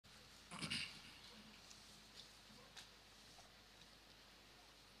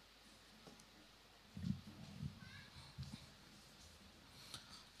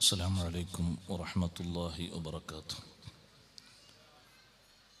السلام عليكم ورحمة الله وبركاته.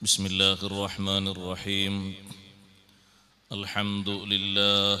 بسم الله الرحمن الرحيم. الحمد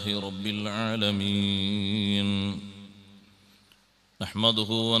لله رب العالمين، نحمده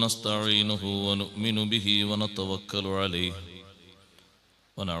ونستعينه ونؤمن به ونتوكل عليه،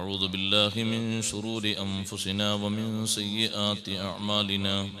 ونعوذ بالله من شرور أنفسنا ومن سيئات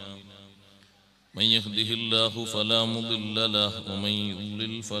أعمالنا. من يهده الله فلا مضل له ومن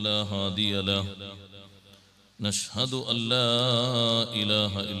يضلل فلا هادي له. نشهد أن لا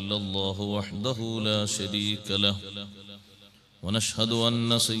إله إلا الله وحده لا شريك له، ونشهد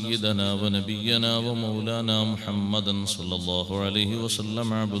أن سيدنا ونبينا ومولانا محمدا صلى الله عليه وسلم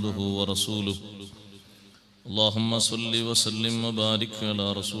عبده ورسوله. اللهم صل وسلم وبارك على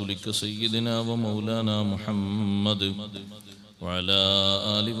رسولك سيدنا ومولانا محمد وعلى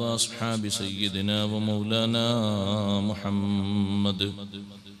آل وأصحاب سيدنا ومولانا محمد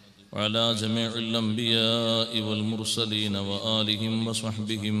وعلى جميع الأنبياء والمرسلين وآلهم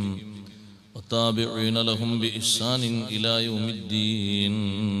وصحبهم والتابعين لهم بإحسان إلى يوم الدين.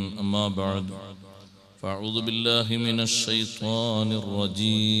 أما بعد، فأعوذ بالله من الشيطان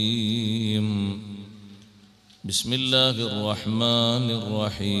الرجيم. بسم الله الرحمن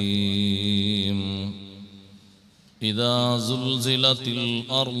الرحيم. إذا زلزلت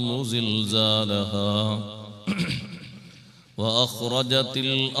الأرض زلزالها وأخرجت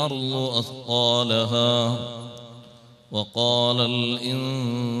الأرض أثقالها وقال الإنسان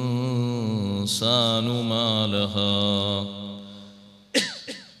ما لها.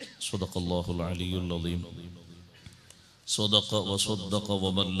 صدق الله العلي العظيم. صدق وصدق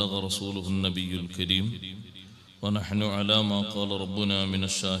وبلغ رسوله النبي الكريم، ونحن على ما قال ربنا من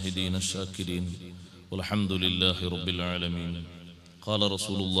الشاهدين الشاكرين، والحمد لله رب العالمين. قال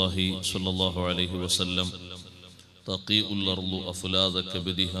رسول الله صلى الله عليه وسلم: تقيء الأرض أفلاذ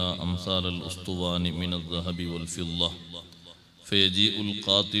كبدها أمثال الأسطوان من الذهب والفضة، فيجيء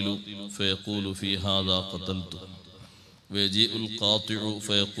القاتل فيقول في هذا قتلت، ويجيء القاطع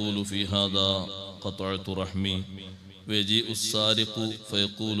فيقول في هذا قطعت رحمي، ويجيء السارق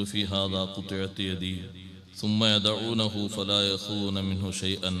فيقول في هذا قطعت يدي، ثم يدعونه فلا يأخذون منه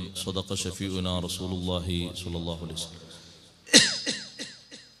شيئا. صدق شفيعنا رسول الله صلى الله عليه وسلم.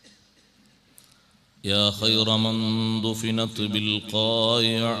 يا خير من دفنت بالقاء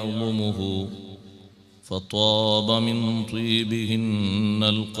عظمه، فطاب من طيبهن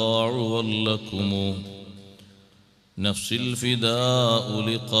القاع واللكم. نفسي الفداء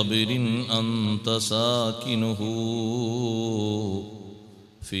لقبر أنت ساكنه،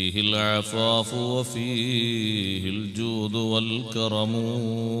 فيه العفاف وفيه الجود والكرم.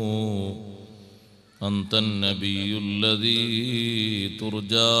 أنت النبي الذي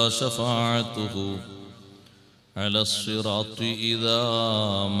ترجى شفاعته على الصراط إذا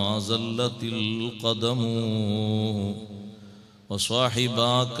ما زلت القدم.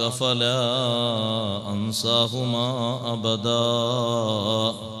 وصاحباك فلا أنساهما أبدا،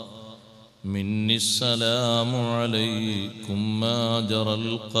 مني السلام عليكم ما جرى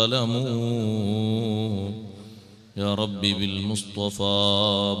القلم. يا ربي بالمصطفى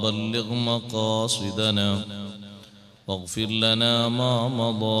بلغ مقاصدنا، واغفر لنا ما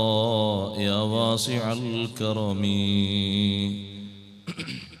مضى يا واسع الكرم.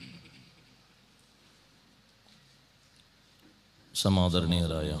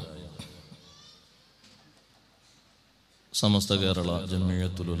 സമാദരണീയരായ സമസ്ത കേരള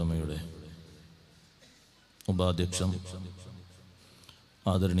ജംഇയ്യത്തുൽ ഉലമയുടെ ഉപാധ്യക്ഷൻ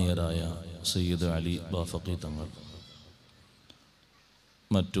ആദരണീയരായ സയ്യിദ് അലി ബാഫഖി തങ്ങൾ,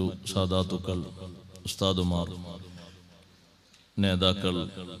 മറ്റു സാദാത്തുക്കൾ, ഉസ്താദുമാർ, നേതാക്കൾ,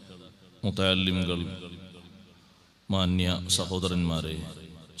 മുതഅല്ലിമുകൾ, മാന്യ സഹോദരന്മാരെ,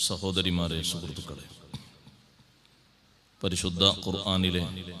 സഹോദരിമാരെ, സുഹൃത്തുക്കളെ, പരിശുദ്ധ ഖുർആനിലെ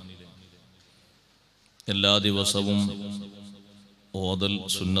എല്ലാ ദിവസവും ഓതൽ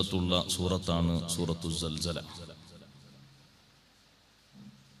സുന്നത്തുള്ള സൂറത്താണ് സൂറത്തുൽ സൽസല.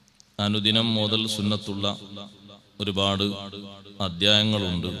 അനുദിനം ഓതൽ സുന്നത്തുള്ള ഒരുപാട്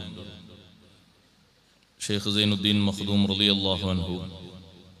അധ്യായങ്ങളുണ്ട്. ഷെയ്ഖ് സൈനുദ്ദീൻ മഖ്ദൂം റളിയല്ലാഹു അൻഹു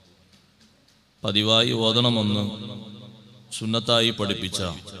പതിവായി ഓതണമെന്ന് സുന്നത്തായി പഠിപ്പിച്ച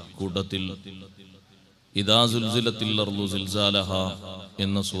കൂട്ടത്തിൽ ഇദാ സുൽസിലത്തിൽ അർളു സിൽസാലഹ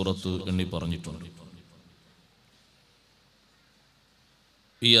എന്ന സൂറത്ത് എണ്ണി പറഞ്ഞിട്ടുണ്ട്.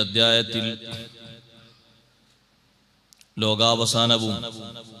 ഈ അധ്യായത്തിൽ ലോകാവസാനവും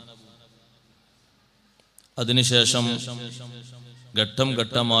അതിനുശേഷം ഘട്ടം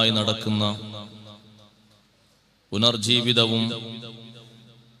ഘട്ടമായി നടക്കുന്ന പുനർജീവിതവും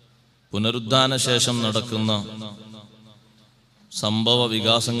പുനരുദ്ധാന ശേഷം നടക്കുന്ന സംഭവ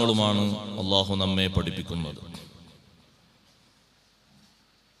വികാസങ്ങളുമാണ് അല്ലാഹു നമ്മെ പഠിപ്പിക്കുന്നത്.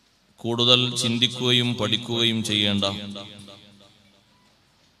 കൂടുതൽ ചിന്തിക്കുകയും പഠിക്കുകയും ചെയ്യേണ്ട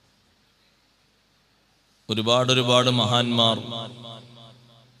ഒരുപാട് മഹാന്മാർ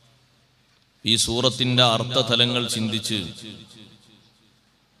ഈ സൂറത്തിന്റെ അർത്ഥതലങ്ങൾ ചിന്തിച്ച്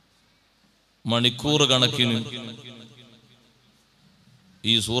മണിക്കൂർ കണക്കിന്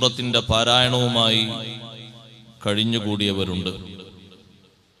ഈ സൂറത്തിന്റെ പാരായണവുമായി കഴിഞ്ഞുകൂടിയവരുണ്ട്.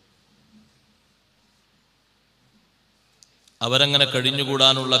 അവരങ്ങനെ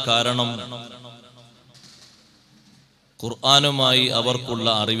കഴിഞ്ഞുകൂടാനുള്ള കാരണം ഖുർആനുമായി അവർക്കുള്ള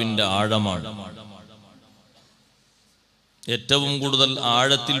അറിവിന്റെ ആഴമാണ്. ഏറ്റവും കൂടുതൽ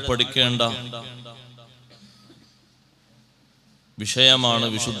ആഴത്തിൽ പഠിക്കേണ്ട വിഷയമാണ്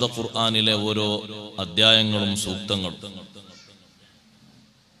വിശുദ്ധ ഖുർആനിലെ ഓരോ അധ്യായങ്ങളും സൂക്തങ്ങളും.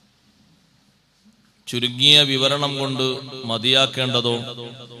 ചുരുങ്ങിയ വിവരണം കൊണ്ട് മതിയാക്കേണ്ടതോ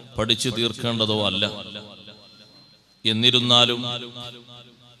പഠിച്ചു തീർക്കേണ്ടതോ അല്ല. എന്നിരുന്നാലും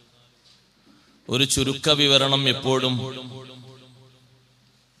ഒരു ചുരുക്ക വിവരണം എപ്പോഴും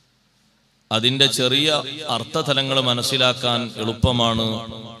അതിന്റെ ചെറിയ അർത്ഥതലങ്ങൾ മനസ്സിലാക്കാൻ എളുപ്പമാണ്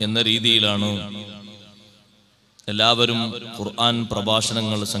എന്ന രീതിയിലാണ് എല്ലാവരും ഖുർആൻ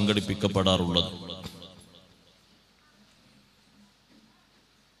പ്രഭാഷണങ്ങൾ സംഘടിപ്പിക്കപ്പെടാറുള്ളത്.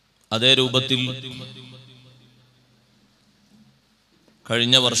 അതേ രൂപത്തിൽ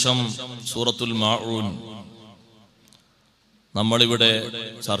കഴിഞ്ഞ വർഷം സൂറത്തുൽ മാഊൻ നമ്മളിവിടെ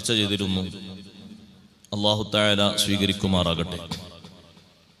ചർച്ച ചെയ്തിരുന്നു. അല്ലാഹു തആല സ്വീകരിക്കുമാറാകട്ടെ.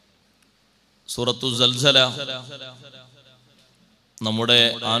 സൂറത്തു സൽസല നമ്മുടെ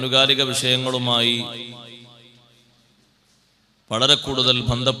ആനുകാലിക വിഷയങ്ങളുമായി വളരെ കൂടുതൽ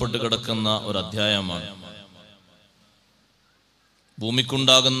ബന്ധപ്പെട്ട് കിടക്കുന്ന ഒരു അധ്യായമാണ്.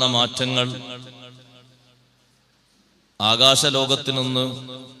 ഭൂമിക്കുണ്ടാകുന്ന മാറ്റങ്ങൾ, ആകാശലോകത്തു നിന്ന്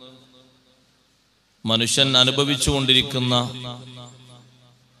മനുഷ്യൻ അനുഭവിച്ചുകൊണ്ടിരിക്കുന്ന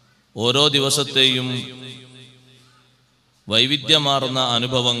ഓരോ ദിവസത്തെയും വൈവിധ്യമാർന്ന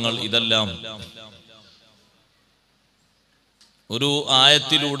അനുഭവങ്ങൾ, ഇതെല്ലാം ഒരു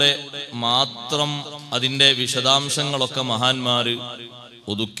ആയത്തിലൂടെ മാത്രം അതിന്റെ വിശദാംശങ്ങളൊക്കെ മഹാന്മാര്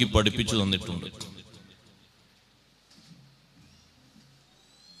ഒതുക്കി പഠിപ്പിച്ചു തന്നിട്ടുണ്ട്.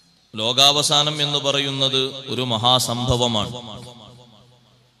 ലോകാവസാനം എന്ന് പറയുന്നത് ഒരു മഹാസംഭവമാണ്.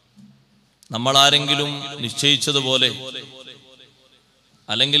 നമ്മൾ ആരെങ്കിലും നിശ്ചയിച്ചതുപോലെ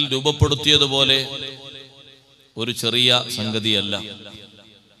അല്ലെങ്കിൽ രൂപപ്പെടുത്തിയതുപോലെ ഒരു ചെറിയ സംഗതിയല്ല.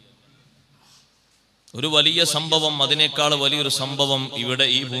 ഒരു വലിയ സംഭവം, അതിനേക്കാൾ വലിയൊരു സംഭവം ഇവിടെ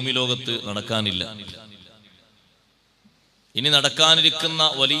ഈ ഭൂമി ലോകത്ത് നടക്കാനില്ല. ഇനി നടക്കാനിരിക്കുന്ന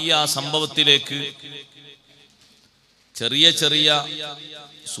വലിയ ആ സംഭവത്തിലേക്ക് ചെറിയ ചെറിയ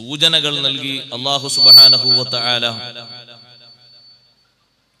സൂചനകൾ നൽകി അല്ലാഹു സുബ്ഹാനഹു വ തആല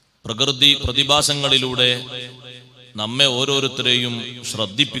പ്രകൃതി പ്രതിഭാസങ്ങളിലൂടെ നമ്മെ ഓരോരുത്തരെയും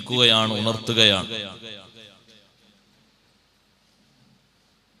ശ്രദ്ധിപ്പിക്കുകയാണ്, ഉണർത്തുകയാണ്.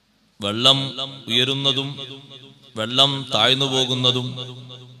 വെള്ളം ഉയരുന്നതും വെള്ളം താഴ്ന്നു പോകുന്നതും,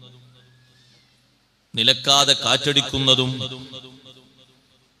 നിലക്കാതെ കാറ്റടിക്കുന്നതും,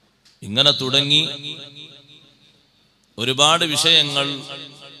 ഇങ്ങനെ തുടങ്ങി ഒരുപാട് വിഷയങ്ങൾ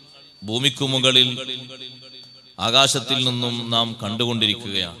ഭൂമിക്കു മുകളിൽ ആകാശത്തിൽ നിന്നും നാം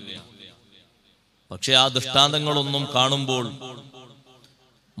കണ്ടുകൊണ്ടിരിക്കുകയാണ്. പക്ഷെ ആ ദൃഷ്ടാന്തങ്ങളൊന്നും കാണുമ്പോൾ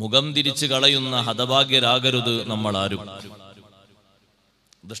മുഖം തിരിച്ചു കളയുന്ന ഹതഭാഗ്യരാകരുത് നമ്മൾ ആരും.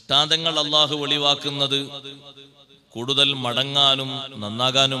 ദൃഷ്ടാന്തങ്ങൾ അല്ലാഹു വെളിവാക്കുന്നത് കൂടുതൽ മടങ്ങാനും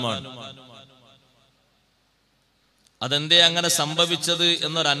നന്നാകാനുമാണ്. അതെന്തേ അങ്ങനെ സംഭവിച്ചത്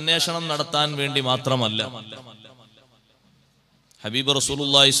എന്നൊരു അന്വേഷണം നടത്താൻ വേണ്ടി മാത്രമല്ല. ഹബീബ്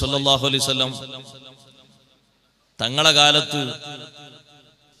റസൂലുള്ളാഹി സ്വല്ലല്ലാഹു അലൈഹി വസല്ലം തങ്ങളെ കാലത്ത്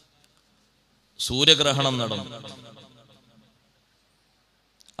സൂര്യഗ്രഹണം നടന്നു.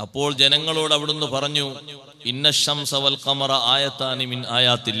 അപ്പോൾ ജനങ്ങളോട് അവിടുന്ന് പറഞ്ഞു, ഇന്ന ശംസ വൽ ഖമറ ആയത്താനി മിൻ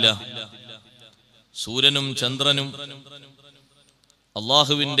ആയാത്തില്ലാ. സൂര്യനും ചന്ദ്രനും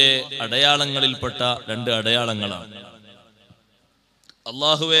അല്ലാഹുവിന്റെ അടയാളങ്ങളിൽപ്പെട്ട രണ്ട് അടയാളങ്ങളാണ്.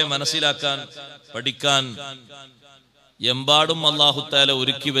 അല്ലാഹുവെ മനസ്സിലാക്കാൻ, പഠിക്കാൻ എമ്പാടും അല്ലാഹു തആല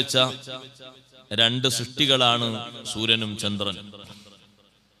ഒരുക്കി വെച്ച രണ്ട് സൃഷ്ടികളാണ് സൂര്യനും ചന്ദ്രനും.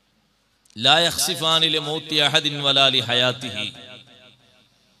 ലാ യഖ്സിഫാനി ലിമൗതി അഹദിൻ വലാ ലിഹയാതിഹി.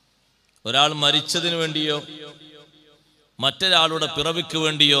 ഒരാൾ മരിച്ചതിനു വേണ്ടിയോ മറ്റൊരാളുടെ പിറവിക്ക്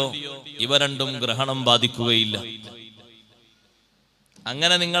വേണ്ടിയോ ഇവ രണ്ടും ഗ്രഹണം ബാധിക്കുകയില്ല.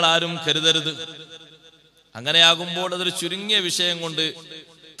 അങ്ങനെ നിങ്ങൾ ആരും കരുതരുത്. അങ്ങനെയാകുമ്പോൾ അതൊരു ചുരുങ്ങിയ വിഷയം കൊണ്ട്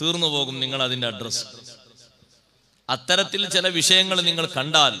തീർന്നു പോകും നിങ്ങൾ അതിന്റെ അഡ്രസ്. അത്തരത്തിൽ ചില വിഷയങ്ങൾ നിങ്ങൾ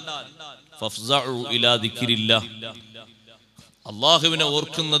കണ്ടാൽ ഫഫ്സഉ ഇലാ ദിക്രില്ലാഹ്, അള്ളാഹുവിനെ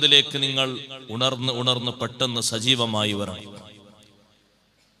ഓർക്കുന്നതിലേക്ക് നിങ്ങൾ ഉണർന്ന് പെട്ടെന്ന് സജീവമായി വരണം.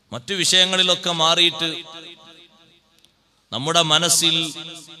 മറ്റു വിഷയങ്ങളിലൊക്കെ മാറിയിട്ട് നമ്മുടെ മനസ്സിൽ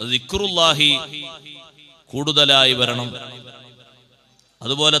ദിക്റുല്ലാഹി കൂടുതലായി വരണം.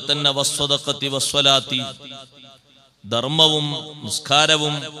 അതുപോലെ തന്നെ വസ്വദഖത്തി വസ്വലാത്തി, ധർമ്മവും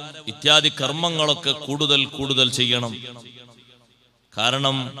നിസ്കാരവും ഇത്യാദി കർമ്മങ്ങളൊക്കെ കൂടുതൽ ചെയ്യണം.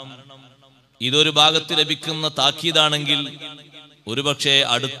 കാരണം ഇതൊരു ഭാഗത്ത് ലഭിക്കുന്ന താക്കീതാണെങ്കിൽ ഒരുപക്ഷെ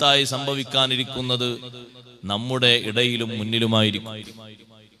അടുത്തായി സംഭവിക്കാനിരിക്കുന്നത് നമ്മുടെ ഇടയിലും മുന്നിലുമായിരിക്കും.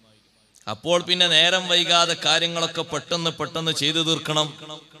 അപ്പോൾ പിന്നെ നേരം വൈകാതെ കാര്യങ്ങളൊക്കെ പെട്ടെന്ന് ചെയ്തു തീർക്കണം.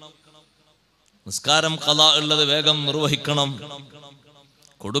 നിസ്കാരം ഖളാ ഉള്ളത് വേഗം നിർവഹിക്കണം.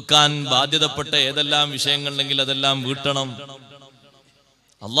 കൊടുക്കാൻ ബാധ്യതപ്പെട്ട ഏതെല്ലാം വിഷയങ്ങളുണ്ടെങ്കിൽ അതെല്ലാം വീട്ടണം.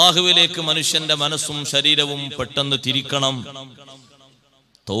 അള്ളാഹുവിലേക്ക് മനുഷ്യന്റെ മനസ്സും ശരീരവും പെട്ടെന്ന് തിരിക്കണം.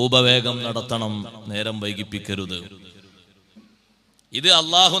 തൗബ വേഗം നടത്തണം, നേരം വൈകിപ്പിക്കരുത്. ഇത്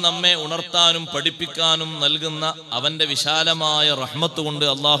അള്ളാഹു നമ്മെ ഉണർത്താനും പഠിപ്പിക്കാനും നൽകുന്ന അവന്റെ വിശാലമായ റഹ്മത്ത് കൊണ്ട്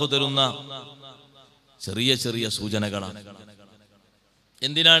അള്ളാഹു തരുന്ന ചെറിയ സൂചനകളാണ്.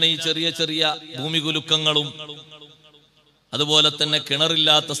 എന്തിനാണ് ഈ ചെറിയ ഭൂമികുലുക്കങ്ങളും അതുപോലെ തന്നെ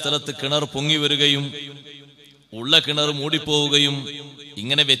കിണറില്ലാത്ത സ്ഥലത്ത് കിണർ പൊങ്ങി വരികയും ഉള്ള കിണർ മൂടിപ്പോവുകയും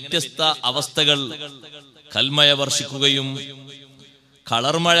ഇങ്ങനെ വ്യത്യസ്ത അവസ്ഥകൾ, കൽമഴ വർഷിക്കുകയും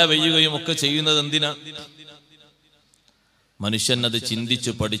കളർമഴ പെയ്യുകയും ഒക്കെ ചെയ്യുന്നത് എന്തിനാ? മനുഷ്യൻ അത്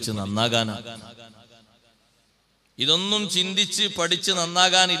ചിന്തിച്ച് പഠിച്ച് നന്നാകാനാണ്. ഇതൊന്നും ചിന്തിച്ച് പഠിച്ച്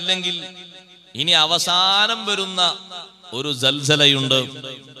നന്നാകാനില്ലെങ്കിൽ ഇനി അവസാനം വരുന്ന ഒരു സൽസലയുണ്ട്,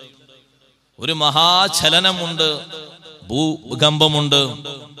 ഒരു മഹാചലനമുണ്ട്, ഭൂകമ്പമുണ്ട്.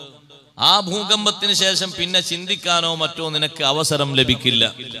 ആ ഭൂകമ്പത്തിന് ശേഷം പിന്നെ ചിന്തിക്കാനോ മറ്റോ നിനക്ക് അവസരം ലഭിക്കില്ല.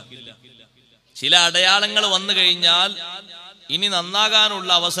 ചില അടയാളങ്ങൾ വന്നു കഴിഞ്ഞാൽ ഇനി നന്നാകാനുള്ള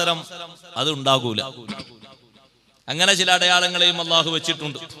അവസരം അത് ഉണ്ടാകൂല. അങ്ങനെ ചില അടയാളങ്ങളെയും അള്ളാഹു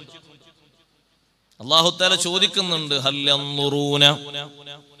വെച്ചിട്ടുണ്ട്. അള്ളാഹു തആല ചോദിക്കുന്നുണ്ട്, ഹൽ യൻദുറൂന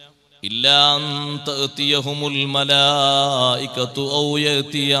ഇല്ലാ അൻ തഅതിയഹുമുൽ മലായികതു ഔ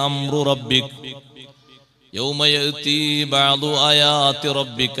യഅതി അംറു റബ്ബിക് യൗമ യഅതി ബഅദു ആയാതി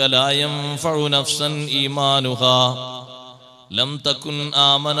റബ്ബിക ലാ യൻഫഉ നഫ്സൻ ഈമാനുഹാ ലം തകുൻ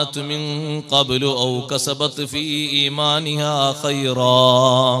ആമനത് മിൻ ഖബ്ലു ഔ കസബത് ഫീ ഈമാനിഹാ ഖൈറാ.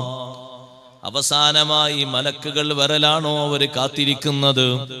 അവസാനമായി മലക്കുകൾ വരലാണോ അവർ കാത്തിരിക്കുന്നത്?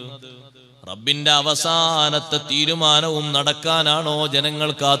 റബ്ബിന്റെ അവസാനത്തെ തീരുമാനവും നടക്കാനാണോ ജനങ്ങൾ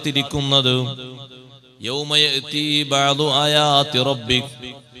കാത്തിരിക്കുന്നത്? യൗമ യഅതി ബഅദു ആയാതി റബ്ബിക്,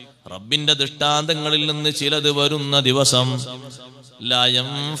 റബ്ബിന്റെ ദൃഷ്ടാന്തങ്ങളിൽ നിന്ന് ചിലത് വരുന്ന ദിവസം, ലാ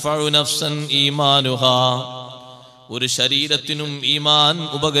യൻഫഉ നഫ്സൻ ഈമാനുഹാ, ഒരു ശരീരത്തിനും ഈമാൻ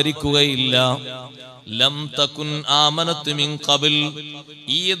ഉപകരിക്കുകയില്ല. ലം തകുൻ ആമനത് മിൻ ഖബൽ,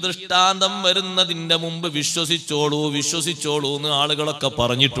 ഈ ദൃഷ്ടാന്തം വരുന്നതിന്റെ മുമ്പ് വിശ്വസിച്ചോളൂ എന്ന് ആളുകളൊക്കെ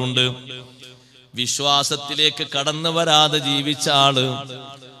പറഞ്ഞിട്ടുണ്ട്. വിശ്വാസത്തിലേക്ക് കടന്നു വരാതെ ജീവിച്ച ആള്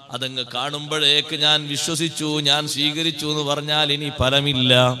അതങ്ങ് കാണുമ്പോഴേക്ക് ഞാൻ വിശ്വസിച്ചു, ഞാൻ സ്വീകരിച്ചു എന്ന് പറഞ്ഞാൽ ഇനി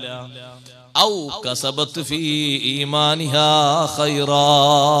ഫലമില്ല. ഔ കസബത് ഫീ ഈമാനിഹാ ഖൈറാ,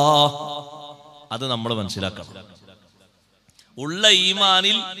 അത് നമ്മൾ മനസ്സിലാക്കണം. ഉള്ള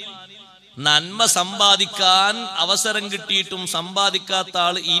ഈമാനിൽ നന്മ സമ്പാദിക്കാൻ അവസരം കിട്ടിയിട്ടും സമ്പാദിക്കാത്ത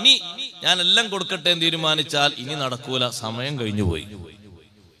ആൾ ഇനി ഞാൻ എല്ലാം കൊടുക്കട്ടെ എന്ന് തീരുമാനിച്ചാൽ ഇനി നടക്കൂല, സമയം കഴിഞ്ഞുപോയി.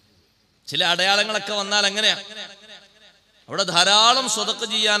 ചില അടയാളങ്ങളൊക്കെ വന്നാൽ എങ്ങനെയാ? അവിടെ ധാരാളം സ്വതക്ക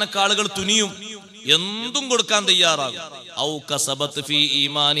ചെയ്യാനൊക്കെ ആളുകൾ തുനിയും, എന്തും കൊടുക്കാൻ തയ്യാറാകും. ഔ കസബത് ഫീ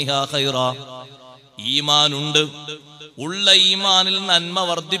ഈമാനിഹാ ഖൈറാ, ഈമാനുണ്ട്, ഉള്ള ഈമാനിൽ നന്മ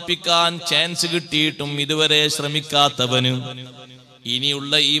വർദ്ധിപ്പിക്കാൻ ചാൻസ് കിട്ടിയിട്ടും ഇതുവരെ ശ്രമിക്കാത്തവന്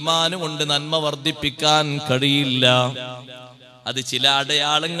ഇനിയുള്ള ഈമാന് കൊണ്ട് നന്മ വർദ്ധിപ്പിക്കാൻ കഴിയില്ല. അത് ചില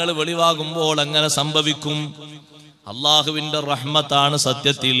അടയാളങ്ങൾ വെളിവാകുമ്പോൾ അങ്ങനെ സംഭവിക്കും. അള്ളാഹുവിന്റെ റഹ്മത്താണ്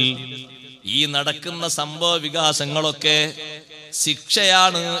സത്യത്തിൽ. ഈ നടക്കുന്ന സംഭവ വികാസങ്ങളൊക്കെ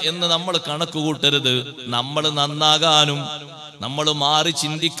ശിക്ഷയാണ് എന്ന് നമ്മൾ കണക്കുകൂട്ടരുത്. നമ്മൾ നന്നാകാനും നമ്മൾ മാറി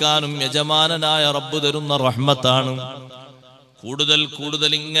ചിന്തിക്കാനും യജമാനനായ റബ്ബ് തരുന്ന റഹ്മത്താണ്.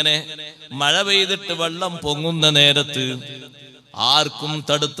 കൂടുതൽ ഇങ്ങനെ മഴ പെയ്തിട്ട് വെള്ളം പൊങ്ങുന്ന നേരത്ത് ആർക്കും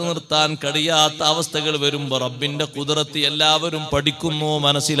തടുത്തു നിർത്താൻ കഴിയാത്ത അവസ്ഥകൾ വരുമ്പോ റബ്ബിന്റെ ഖുദ്റത്ത് എല്ലാവരും പഠിക്കുന്നു,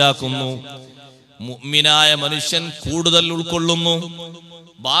 മനസ്സിലാക്കുന്നു. മുഅ്മിനായ മനുഷ്യൻ കൂടുതൽ ഉൾക്കൊള്ളുന്നു,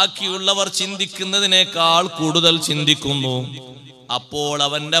 ബാക്കിയുള്ളവർ ചിന്തിക്കുന്നതിനേക്കാൾ കൂടുതൽ ചിന്തിക്കുന്നു. അപ്പോൾ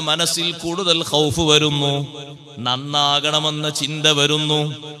അവന്റെ മനസ്സിൽ കൂടുതൽ ഖൗഫ് വരുന്നു, നന്നാകണമെന്ന ചിന്ത വരുന്നു.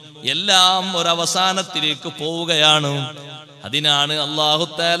 എല്ലാം ഒരവസാനത്തിലേക്ക് പോവുകയാണ്. അതിനാണ് അല്ലാഹു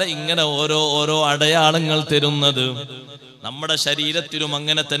തആല ഇങ്ങനെ ഓരോ അടയാളങ്ങൾ തരുന്നത്. നമ്മുടെ ശരീരത്തിലും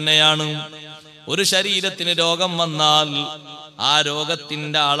അങ്ങനെ തന്നെയാണ്. ഒരു ശരീരത്തിന് രോഗം വന്നാൽ ആ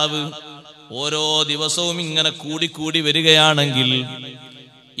രോഗത്തിന്റെ അളവ് ഓരോ ദിവസവും ഇങ്ങനെ കൂടിക്കൂടി വരികയാണെങ്കിൽ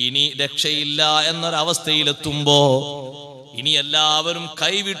ഇനി രക്ഷയില്ല എന്നൊരവസ്ഥയിലെത്തുമ്പോ, ഇനി എല്ലാവരും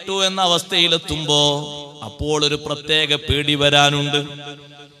കൈവിട്ടു എന്ന അവസ്ഥയിലെത്തുമ്പോ അപ്പോൾ ഒരു പ്രത്യേക പേടി വരാനുണ്ട്.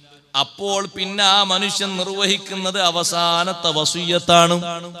 അപ്പോൾ പിന്നെ ആ മനുഷ്യൻ നിർവഹിക്കുന്നത് അവസാനത്തെ വസിയ്യത്താണ്.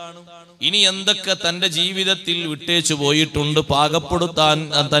 ഇനി എന്തൊക്കെ തന്റെ ജീവിതത്തിൽ വിട്ടേച്ചു പോയിട്ടുണ്ട്, പാകപ്പെടുത്താൻ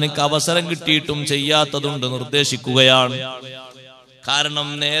തനിക്ക് അവസരം കിട്ടിയിട്ടും ചെയ്യാത്തതുണ്ട് നിർദ്ദേശിക്കുകയാണ്. കാരണം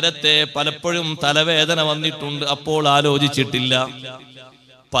നേരത്തെ പലപ്പോഴും തലവേദന വന്നിട്ടുണ്ട്, അപ്പോൾ ആലോചിച്ചിട്ടില്ല.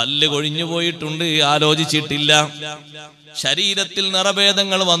 പല്ല് കൊഴിഞ്ഞു പോയിട്ടുണ്ട്, ആലോചിച്ചിട്ടില്ല. ശരീരത്തിൽ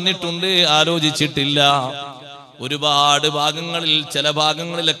നിറഭേദങ്ങൾ വന്നിട്ടുണ്ട്, ആലോചിച്ചിട്ടില്ല. ഒരുപാട് ഭാഗങ്ങളിൽ, ചില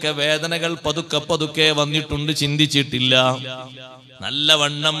ഭാഗങ്ങളിലൊക്കെ വേദനകൾ പതുക്കെ വന്നിട്ടുണ്ട്, ചിന്തിച്ചിട്ടില്ല.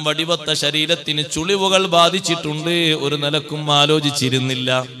 നല്ലവണ്ണം വടിവത്ത ശരീരത്തിന് ചുളിവുകൾ ബാധിച്ചിട്ടുണ്ട്, ഒരു നിലക്കും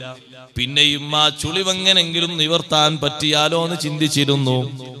ആലോചിച്ചിരുന്നില്ല. പിന്നെയും ആ ചുളിവെങ്ങനെങ്കിലും നിവർത്താൻ പറ്റിയാലോ എന്ന് ചിന്തിച്ചിരുന്നു.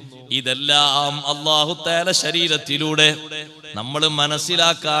 ഇതെല്ലാം അല്ലാഹു തആല ശരീരത്തിലൂടെ നമ്മൾ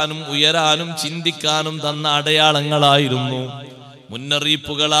മനസ്സിലാക്കാനും ഉയരാനും ചിന്തിക്കാനും തന്ന അടയാളങ്ങളായിരുന്നു,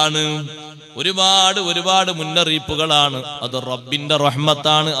 മുന്നറിയിപ്പുകളാണ്. ഒരുപാട് മുന്നറിയിപ്പുകളാണ്. അത് റബ്ബിന്റെ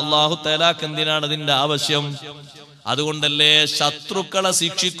റഹ്മത്താണ്. അല്ലാഹു തആലാക്ക് എന്തിനാണ് അതിന്റെ ആവശ്യം? അതുകൊണ്ടല്ലേ ശത്രുക്കളെ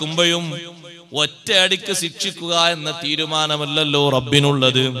ശിക്ഷിക്കുമ്പോഴും ഒറ്റയടിക്ക് ശിക്ഷിക്കുക എന്ന തീരുമാനമല്ലല്ലോ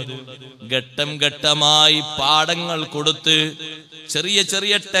റബ്ബിനുള്ളത്. ഘട്ടം ഘട്ടമായി പാഠങ്ങൾ കൊടുത്ത്, ചെറിയ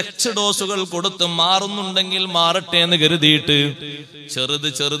ചെറിയ ടെക്സ്റ്റ് ഡോസുകൾ കൊടുത്ത്, മാറുന്നുണ്ടെങ്കിൽ മാറട്ടെ എന്ന് കരുതിയിട്ട്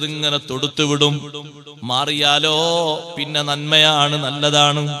ചെറുതിങ്ങനെ തൊടുത്തുവിടും. മാറിയാലോ പിന്നെ നന്മയാണ്,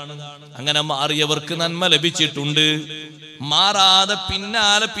 നല്ലതാണ്. അങ്ങനെ മാറിയവർക്ക് നന്മ ലഭിച്ചിട്ടുണ്ട്. മാറാതെ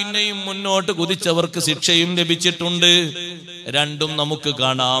പിന്നെയും മുന്നോട്ട് കുതിച്ചവർക്ക് ശിക്ഷയും ലഭിച്ചിട്ടുണ്ട്. രണ്ടും നമുക്ക്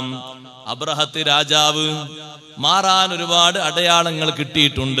കാണാം. അബ്രഹത്ത് രാജാവ് മാറാൻ ഒരുപാട് അടയാളങ്ങൾ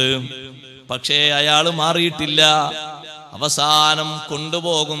കിട്ടിയിട്ടുണ്ട്, പക്ഷേ അയാൾ മാറിയിട്ടില്ല. അവസാനം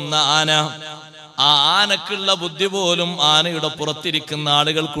കൊണ്ടുപോകുന്ന ആന, ആ ആനക്കുള്ള ബുദ്ധി പോലും ആനയുടെ പുറത്തിരിക്കുന്ന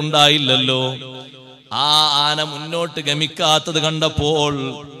ആളുകൾക്കുണ്ടായില്ലല്ലോ. ആ ആന മുന്നോട്ട് ഗമിക്കാത്തത് കണ്ടപ്പോൾ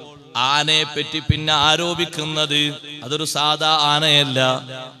ആനയെ പറ്റി പിന്നെ ആരോപിക്കുന്നത് അതൊരു സാധാ ആനയല്ല,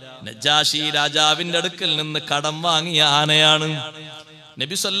 നജാശി രാജാവിന്റെ അടുക്കൽ നിന്ന് കടം വാങ്ങിയ ആനയാണ്.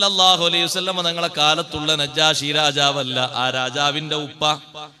 നബി സല്ലല്ലാഹു അലൈഹി വസല്ലം തങ്ങളെ കാലത്തുള്ള നജാശി രാജാവല്ല, ആ രാജാവിന്റെ ഉപ്പ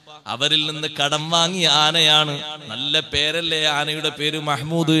അവരിൽ നിന്ന് കടം വാങ്ങിയ ആനയാണ്. നല്ല പേരല്ലേ, ആനയുടെ പേര്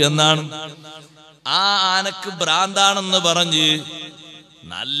മഹ്മൂദ് എന്നാണ്. ആ ആനക്ക് ഭ്രാന്താണെന്ന് പറഞ്ഞ്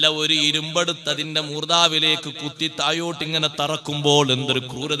നല്ല ഒരു ഇരുമ്പെടുത്ത് അതിന്റെ മൂർധാവിലേക്ക് കുത്തി തായോട്ടിങ്ങനെ തറക്കുമ്പോൾ എന്തൊരു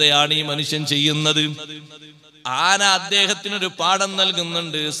ക്രൂരതയാണ് ഈ മനുഷ്യൻ ചെയ്യുന്നത്. ആന അദ്ദേഹത്തിനൊരു പാഠം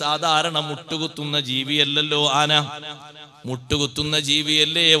നൽകുന്നുണ്ട്. സാധാരണ മുട്ടുകുത്തുന്ന ജീവിയല്ലല്ലോ ആന, മുട്ടുകുത്തുന്ന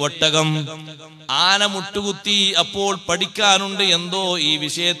ജീവിയല്ലേ ഒട്ടകം. ആന മുട്ടുകുത്തി, അപ്പോൾ പഠിക്കാനുണ്ട് എന്തോ ഈ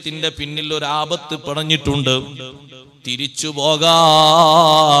വിഷയത്തിന്റെ പിന്നിൽ ഒരു ആപത്ത് പറഞ്ഞിട്ടുണ്ട്. തിരിച്ചു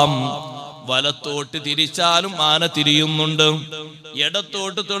പോകാം, വലത്തോട്ട് തിരിച്ചാലും ആന തിരിയുന്നുണ്ട്,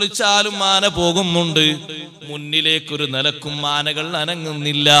 ഇടത്തോട്ട് തെളിച്ചാലും ആന പോകുന്നുണ്ട്, മുന്നിലേക്കൊരു നിലക്കും ആനകൾ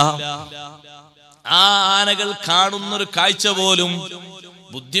അനങ്ങുന്നില്ല. ആ ആനകൾ കാണുന്നൊരു കാഴ്ച പോലും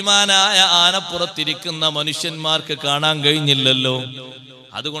ബുദ്ധിമാനായ ആനപ്പുറത്തിരിക്കുന്ന മനുഷ്യന്മാർക്ക് കാണാൻ കഴിഞ്ഞില്ലല്ലോ.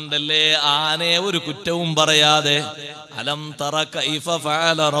 അതുകൊണ്ടല്ലേ ആനയെ ഒരു കുറ്റവും പറയാതെ അലം തറ കൈഫ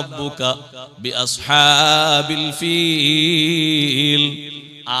ഫഅല റബ്ബുക ബി അസ്ഹാബിൽ ഫീൽ,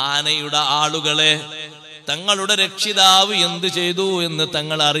 ആനയുടെ ആളുകളെ തങ്ങളുടെ രക്ഷിതാവ് എന്ത് ചെയ്തു എന്ന്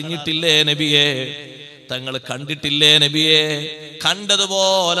തങ്ങൾ അറിഞ്ഞിട്ടില്ലേ നബിയെ? തങ്ങൾ കണ്ടിട്ടില്ലേ നബിയെ?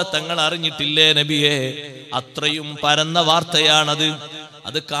 കണ്ടതുപോലെ തങ്ങൾ അറിഞ്ഞിട്ടില്ലേ നബിയെ? അത്രയും പരന്ന വാർത്തയാണത്.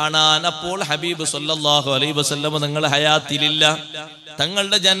 അത് കാണാൻ അപ്പോൾ ഹബീബ് സല്ലല്ലാഹു അലൈഹി വസല്ലം തങ്ങൾ ഹയാത്തിലില്ല,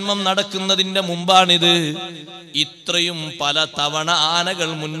 തങ്ങളുടെ ജന്മം നടക്കുന്നതിന്റെ മുമ്പാണിത്. ഇത്രയും പല തവണ ആനകൾ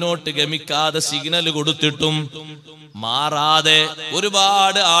മുന്നോട്ട് ഗമിക്കാതെ സിഗ്നൽ കൊടുത്തിട്ടും മാറാതെ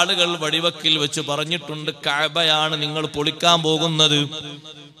ഒരുപാട് ആളുകൾ വടിവക്കിൽ വെച്ച് പറഞ്ഞിട്ടുണ്ട്, കഅബയാണ് നിങ്ങൾ പൊളിക്കാൻ പോകുന്നത്.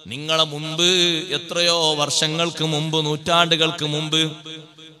 നിങ്ങളെ മുമ്പ് എത്രയോ വർഷങ്ങൾക്ക് മുമ്പ്, നൂറ്റാണ്ടുകൾക്ക്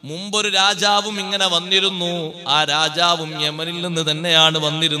മുമ്പൊരു രാജാവും ഇങ്ങനെ വന്നിരുന്നു. ആ രാജാവും യമനിൽ നിന്ന് തന്നെയാണ്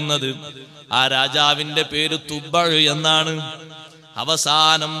വന്നിരുന്നത്. ആ രാജാവിന്റെ പേര് തുബ്ബഅ് എന്നാണ്.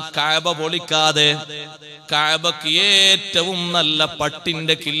 അവസാനം കഅബ പൊളിക്കാതെ കഅബക്ക് ഏറ്റവും നല്ല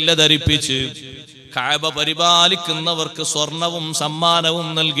പട്ടിന്റെ കില്ല ധരിപ്പിച്ച് കഅബ പരിപാലിക്കുന്നവർക്ക് സ്വർണവും സമ്മാനവും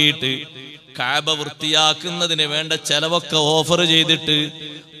നൽകിയിട്ട് കഅബ വൃത്തിയാക്കുന്നതിന് വേണ്ട ചെലവൊക്കെ ഓഫർ ചെയ്തിട്ട്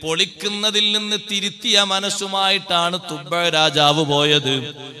പൊളിക്കുന്നതിൽ നിന്ന് തിരുത്തിയ മനസ്സുമായിട്ടാണ് തുബ്ബഅ് രാജാവ് പോയത്.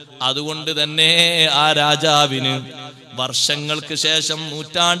 അതുകൊണ്ട് തന്നെ ആ രാജാവിന് വർഷങ്ങൾക്ക് ശേഷം,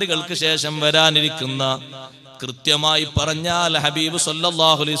 നൂറ്റാണ്ടുകൾക്ക് ശേഷം വരാനിരിക്കുന്ന കൃത്യമായി പറഞ്ഞാൽ ഹബീബ്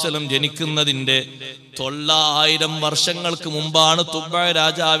സല്ലല്ലാഹു അലൈഹി വസല്ലം ജനിക്കുന്നതിന്റെ 900 വർഷങ്ങൾക്ക് മുമ്പാണ് തുബ്ബ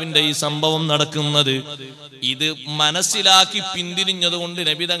രാജാവിന്റെ ഈ സംഭവം നടക്കുന്നത്. ഇത് മനസ്സിലാക്കി പിന്തിരിഞ്ഞതുകൊണ്ട്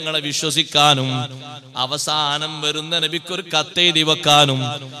നബി തങ്ങളെ വിശ്വസിക്കാനും അവസാനം വരുന്ന നബിക്കൊരു കത്തെഴുതി വെക്കാനും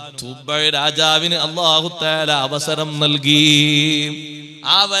തുബ്ബ രാജാവിന് അല്ലാഹു തആല അവസരം നൽകി.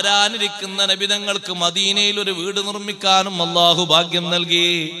 ആ വരാനിരിക്കുന്ന നബി തങ്ങൾക്ക് മദീനയിൽ ഒരു വീട് നിർമ്മിക്കാനും അല്ലാഹു ഭാഗ്യം നൽകി.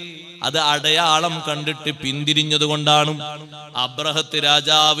 അത് അടയാളം കണ്ടിട്ട് പിന്തിരിഞ്ഞതുകൊണ്ടാണ്. അബ്രഹത്ത്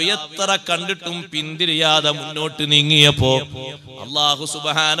രാജാവ് എത്ര കണ്ടിട്ടും പിന്തിരിയാതെ മുന്നോട്ട് നീങ്ങിയപ്പോ അല്ലാഹു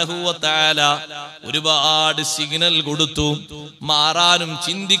സുബ്ഹാനഹു വ തആല ഒരുപാട് സിഗ്നൽ കൊടുത്തു, മാറാനും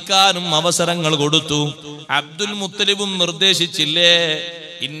ചിന്തിക്കാനും അവസരങ്ങൾ കൊടുത്തു. അബ്ദുൽ മുത്തലിബും നിർദ്ദേശിച്ചില്ലേ,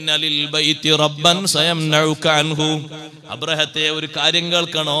 ഇന്നലിൽ ബൈത്തി റബ്ബൻ സയംനഉക അൻഹു. അബ്രഹത്തെ ഒരു കാര്യം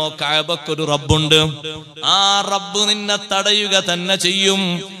കേൾക്കണോ, കഅബക്കൊരു റബ്ബുണ്ട്, ആ റബ്ബ് നിന്നെ തടയുക തന്നെ ചെയ്യും.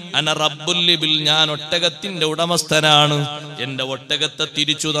 അന റബ്ബുൽ ലിബിൽ, ഞാൻ ഒട്ടകത്തിന്റെ ഉടമസ്ഥനാണ്, എന്റെ ഒട്ടകത്തെ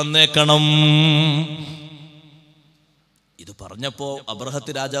തിരിച്ചു തന്നേക്കണം. ഇത് പറഞ്ഞപ്പോ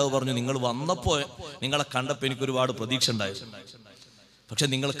അബ്രഹത്ത് രാജാവ് പറഞ്ഞു, നിങ്ങൾ വന്നപ്പോ നിങ്ങളെ കണ്ടപ്പോ എനിക്ക് ഒരുപാട് പ്രതീക്ഷ ഉണ്ടായിരുന്നു, പക്ഷെ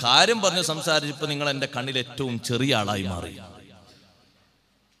നിങ്ങൾ കാര്യം പറഞ്ഞ് സംസാരിച്ചപ്പോ നിങ്ങൾ എന്റെ കണ്ണിൽ ഏറ്റവും ചെറിയ ആളായി മാറി.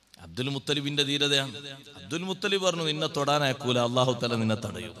 അബ്ദുൽ മുത്തലിബിന്റെ ധീരതയാണ്. അബ്ദുൽ മുത്തലിബ് പറഞ്ഞു, നിന്നെ തൊടാനാക്കൂല, അല്ലാഹു തആല നിന്നെ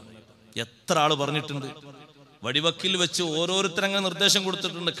തടയും. എത്ര ആള് പറഞ്ഞിട്ടുണ്ട്. വടിവക്കിൽ വെച്ച് ഓരോരുത്തരങ്ങനെ നിർദ്ദേശം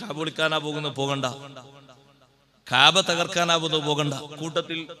കൊടുത്തിട്ടുണ്ട്. കാബ വിളിക്കാനാ പോകുന്നത്, പോകണ്ട. കാബ തകർക്കാനാ പോകുന്നത്, പോകണ്ട.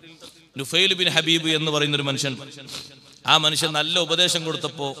 കൂട്ടത്തിൽ നുഫൈൽ ബിൻ ഹബീബ് എന്ന് പറയുന്ന ഒരു മനുഷ്യൻ, ആ മനുഷ്യൻ നല്ല ഉപദേശം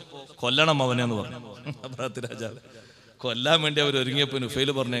കൊടുത്തപ്പോ കൊല്ലണം അവനെ എന്ന് പറഞ്ഞു. അബ്രഹത്ത് രാജാവ് കൊല്ലാൻ വേണ്ടി അവർ ഒരുങ്ങിയപ്പോ നുഫൈൽ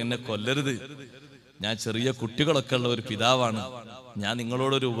പറഞ്ഞു, എന്നെ കൊല്ലരുത്, ഞാൻ ചെറിയ കുട്ടികളൊക്കെ ഉള്ള ഒരു പിതാവാണ്, ഞാൻ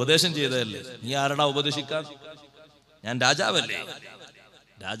നിങ്ങളോടൊരു ഉപദേശം ചെയ്തതല്ലേ, നീ ആരടാ ഉപദേശിക്കാൻ, ഞാൻ രാജാവല്ലേ.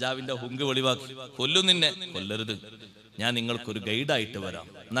 രാജാവിന്റെ ഹുങ്ക് വെളിവാക്കി, കൊല്ലും നിന്നെ, കൊല്ലരുത്, ഞാൻ നിങ്ങൾക്കൊരു ഗൈഡായിട്ട് വരാം,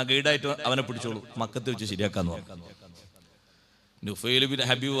 എന്നാ ഗൈഡായിട്ട് അവനെ പിടിച്ചോളൂ, മക്കത്ത് വെച്ച് ശരിയാക്കാന്ന് പറഞ്ഞു. നുഫൈൽ ബിൻ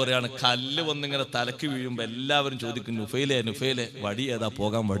ഹബീബ് പറയാണ്, കല്ല് വന്നിങ്ങനെ തലക്ക് വീഴുമ്പോ എല്ലാവരും ചോദിക്കും, നുഫൈലെ നുഫൈലെ വടി ഏതാ,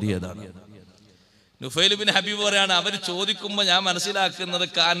 പോകാൻ വടി ഏതാണ്. നുഫൈൽ ബിൻ ഹബീബ് പറയാണ്, അവർ ചോദിക്കുമ്പോ ഞാൻ മനസ്സിലാക്കുന്നത്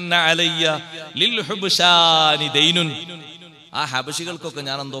കാന്ന അലയ്യ ലിൽ ഹുബ്ശാനി ദൈനുൻ, ആ ഹബശികൾക്കൊക്കെ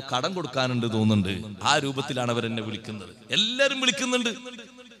ഞാൻ എന്തോ കടം കൊടുക്കാനുണ്ട് തോന്നുന്നുണ്ട്, ആ രൂപത്തിലാണ് അവരെന്നെ വിളിക്കുന്നത്. എല്ലാരും വിളിക്കുന്നുണ്ട്,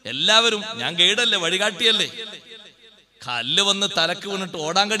 എല്ലാവരും. ഞാൻ ഗൈഡല്ലേ, വഴികാട്ടിയല്ലേ. കല്ല് വന്ന് തലക്ക് വീണിട്ട്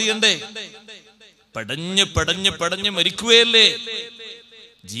ഓടാൻ കഴിയണ്ടേ, പടഞ്ഞ് പടഞ്ഞ് പടഞ്ഞ് മരിക്കുകയല്ലേ,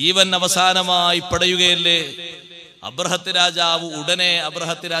 ജീവൻ അവസാനമായി പടയുകയല്ലേ. അബ്രഹത്ത് രാജാവ് ഉടനെ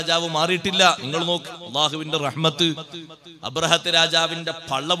അബ്രഹത്ത് രാജാവ് മാറിയിട്ടില്ല. നിങ്ങൾ നോക്ക്, അല്ലാഹുവിന്റെ റഹ്മത്ത്. അബ്രഹത്ത് രാജാവിന്റെ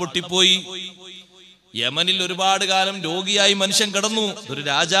പള്ള പൊട്ടിപ്പോയി. യമനിൽ ഒരുപാട് കാലം രോഗിയായി മനുഷ്യൻ കിടന്നു. ഒരു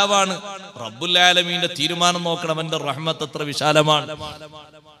രാജാവാണ്. റബ്ബുൽ ആലമീന്റെ തീരുമാനം നോക്കണം, അവന്റെ റഹ്മത്ത് എത്ര വിശാലമാണ്.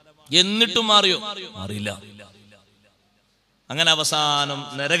 എന്നിട്ടും മാറിയോ? മാറിയില്ല. അങ്ങനെ അവസാനം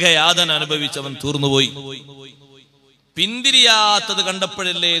നരകയാതന അനുഭവിച്ചവൻ തീർന്നുപോയി. പിന്തിരിയാത്തത്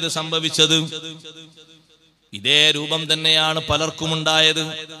കണ്ടപ്പോഴല്ലേ ഇത് സംഭവിച്ചത്. ഇതേ രൂപം തന്നെയാണ് പലർക്കും ഉണ്ടായത്.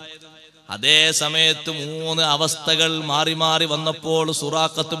 അതേ സമയത്ത് 3 അവസ്ഥകൾ മാറി മാറി വന്നപ്പോൾ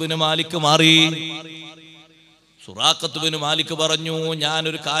സുറാഖത്ത് ബിൻ മാലിക് മാറി. സുറാഖത്ത് ബിൻ മാലിക് പറഞ്ഞു,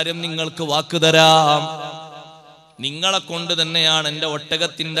 ഞാനൊരു കാര്യം നിങ്ങൾക്ക് വാക്ക് തരാം, നിങ്ങളെ കൊണ്ട് തന്നെയാണ് എന്റെ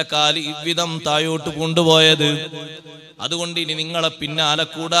ഒട്ടകത്തിന്റെ കാല് ഇவ்விதം താഴോട്ട് കൊണ്ടുപോയത്, അതുകൊണ്ട് ഇനി നിങ്ങളെ പിന്നാലെ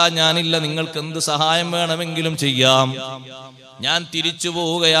കൂടാ ഞാനില്ല, നിങ്ങൾക്ക് എന്ത് സഹായം വേണമെങ്കിലും ചെയ്യാം, ഞാൻ തിരിച്ചു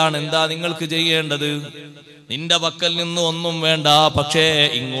പോവുകയാണ്, എന്താ നിങ്ങൾക്ക് ചെയ്യേണ്ടത്? നിന്റെ പക്കൽ നിന്ന് ഒന്നും വേണ്ട, പക്ഷേ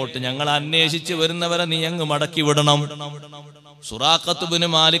ഇങ്ങോട്ട് ഞങ്ങൾ അന്വേഷിച്ച് വരുന്നവരെ നീ അങ്ങ് മടക്കി വിടണം. സുറാഖത്ത് ബിൻ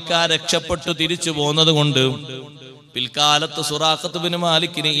മാലിക് രക്ഷപ്പെട്ടു തിരിച്ചു പോന്നത് കൊണ്ട് പിൽക്കാലത്ത് സുറാഖത്ത് ബിൻ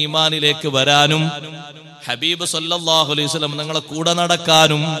മാലിക്കിന് ഈമാനിലേക്ക് വരാനും ഹബീബ് സല്ലല്ലാഹു അലൈഹി വസല്ലം നിങ്ങളെ കൂടെ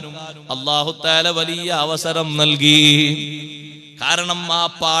നടക്കാനും അല്ലാഹു തആല വലിയ അവസരം നൽകി. കാരണം ആ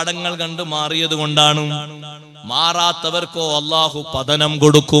പാഠങ്ങൾ കണ്ട് മാറിയത് കൊണ്ടാണ്. മാറാത്തവർക്കോ അല്ലാഹു പതനം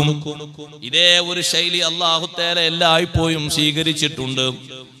കൊടുക്കും. ഇതേ ഒരു ശൈലി അല്ലാഹു തആല എല്ലായ്പ്പോഴും സ്വീകരിച്ചിട്ടുണ്ട്.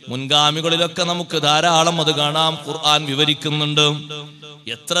 മുൻഗാമികളിലൊക്കെ നമുക്ക് ധാരാളം അത് കാണാം. ഖുർആൻ വിവരിക്കുന്നുണ്ട്.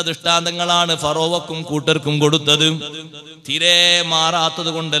 എത്ര ദൃഷ്ടാന്തങ്ങളാണ് ഫറോവക്കും കൂട്ടർക്കും കൊടുത്തത്. തീരെ മാറാത്തത്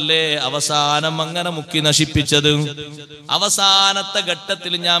കൊണ്ടല്ലേ അവസാനം അങ്ങനെ മുക്കി നശിപ്പിച്ചത്. അവസാനത്തെ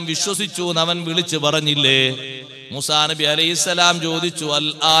ഘട്ടത്തിൽ ഞാൻ വിശ്വസിച്ചു അവൻ വിളിച്ചു പറഞ്ഞില്ലേ. മൂസാ നബി അലൈഹിസ്സലാം ചോദിച്ചു, അൽ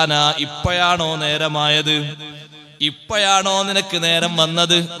ആന, ഇപ്പോഴാണോ നേരമായത്? ഇപ്പോഴാണോ നിനക്ക് നേരം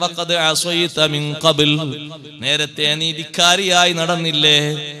വന്നത്? വഖദ് അസൈത മിൻ ഖബൽ, നേരത്തെ നീ ധിക്കാരിയായി നടന്നില്ലേ?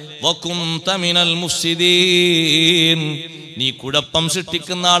 വകുന്ത മിനൽ മുഫ്സിദീൻ, നീ കുഴപ്പം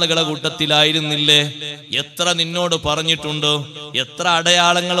സൃഷ്ടിക്കുന്ന ആളുകളെ കൂട്ടത്തിലായിരുന്നില്ലേ? എത്ര നിന്നോട് പറഞ്ഞിട്ടുണ്ട്, എത്ര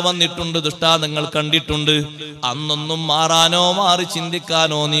അടയാളങ്ങൾ വന്നിട്ടുണ്ട്, ദൃഷ്ടാന്തങ്ങൾ കണ്ടിട്ടുണ്ട്. അന്നൊന്നും മാറാനോ മാറി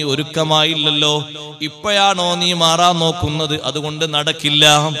ചിന്തിക്കാനോ നീ ഒരുക്കമായില്ലല്ലോ. ഇപ്പോഴാണോ നീ മാറാൻ നോക്കുന്നത്? അതുകൊണ്ട് നടക്കില്ല.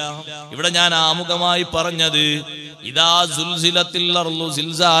 ഇവിടെ ഞാൻ ആമുഖമായി പറഞ്ഞത് ഇദാ സുൽസിലത്തിൽ അർളു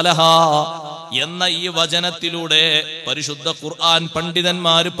സിൽസാലഹാ എന്ന ഈ വചനത്തിലൂടെ പരിശുദ്ധ ഖുർആൻ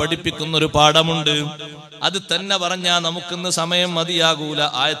പണ്ഡിതന്മാര് പഠിപ്പിക്കുന്ന ഒരു പാഠമുണ്ട്. അത് തന്നെ പറഞ്ഞാൽ നമുക്കിന്ന് സമയം മതിയാകൂല.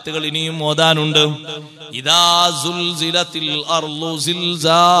 ആയത്തുകൾ ഇനിയും ഓതാനുണ്ട്. ഇദാ സുൽസിലത്തിൽ അർളു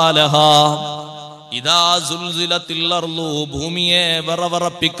സിൽസാലഹാ, ഇദാ സുൽസിലത്തിൽ അർളു, ഭൂമിയെ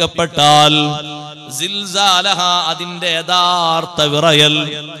വിറവിറപ്പിക്കപ്പെട്ടാൽ, സിൽസാലഹ, അതിന്റെ യഥാർത്ഥ വിറയൽ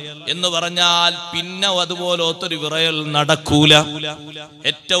എന്ന് പറഞ്ഞാൽ പിന്നെ അതുപോലത്തൊരു വിറയൽ നടക്കൂല.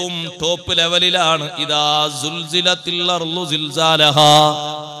 ഏറ്റവും ടോപ്പ് ലെവലിലാണ് ഇദാ സുൽസിലത്തിൽ അർളു സിൽസാലഹ.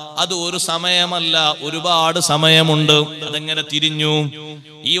 അത് ഒരു സമയമല്ല, ഒരുപാട് സമയമുണ്ട്. അതെങ്ങനെ തിരിഞ്ഞു?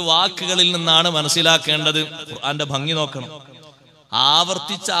 ഈ വാക്കുകളിൽ നിന്നാണ് മനസ്സിലാക്കേണ്ടത്. ഖുർആന്റെ ഭംഗി നോക്കണം.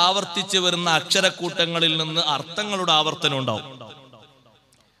 ആവർത്തിച്ച് വരുന്ന അക്ഷരക്കൂട്ടങ്ങളിൽ നിന്ന് അർത്ഥങ്ങളുടെ ആവർത്തനം ഉണ്ടാവും.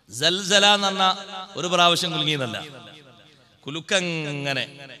 സൽസല എന്ന് പറഞ്ഞ ഒരു പ്രാവശ്യം കുലുങ്ങിയെന്നല്ല, കുലുക്കങ്ങനെ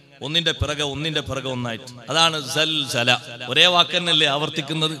ഒന്നിന്റെ പിറകെ ഒന്നായിട്ട്. അതാണ് സൽസല. ഒരേ വാക്ക് തന്നെയല്ലേ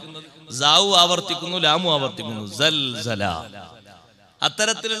ആവർത്തിക്കുന്നത്? സാവു ആവർത്തിക്കുന്നു, ലാമു ആവർത്തിക്കുന്നു. സൽസല.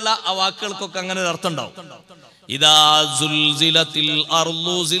 അത്തരത്തിലുള്ള ആ വാക്കുകൾക്കൊക്കെ അങ്ങനെ ഒരു അർത്ഥം ഉണ്ടാവും. ഇദാ സുൽസിലത്തിൽ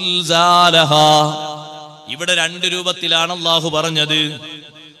അർളു സിൽസാലഹാ. ഇവിടെ രണ്ട് രൂപത്തിലാണ് അല്ലാഹു പറഞ്ഞത്.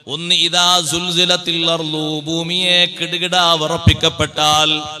 ഒന്ന് ഇദാ സുൽസിലത്തിൽ അർളു, ഭൂമിയെ കിടുകിടാ വിറപ്പിക്കപ്പെട്ടാൽ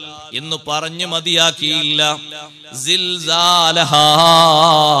എന്ന് പറഞ്ഞു മതിയാക്കിയില്ല. സിൽസാലഹാ,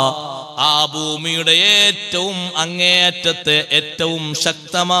 ആ ഭൂമിയുടെ ഏറ്റവും അങ്ങേയറ്റത്തെ ഏറ്റവും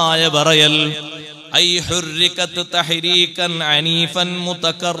ശക്തമായ വിറയൽ. ഐ ഹുർരികത് തഹ്രീകൻ അനീഫൻ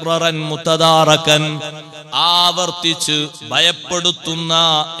മുതകററൻ മുതദാറകൻ, ആവർത്തിച്ച് ഭയപ്പെടുത്തുന്ന,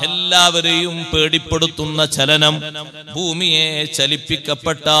 എല്ലാവരെയും പേടിപ്പെടുത്തുന്ന ചലനം ഭൂമിയെ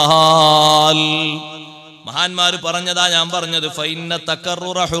ചലിപ്പിക്കപ്പെട്ടാൽ. മഹാന്മാര് പറഞ്ഞതാ ഞാൻ പറഞ്ഞത്. ഫൈന്ന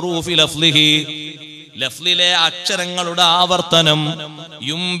തകറുറ ഹുറൂഫി ലഫ്ലിഹി, ലഫ്ലിലെ അക്ഷരങ്ങളുടെ ആവർത്തനം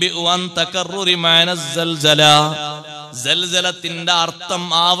യുംബിഉ അൻ തകറുരി മഅന സൽസല, സൽസലത്തിന്റെ അർത്ഥം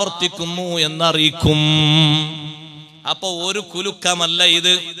ആവർത്തിക്കുന്നു എന്നറിയിക്കും. അപ്പൊ ഒരു കുലുക്കമല്ല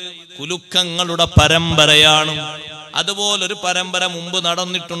ഇത്, കുലുക്കങ്ങളുടെ പരമ്പരയാണ്. അതുപോലൊരു പരമ്പര മുമ്പ്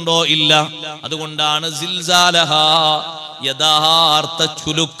നടന്നിട്ടുണ്ടോ? ഇല്ല. അതുകൊണ്ടാണ് സിൽസാലഹ, യഥാർത്ഥ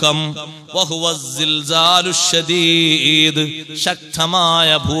ചുലുക്കം. വഹുവ സിൽസാലു ശദീദ്, ശക്തമായ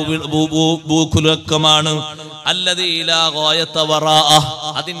ഭൂകുലുക്കമാണ്. അല്ലദീ ലാ ഗായത വറാഅഹ്,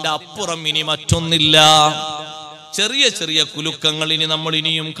 അതിന്റെ അപ്പുറം ഇനി മറ്റൊന്നില്ല. ചെറിയ ചെറിയ കുലുക്കങ്ങൾ നമ്മൾ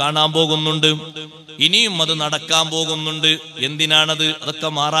ഇനിയും കാണാൻ പോകുന്നുണ്ട്. ഇനിയും അത് നടക്കാൻ പോകുന്നുണ്ട്. എന്തിനാണത്? അതൊക്കെ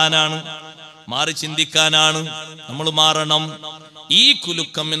മാറാനാണ്, മാറി ചിന്തിക്കാനാണ്. നമ്മൾ മാറണം. ഈ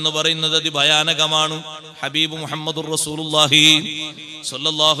കുലുക്കം എന്ന് പറയുന്നത് അതിഭയാനകമാണ്. ഹബീബ് മുഹമ്മദുർ റസൂലുള്ളാഹി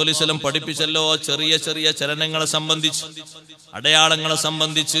സ്വല്ലല്ലാഹു അലൈഹി വസല്ലം പഠിപ്പിച്ചല്ലോ, ചെറിയ ചെറിയ ചലനങ്ങളെ സംബന്ധിച്ച്, അടയാളങ്ങളെ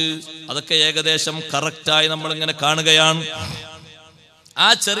സംബന്ധിച്ച്. അതൊക്കെ ഏകദേശം കറക്റ്റായി നമ്മൾ ഇങ്ങനെ കാണുകയാണ്. ആ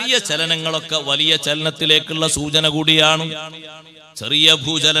ചെറിയ ചലനങ്ങളൊക്കെ വലിയ ചലനത്തിലേക്കുള്ള സൂചന കൂടിയാണ്. ചെറിയ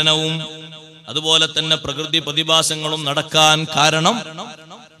ഭൂചലനവും അതുപോലെ തന്നെ പ്രകൃതി പ്രതിഭാസങ്ങളും നടക്കാൻ കാരണം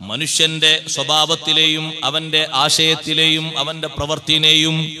മനുഷ്യന്റെ സ്വഭാവത്തിലെയും അവന്റെ ആശയത്തിലെയും അവന്റെ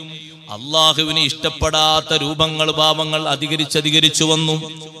പ്രവൃത്തിനെയും അള്ളാഹുവിന് ഇഷ്ടപ്പെടാത്ത രൂപങ്ങൾ, ഭാവങ്ങൾ അധികരിച്ചു വന്നു.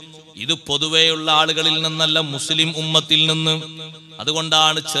 ഇത് പൊതുവെയുള്ള ആളുകളിൽ നിന്നല്ല, മുസ്ലിം ഉമ്മത്തിൽ നിന്ന്.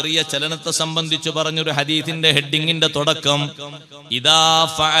 അതുകൊണ്ടാണ് ചെറിയ ചലനത്തെ സംബന്ധിച്ച് പറഞ്ഞൊരു ഹദീസിന്റെ ഹെഡിങ്ങിന്റെ തുടക്കം ഇദാ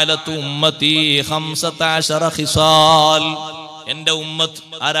ഫഅലതു ഉമ്മത്തി 15 ഖിസാൽ. എന്റെ ഉമ്മത്ത്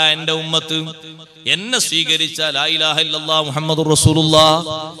ആരാ? എന്റെ ഉമ്മത്ത് എന്നെ സ്വീകരിച്ച, ലാ ഇലാഹ ഇല്ലല്ലാഹ് മുഹമ്മദുർ റസൂലുള്ളാഹ്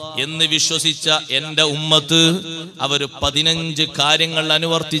എന്ന് വിശ്വസിച്ച എന്റെ ഉമ്മത്ത് അവർ 15 കാര്യങ്ങൾ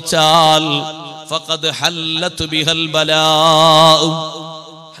അനുവർത്തിച്ചാൽ ഫഖദ് ഹല്ലത് ബിഹൽ ബലാ.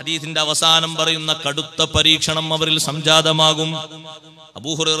 ഹദീസിന്റെ അവസാനം പറയുന്ന കടുത്ത പരീക്ഷണം അവരിൽ സംജാതമാകും.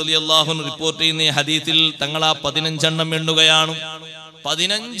 അബൂ ഹുറൈറ റളിയല്ലാഹു അൻഹു റിപ്പോർട്ട് ചെയ്യുന്ന ഈ ഹദീസിൽ തങ്ങൾ ആ 15 എണ്ണം എണ്ണുകയാണ്.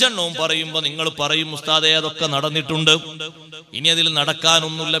 15 എണ്ണവും പറയുമ്പോ നിങ്ങൾ പറയും, ഉസ്താദേ അതൊക്കെ നടന്നിട്ടുണ്ട്, ഇനി അതിൽ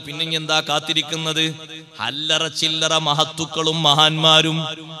നടക്കാനൊന്നുമില്ല, പിന്നെ എന്താ കാത്തിരിക്കുന്നത്? അല്ലറ ചില്ലറ മഹത്തുക്കളും മഹാന്മാരും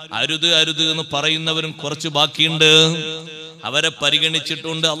അരുത് അരുത് എന്ന് പറയുന്നവരും കുറച്ച് ബാക്കിയുണ്ട്. അവരെ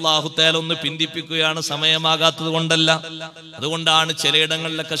പരിഗണിച്ചിട്ടുണ്ട്. അല്ലാഹു തആല ഒന്ന് പിന്തിപ്പിക്കുകയാണ്, സമയമാകാത്തത് കൊണ്ടല്ല. അതുകൊണ്ടാണ്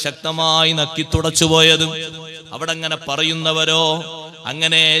ചിലയിടങ്ങളിലൊക്കെ ശക്തമായി നക്കിത്തുടച്ചു പോയത്. അവിടെ അങ്ങനെ പറയുന്നവരോ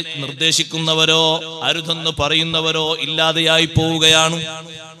അങ്ങനെ നിർദ്ദേശിക്കുന്നവരോ അരുതെന്ന് പറയുന്നവരോ ഇല്ലാതെയായി പോവുകയാണ്.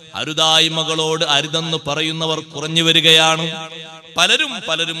 അരുതായ്മകളോട് അരുതെന്ന് പറയുന്നവർ കുറഞ്ഞു വരികയാണ്. പലരും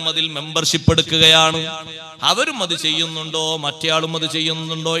അതിൽ മെമ്പർഷിപ്പ് എടുക്കുകയാണ്. അവരും അത് ചെയ്യുന്നുണ്ടോ, മറ്റേയാളും അത്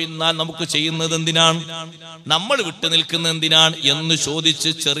ചെയ്യുന്നുണ്ടോ, എന്നാൽ നമുക്ക് ചെയ്യുന്നത് എന്തിനാണ്, നമ്മൾ വിട്ടു നിൽക്കുന്ന എന്തിനാണ് എന്ന് ചോദിച്ച്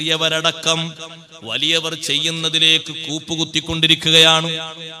ചെറിയവരടക്കം വലിയവർ ചെയ്യുന്നതിലേക്ക് കൂപ്പുകുത്തിക്കൊണ്ടിരിക്കുകയാണ്.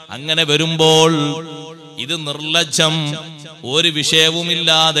 അങ്ങനെ വരുമ്പോൾ ഇത് നിർലജ്ജം, ഒരു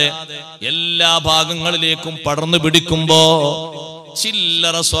വിഷയവുമില്ലാതെ എല്ലാ ഭാഗങ്ങളിലേക്കും പടർന്നു പിടിക്കുമ്പോ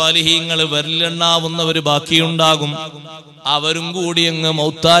ചില്ലറ സ്വാലിഹീങ്ങൾ വരിലെണ്ണാവുന്നവർ ബാക്കിയുണ്ടാകും. അവരും കൂടി അങ്ങ്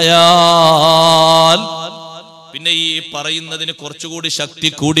മൗത്തായാൽ പിന്നെ ഈ പറയുന്നതിന് കുറച്ചുകൂടി ശക്തി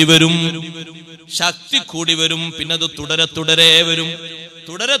കൂടി വരും. പിന്നെ അത് തുടരെ വരും.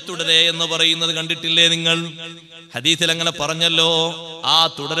 തുടരെ എന്ന് പറയുന്നത് കണ്ടിട്ടില്ലേ നിങ്ങൾ? ഹദീസിൽ അങ്ങനെ പറഞ്ഞല്ലോ. ആ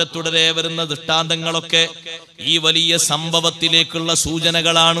തുടരെ വരുന്ന ദൃഷ്ടാന്തങ്ങളൊക്കെ ഈ വലിയ സംഭവത്തിലേക്കുള്ള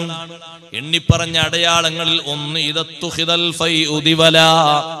സൂചനകളാണ്. എണ്ണിപ്പറഞ്ഞ അടയാളങ്ങളിൽ ഒന്ന് ഇദത്തുഖിദൽ ഫൈഉദിവല,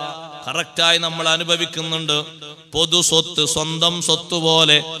 കറക്റ്റായി നമ്മൾ അനുഭവിക്കുന്നുണ്ട്. പൊതു സ്വത്ത് സ്വന്തം സ്വത്ത്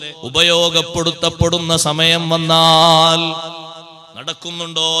പോലെ ഉപയോഗപ്പെടുത്തപ്പെടുന്ന സമയം വന്നാൽ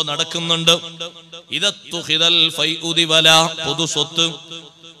നടക്കുന്നുണ്ട്. ഇദത്തുഖിദൽ ഫൈഉദിവല, പൊതു സ്വത്ത്.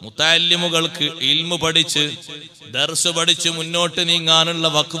 മുതഅല്ലിമുകൾക്ക് ഇൽമു പഠിച്ച് ദർസ് പഠിച്ച് മുന്നോട്ട് നീങ്ങാനുള്ള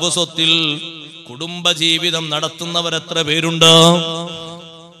വഖഫ് സ്വത്തിൽ കുടുംബജീവിതം നടത്തുന്നവരെത്ര പേരുണ്ട്?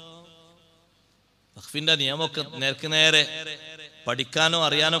 വഖഫിന്റെ നിയമമൊക്കെ നേരെ പഠിക്കാനോ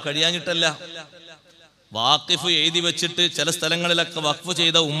അറിയാനോ കഴിയാഞ്ഞിട്ടല്ല. വാഖിഫ് എഴുതി വെച്ചിട്ട് ചില സ്ഥലങ്ങളിലൊക്കെ വഖഫ്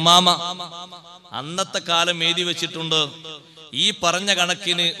ചെയ്ത ഉമ്മാമ അന്നത്തെ കാലം എഴുതി വെച്ചിട്ടുണ്ട്. ഈ പറഞ്ഞ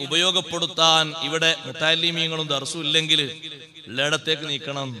കണക്കിന് ഉപയോഗപ്പെടുത്താൻ ഇവിടെ മുതഅല്ലിമീങ്ങളും ദർസും ഇല്ലെങ്കിൽ എല്ലായിടത്തേക്ക്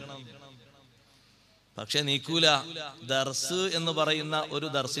നീക്കണം. പക്ഷെ നീക്കൂല. ദർസ് എന്ന് പറയുന്ന ഒരു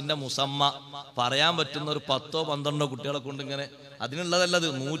ദർസിന്റെ മുസമ്മ പറയാൻ പറ്റുന്ന ഒരു 10-12 കുട്ടികളെ കൊണ്ട് ഇങ്ങനെ അതിനുള്ളതല്ലത്.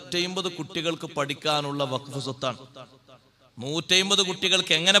 150 കുട്ടികൾക്ക് പഠിക്കാനുള്ള വഖഫ് സ്വത്താണ്. 150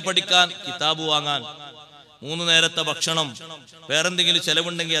 കുട്ടികൾക്ക് എങ്ങനെ പഠിക്കാൻ? കിതാബ് വാങ്ങാൻ, 3 നേരത്തെ ഭക്ഷണം, വേറെന്തെങ്കിലും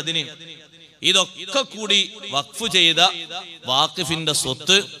ചെലവുണ്ടെങ്കിൽ അതിന്. ഇതൊക്കെ കൂടി വഖഫ് ചെയ്ത വാഖിഫിന്റെ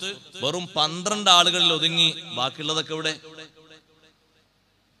സ്വത്ത് വെറും 12 ആളുകളിൽ ഒതുങ്ങി. ബാക്കിയുള്ളതൊക്കെ ഇവിടെ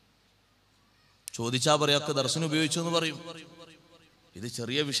ചോദിച്ചാ പറയാക്ക് ദർശനം ഉപയോഗിച്ചു എന്ന് പറയും. ഇത്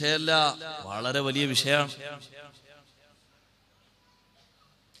ചെറിയ വിഷയമല്ല, വളരെ വലിയ വിഷയമാണ്.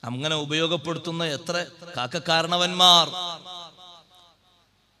 അങ്ങനെ ഉപയോഗപ്പെടുത്തുന്ന എത്ര കാക്കക്കാരണവന്മാർ,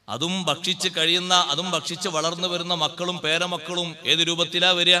 അതും ഭക്ഷിച്ച് കഴിയുന്ന, അതും ഭക്ഷിച്ച് വളർന്നു വരുന്ന മക്കളും പേരമക്കളും ഏത്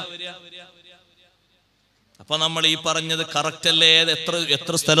രൂപത്തിലാ വരിക? അപ്പൊ നമ്മൾ ഈ പറഞ്ഞത് കറക്റ്റ് അല്ലേ?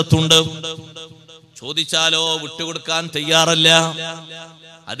 എത്ര സ്ഥലത്തുണ്ട്? ചോദിച്ചാലോ വിട്ടുകൊടുക്കാൻ തയ്യാറല്ല.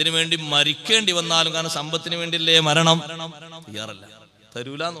 അതിനുവേണ്ടി മരിക്കേണ്ടി വന്നാലും, കാരണം സമ്പത്തിന് വേണ്ടിയല്ലേ മരണം, തയ്യാറല്ല.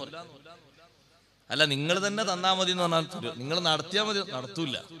 തരൂലെന്ന് പറഞ്ഞു. അല്ല, നിങ്ങൾ തന്നെ തന്നാ മതി എന്ന് പറഞ്ഞാൽ തരൂ. നിങ്ങൾ നടത്തിയാൽ മതി,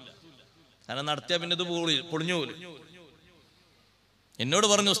 നടത്തൂല. കാരണം നടത്തിയാൽ പിന്നെ ഇത് പൊളിഞ്ഞു പോലും. എന്നോട്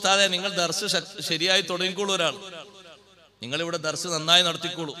പറഞ്ഞു, ഉസ്താദെ നിങ്ങൾ ദർസ് ശരിയായി തുടങ്ങിക്കോളൂ. ഒരാൾ നിങ്ങളിവിടെ ദർസ് നന്നായി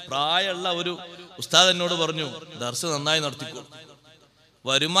നടത്തിക്കോളൂ. പ്രായമുള്ള ഒരു ഉസ്താദ് എന്നോട് പറഞ്ഞു, ദർസ് നന്നായി നടത്തിക്കോളൂ.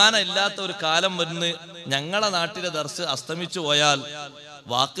 വരുമാനം ഇല്ലാത്ത ഒരു കാലം വരുന്ന ഞങ്ങളെ നാട്ടിലെ ദർസ് അസ്തമിച്ചു പോയാൽ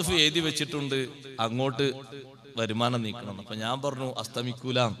വാഖിഫ് എഴുതി വെച്ചിട്ടുണ്ട്, അങ്ങോട്ട് വരുമാനം നീക്കണം. അപ്പൊ ഞാൻ പറഞ്ഞു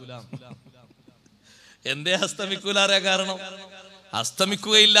അസ്തമിക്കൂല. എന്തേ അസ്തമിക്കൂല അറിയാൻ കാരണം?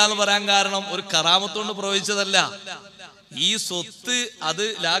 അസ്തമിക്കുകയില്ല എന്ന് പറയാൻ കാരണം ഒരു കറാമത്തോണ്ട് പ്രവചിച്ചതല്ല. ഈ സ്വത്ത് അത്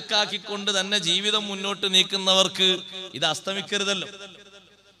ലാക്കാക്കിക്കൊണ്ട് തന്നെ ജീവിതം മുന്നോട്ട് നീക്കുന്നവർക്ക് ഇത് അസ്തമിക്കരുതല്ലോ.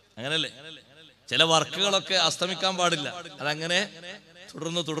 അങ്ങനല്ലേ? ചില വർക്കുകളൊക്കെ അസ്തമിക്കാൻ പാടില്ല. അതങ്ങനെ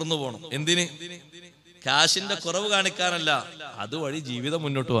തുടർന്നു പോകണം. എന്തിന്? കാശിന്റെ കുറവ് കാണിക്കാനല്ല, അതുവഴി ജീവിതം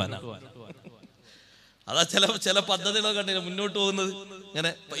മുന്നോട്ട് പോകാനാണ്. അതാ ചില പദ്ധതികളൊക്കെ കണ്ടില്ല മുന്നോട്ട് പോകുന്നത്.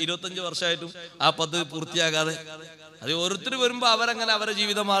 ഇങ്ങനെ 25 വർഷമായിട്ടും ആ പദ്ധതി പൂർത്തിയാകാതെ. അത് ഓരോരുത്തർ വരുമ്പോ അവരങ്ങനെ അവരുടെ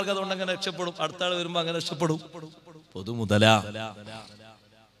ജീവിത മാർഗം അതുകൊണ്ട് അങ്ങനെ രക്ഷപ്പെടും. അടുത്ത ആൾ വരുമ്പോ അങ്ങനെ രക്ഷപ്പെടും. പൊതുമുതല.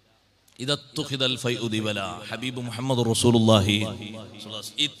 ഹബീബ് മുഹമ്മദ് റസൂലുള്ളാഹി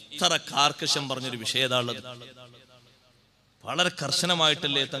ഇത്ര കാർക്കശം പറഞ്ഞൊരു വിഷയതാണുള്ളത്. വളരെ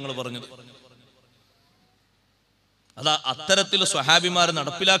കർശനമായിട്ടല്ലേ തങ്ങൾ പറഞ്ഞത്. അതാ അത്തരത്തിൽ സ്വഹാബിമാർ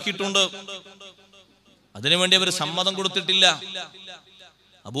നടപ്പിലാക്കിയിട്ടുണ്ട്. അതിനുവേണ്ടി അവർ സമ്മതം കൊടുത്തിട്ടില്ല.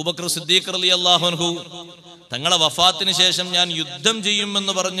 അബൂബക്കർ സിദ്ദീഖ് റളിയല്ലാഹു അൻഹു തങ്ങളെ വഫാത്തിന് ശേഷം ഞാൻ യുദ്ധം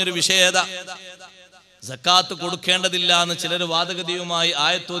ചെയ്യുമെന്ന് പറഞ്ഞൊരു വിഷയത, സക്കാത്ത് കൊടുക്കേണ്ടതില്ല എന്ന് ചിലർ വാദഗതിയുമായി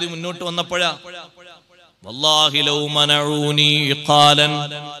ആയത്തോതി മുന്നോട്ട് വന്നപ്പോഴാ വല്ലാഹി ലൗ മനഊനി ഖാലൻ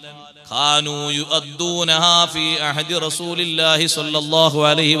കാനൂ യുഅദ്ദൂനഹാ ഫീ അഹദി റസൂലില്ലാഹി സ്വല്ലല്ലാഹു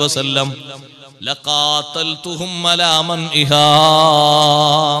അലൈഹി വസല്ലം ലഖാതൽതുഹും അലാ മൻഇഹാ.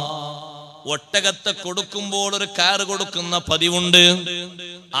 ഒട്ടകത്തെ കൊടുക്കുമ്പോൾ ഒരു കാറ് കൊടുക്കുന്ന പതിവുണ്ട്,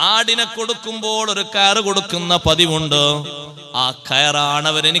 ആടിനെ കൊടുക്കുമ്പോൾ ഒരു കാറ് കൊടുക്കുന്ന പതിവുണ്ട്. ആ കയറാണ്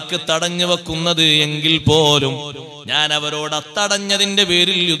അവരെനിക്ക് തടഞ്ഞു വെക്കുന്നത് എങ്കിൽ പോലും ഞാൻ അവരോട് അത്തടഞ്ഞതിന്റെ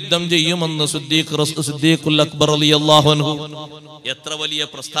പേരിൽ യുദ്ധം ചെയ്യുമെന്ന് സിദ്ദീഖുൽ അക്ബർ റളിയല്ലാഹു അൻഹു. എത്ര വലിയ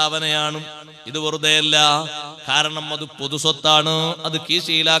പ്രസ്താവനയാണ് ഇത്! വെറുതെയല്ല. കാരണം അത് പൊതുസ്വത്താണ്. അത്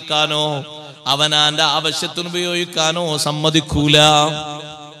കീശയിലാക്കാനോ അവനാന്റെ ആവശ്യത്തിന് ഉപയോഗിക്കാനോ സമ്മതിക്കൂല.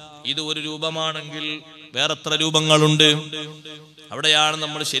 ഇത് ഒരു രൂപമാണെങ്കിൽ വേറെ എത്ര രൂപങ്ങളുണ്ട്? അവിടെയാണ്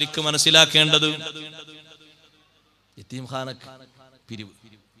നമ്മൾ ശരിക്കും മനസ്സിലാക്കേണ്ടത്. യതീംഖാനക്ക് പിരിവ്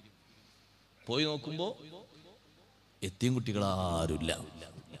പോയി നോക്കുമ്പോ യതീം കുട്ടികളാരുമില്ല.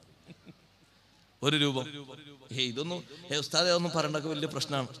 ഒരു രൂപം. ഇതൊന്നും ഉസ്താദെ ഒന്നും പറയണ്ടൊക്കെ വലിയ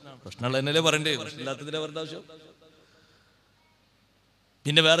പ്രശ്നമാണ്. പ്രശ്നമുള്ള എന്നല്ലേ പറയണ്ടേ, പ്രശ്നമില്ലാത്തതിനെ പറയേണ്ട ആവശ്യം.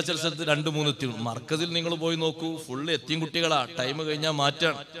 പിന്നെ വേറെ ചില സ്ഥലത്ത് 2-3 എത്തിയും. മർക്കസിൽ നിങ്ങൾ പോയി നോക്കൂ, ഫുള്ള് എത്തിയും കുട്ടികളാ. ടൈം കഴിഞ്ഞാൽ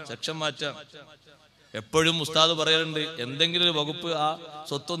മാറ്റാണ്, സെക്ഷൻ മാറ്റാണ്. എപ്പോഴും ഉസ്താദ് പറയാറുണ്ട്, എന്തെങ്കിലും ഒരു വകുപ്പ് ആ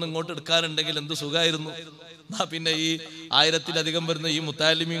സ്വത്തൊന്നും ഇങ്ങോട്ട് എടുക്കാനുണ്ടെങ്കിൽ എന്ത് സുഖമായിരുന്നു. പിന്നെ ഈ 1000-ലധികം വരുന്ന ഈ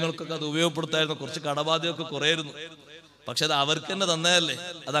മുത്താലിമീങ്ങൾക്കൊക്കെ അത് ഉപയോഗപ്പെടുത്തായിരുന്നു. കുറച്ച് കടബാധ്യതയൊക്കെ കുറയായിരുന്നു. പക്ഷെ അത് അവർക്ക് തന്നെ തന്നതല്ലേ,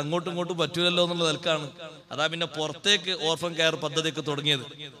 അത് അങ്ങോട്ടും ഇങ്ങോട്ടും പറ്റൂലല്ലോ എന്നുള്ള നിലക്കാണ്. അതാ പിന്നെ പുറത്തേക്ക് ഓർഫൻ കെയർ പദ്ധതിയൊക്കെ തുടങ്ങിയത്.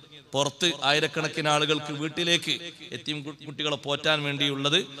 പുറത്ത് ആയിരക്കണക്കിന് ആളുകൾക്ക് വീട്ടിലേക്ക് എത്തിയും കുട്ടികളെ പോറ്റാൻ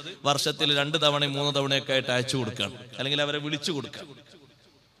വേണ്ടിയുള്ളത് വർഷത്തിൽ 2 തവണയും 3 തവണയൊക്കെ ആയിട്ട് അയച്ചു കൊടുക്കുകയാണ്, അല്ലെങ്കിൽ അവരെ വിളിച്ചു കൊടുക്കാം.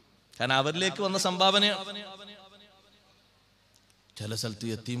 കാരണം അവരിലേക്ക് വന്ന സംഭാവനയാണ്. ചില സ്ഥലത്ത്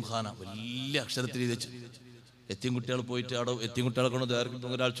യതീംഖാന വലിയ അക്ഷരത്തിൽ വെച്ച് എത്തിയും കുട്ടികൾ പോയിട്ട് അവിടെ എത്തിയും കുട്ടികളെ കൊണ്ട്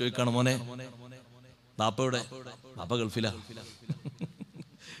ഒരാൾ ചോദിക്കാണ്, മോനെ ബാപ്പയുടെ ബാപ്പ ഗൾഫിലാ.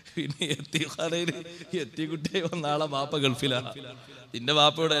 പിന്നെ എത്തിഖാനയിൽ എത്തി കുട്ടിയായി വന്ന ആളെ ബാപ്പ ഗൾഫിലാ. നിന്റെ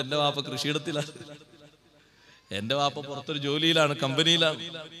ബാപ്പയുടെ? എന്റെ ബാപ്പ കൃഷിയിടത്തിലാണ്, എന്റെ ബാപ്പ പുറത്തൊരു ജോലിയിലാണ്, കമ്പനിയിലാണ്.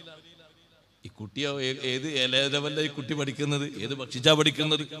 ഈ കുട്ടിയോ ഏത് ലെവലില ഈ കുട്ടി പഠിക്കുന്നത്? ഏത് ഭക്ഷിച്ചാ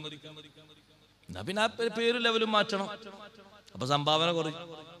പഠിക്കുന്നത്? എന്നാ പിന്നെ ആ പേര് ലെവലും മാറ്റണം. അപ്പൊ സംഭാവന കുറയും,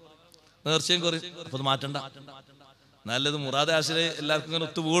 നേർച്ചയും കുറയും. അപ്പൊ അത് മാറ്റണ്ട. നല്ലത് മുറാദ് ആശിലെ എല്ലാവർക്കും ഇങ്ങനെ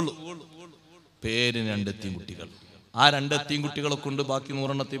ഒത്തുപോകുള്ളൂ. പേരിന് 2 എത്തിയും കുട്ടികൾ. ആ 2 എത്തിയും കുട്ടികളെ കൊണ്ട് ബാക്കി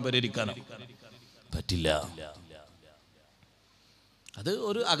 100 എണ്ണത്തെയും പരിഹരിക്കാനോ പറ്റില്ല. അത്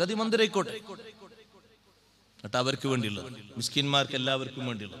ഒരു അഗതി മന്ദിരായിക്കോട്ടെ, എന്നിട്ട് അവർക്ക് വേണ്ടിയുള്ളത്, മിസ്കിന്മാർക്ക് എല്ലാവർക്കും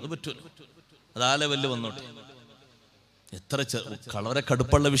വേണ്ടിയുള്ളത് അത് പറ്റൂല. അത് ആ ലെവലിൽ വന്നോട്ടെ. എത്ര വളരെ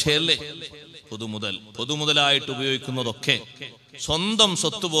കടുപ്പുള്ള വിഷയല്ലേ പൊതുമുതലായിട്ട് ഉപയോഗിക്കുന്നതൊക്കെ സ്വന്തം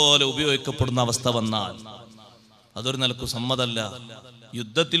സ്വത്ത് പോലെ ഉപയോഗിക്കപ്പെടുന്ന അവസ്ഥ വന്നാൽ അതൊരു നിലക്കും സമ്മതല്ല.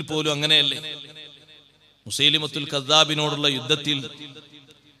 യുദ്ധത്തിൽ പോലും അങ്ങനെയല്ലേ? മുസൈലിമത്തുൽ കദ്ദാബിനോടുള്ള യുദ്ധത്തിൽ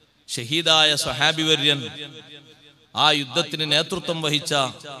ഷഹീദായ സ്വഹാബി വര്യൻ, ആ യുദ്ധത്തിന് നേതൃത്വം വഹിച്ച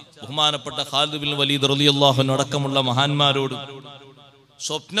ബഹുമാനപ്പെട്ട ഖാലിദ് ബിൻ വലീദ് റളിയല്ലാഹു അൻഹു അടക്കമുള്ള മഹാന്മാരോട്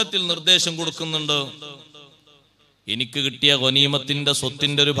സ്വപ്നത്തിൽ നിർദ്ദേശം കൊടുക്കുന്നുണ്ട്, എനിക്ക് കിട്ടിയ ഗനീമത്തിന്റെ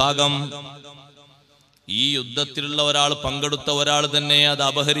സ്വത്തിന്റെ ഒരു ഭാഗം ഈ യുദ്ധത്തിലുള്ള ഒരാൾ, പങ്കെടുത്ത ഒരാൾ തന്നെ അത്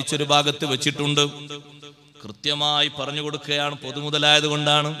അപഹരിച്ചൊരു ഭാഗത്ത് വെച്ചിട്ടുണ്ട്. കൃത്യമായി പറഞ്ഞു കൊടുക്കുകയാണ്, പൊതുമുതലായത്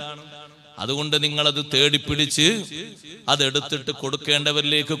കൊണ്ടാണ്. അതുകൊണ്ട് നിങ്ങളത് തേടിപ്പിടിച്ച് അതെടുത്തിട്ട്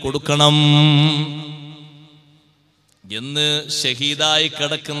കൊടുക്കേണ്ടവരിലേക്ക് കൊടുക്കണം എന്ന് ഷഹീദായി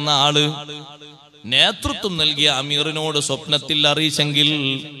കിടക്കുന്ന ആള് നേതൃത്വം നൽകിയ അമീറിനോട് സ്വപ്നത്തിൽ അറിയിച്ചെങ്കിൽ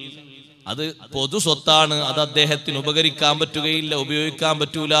അത് പൊതു സ്വത്താണ്, അത് അദ്ദേഹത്തിന് ഉപകരിക്കാൻ പറ്റുകയില്ല, ഉപയോഗിക്കാൻ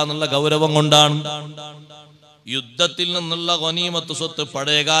പറ്റൂല എന്നുള്ള ഗൗരവം കൊണ്ടാണ്. യുദ്ധത്തിൽ നിന്നുള്ള ഗനീമത്ത് സ്വത്ത്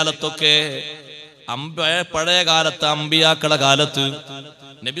പഴയകാലത്തൊക്കെ, പഴയകാലത്ത് അമ്പിയാക്കളുടെ കാലത്ത്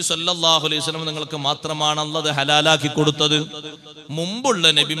നബി സല്ലല്ലാഹു അലൈഹി വസല്ലം നിങ്ങൾക്ക് മാത്രമാണ് അല്ലാഹു ഹലാലാക്കി കൊടുത്തത്.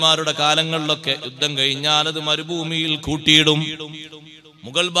 മുമ്പുള്ള നബിമാരുടെ കാലങ്ങളിലൊക്കെ യുദ്ധം കഴിഞ്ഞാൽ അത് മരുഭൂമിയിൽ കൂട്ടിയിടും.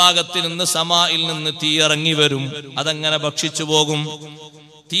 മുകൾ ഭാഗത്ത് നിന്ന് സമായിൽ നിന്ന് തീ ഇറങ്ങി വരും, അതങ്ങനെ ഭക്ഷിച്ചു പോകും.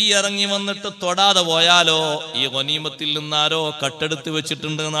 തീ ഇറങ്ങി വന്നിട്ട് തൊടാതെ പോയാലോ ഈ ഗനീമത്തിൽ നിന്നാരോ കട്ടെടുത്ത്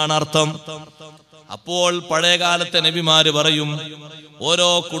വെച്ചിട്ടുണ്ട് എന്നാണ് അർത്ഥം. അപ്പോൾ പഴയകാലത്തെ നബിമാര് പറയും, ഓരോ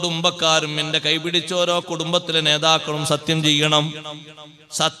കുടുംബക്കാരും എന്റെ കൈപിടിച്ച് ഓരോ കുടുംബത്തിലെ നേതാക്കളും സത്യം ചെയ്യണം.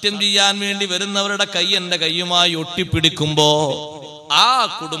 സത്യം ചെയ്യാൻ വേണ്ടി വരുന്നവരുടെ കൈ എന്റെ കൈയുമായി ഒട്ടിപ്പിടിക്കുമ്പോ ആ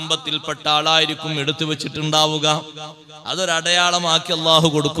കുടുംബത്തിൽപ്പെട്ട ആളായിരിക്കും എടുത്തു വെച്ചിട്ടുണ്ടാവുക. അതൊരടയാളമാക്കി അള്ളാഹു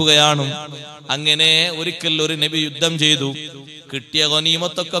കൊടുക്കുകയാണ്. അങ്ങനെ ഒരിക്കൽ ഒരു നബി യുദ്ധം ചെയ്തു, കിട്ടിയ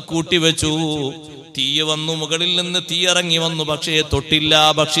ഗനീമത്തൊക്കെ കൂട്ടിവെച്ചു. തീ വന്നു, മുകളിൽ നിന്ന് തീ ഇറങ്ങി വന്നു, പക്ഷേ തൊട്ടില്ല,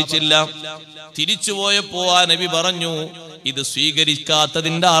 ഭക്ഷിച്ചില്ല. തിരിച്ചുപോയപ്പോ ആ നബി പറഞ്ഞു, ഇത്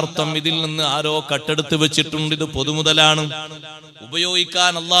സ്വീകരിക്കാത്തതിന്റെ അർത്ഥം ഇതിൽ നിന്ന് ആരോ കട്ടെടുത്ത് വെച്ചിട്ടുണ്ട്, ഇത് പൊതുമുതലാണ്,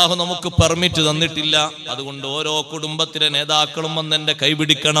 ഉപയോഗിക്കാൻ അള്ളാഹു നമുക്ക് പെർമിറ്റ് തന്നിട്ടില്ല. അതുകൊണ്ട് ഓരോ കുടുംബത്തിലെ നേതാക്കളും വന്ന് എന്റെ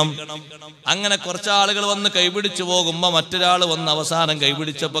കൈപിടിക്കണം. അങ്ങനെ കുറച്ചാളുകൾ വന്ന് കൈപിടിച്ചു പോകുമ്പോ മറ്റൊരാൾ വന്ന് അവസാനം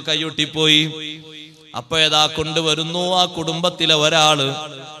കൈപിടിച്ചപ്പോ കൈയൊട്ടിപ്പോയി. അപ്പൊ ഏതാ കൊണ്ടുവരുന്നു, ആ കുടുംബത്തിലെ ഒരാള്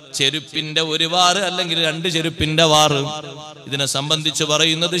ചെരുപ്പിന്റെ ഒരു വാറ് അല്ലെങ്കിൽ രണ്ട് ചെരുപ്പിന്റെ വാറ്. ഇതിനെ സംബന്ധിച്ച്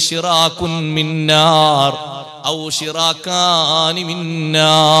പറയുന്നത് ശിറാകുൻ മിന്നാർ ഔ ശിറാകാനി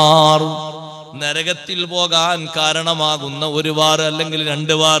മിന്നാർ, നരകത്തിൽ പോകാൻ കാരണമാകുന്ന ഒരു വാറ് അല്ലെങ്കിൽ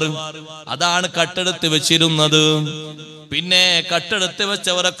രണ്ട് വാറ്, അതാണ് കട്ടെടുത്ത് വെച്ചിരുന്നത്. പിന്നെ കട്ടെടുത്ത്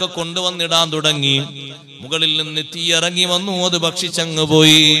വെച്ചവരൊക്കെ കൊണ്ടുവന്നിടാൻ തുടങ്ങി. മുകളിൽ നിന്ന് തീയിറങ്ങി വന്നു, അത് ഭക്ഷിച്ചങ്ങ്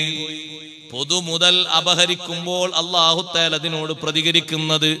പോയി. പൊതുമുതൽ അപഹരിക്കുമ്പോൾ അല്ലാഹു തആല അതിനോട്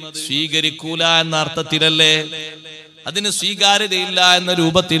പ്രതികരിക്കുന്നത് സ്വീകരിക്കൂല എന്ന അർത്ഥത്തിലല്ലേ, അതിന് സ്വീകാര്യതയില്ല എന്ന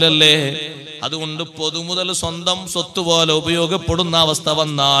രൂപത്തിലല്ലേ. അതുകൊണ്ട് പൊതുമുതൽ സ്വന്തം സ്വത്ത് പോലെ ഉപയോഗപ്പെടുന്ന അവസ്ഥ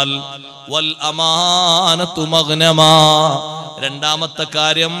വന്നാൽ വൽ അമാനത്തു മഗ്നമാ, രണ്ടാമത്തെ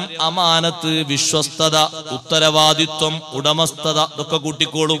കാര്യം അമാനത്ത്, വിശ്വസ്തത, ഉത്തരവാദിത്വം, ഉടമസ്ഥത ഇതൊക്കെ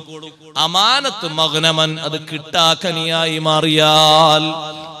കൂട്ടിക്കോളും. അമാനത്ത് മഗ്നമൻ, അത് കിട്ടാക്കനിയായി മാറിയാൽ,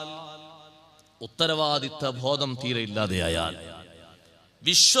 ഉത്തരവാദിത്വ ബോധം തീരെ ഇല്ലാതെയായാൽ,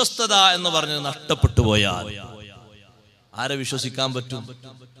 വിശ്വസ്തത എന്ന് പറഞ്ഞത് നഷ്ടപ്പെട്ടു പോയാൽ ആരെ വിശ്വസിക്കാൻ പറ്റും?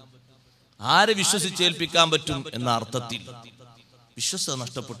 ആരെ വിശ്വസിച്ചേൽപ്പിക്കാൻ പറ്റും എന്ന അർത്ഥത്തിൽ വിശ്വസ്തത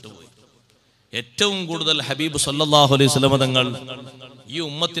നഷ്ടപ്പെട്ടു പോയി. ഏറ്റവും കൂടുതൽ ഹബീബ് സല്ലല്ലാഹു അലൈഹി വസല്ലം തങ്ങൾ ഈ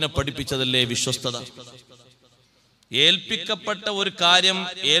ഉമ്മത്തിനെ പഠിപ്പിച്ചതല്ലേ വിശ്വസ്തത. ഏൽപ്പിക്കപ്പെട്ട ഒരു കാര്യം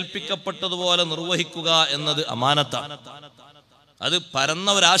ഏൽപ്പിക്കപ്പെട്ടതുപോലെ നിർവഹിക്കുക എന്നത് അമാനത്താണ്. അത് പരന്ന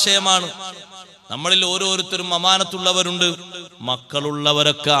ഒരാശയമാണ്. നമ്മളിൽ ഓരോരുത്തരും അമാനത്തുള്ളവരുണ്ട്.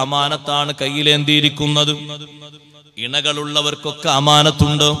 മക്കളുള്ളവരൊക്കെ അമാനത്താണ് കയ്യിലേന്തിയിരിക്കുന്നത്. ഇണകളുള്ളവർക്കൊക്കെ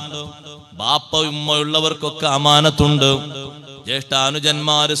അമാനത്തുണ്ട്. ബാപ്പ ഉമ്മയുള്ളവർക്കൊക്കെ അമാനത്തുണ്ട്.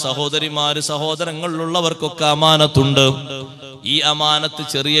 ജ്യേഷ്ഠാനുജന്മാര്, സഹോദരിമാര്, സഹോദരങ്ങളുള്ളവർക്കൊക്കെ അമാനത്തുണ്ട്. ഈ അമാനത്ത്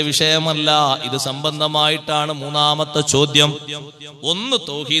ചെറിയ വിഷയമല്ല. ഇത് സംബന്ധമായിട്ടാണ് മൂന്നാമത്തെ ചോദ്യം. ഒന്ന്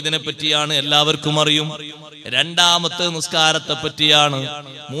തൗഹീദിനെ പറ്റിയാണ്, എല്ലാവർക്കും അറിയും. രണ്ടാമത്തെ നിസ്കാരത്തെ പറ്റിയാണ്.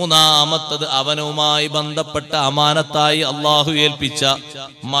 മൂന്നാമത്തത് അവനുമായി ബന്ധപ്പെട്ട അമാനത്തായി അള്ളാഹു ഏൽപ്പിച്ച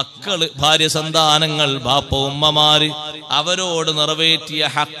മക്കള്, ഭാര്യ, സന്താനങ്ങൾ, ബാപ്പ, ഉമ്മമാര്, അവരോട് നിറവേറ്റിയ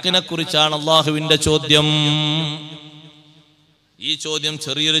ഹക്കിനെ കുറിച്ചാണ് അള്ളാഹുവിന്റെ ചോദ്യം. ഈ ചോദ്യം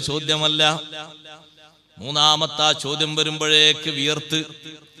ചെറിയൊരു ചോദ്യമല്ല. മൂന്നാമത്തെ ചോദ്യം വരുമ്പോഴേക്ക് വിയർത്ത്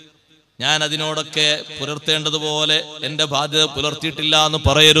ഞാൻ അതിനോടൊക്കെ പുലർത്തേണ്ടതുപോലെ എന്റെ ബാധ്യത പുലർത്തിയിട്ടില്ല എന്ന്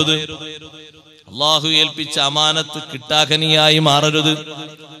പറയരുത്. അള്ളാഹു ഏൽപ്പിച്ച അമാനത്ത് കിട്ടാക്കനിയായി മാറരുത്.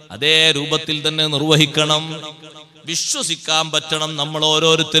 അതേ രൂപത്തിൽ തന്നെ നിർവഹിക്കണം. വിശ്വസിക്കാൻ പറ്റണം നമ്മൾ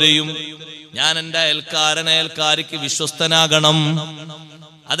ഓരോരുത്തരെയും. ഞാൻ എൻ്റെ അയൽക്കാരിക്ക് വിശ്വസ്തനാകണം.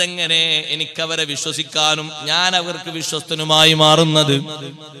 അതെങ്ങനെ എനിക്കവരെ വിശ്വസിക്കാനും ഞാൻ അവർക്ക് വിശ്വസ്തനുമായി മാറുന്നത്?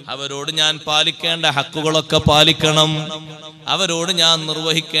 അവരോട് ഞാൻ പാലിക്കേണ്ട ഹക്കുകളൊക്കെ പാലിക്കണം. അവരോട് ഞാൻ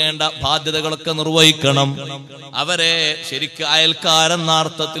നിർവഹിക്കേണ്ട ബാധ്യതകളൊക്കെ നിർവഹിക്കണം. അവരെ ശരിക്ക് അയൽക്കാരെന്ന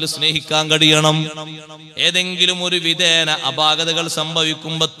അർത്ഥത്തിൽ സ്നേഹിക്കാൻ കഴിയണം. ഏതെങ്കിലും ഒരു വിധേന അപാകതകൾ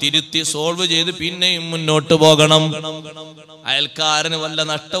സംഭവിക്കുമ്പോ തിരുത്തി സോൾവ് ചെയ്ത് പിന്നെയും മുന്നോട്ട് പോകണം. അയൽക്കാരന് വല്ല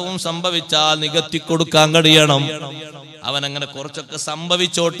നഷ്ടവും സംഭവിച്ചാൽ നികത്തി കൊടുക്കാൻ കഴിയണം. അവൻ അങ്ങനെ കുറച്ചൊക്കെ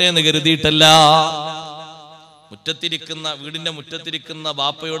സംഭവിച്ചോട്ടെ എന്ന് കരുതിയിട്ടല്ല. വീടിന്റെ മുറ്റത്തിരിക്കുന്ന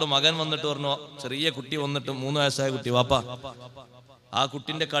ബാപ്പയോട് മകൻ വന്നിട്ട് പറഞ്ഞു, ചെറിയ കുട്ടി വന്നിട്ട് 3 വയസ്സായ കുട്ടി, ബാപ്പ ആ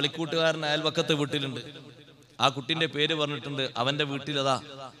കുട്ടിന്റെ കളിക്കൂട്ടുകാരൻ അയൽവക്കത്തെ വീട്ടിലുണ്ട്, ആ കുട്ടിന്റെ പേര് പറഞ്ഞിട്ടുണ്ട്, അവന്റെ വീട്ടിലതാ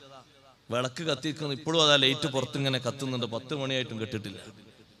വിളക്ക് കത്തിക്കുന്നു, ഇപ്പോഴും അതാ ലൈറ്റ് പുറത്തിങ്ങനെ കത്തുന്നുണ്ട്, 10 മണിയായിട്ടും കെട്ടിട്ടില്ല.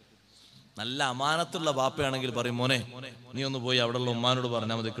 നല്ല അമാനത്തുള്ള ബാപ്പയാണെങ്കിൽ പറയും, മോനെ നീ ഒന്ന് പോയി അവിടെയുള്ള ഉമ്മാനോട്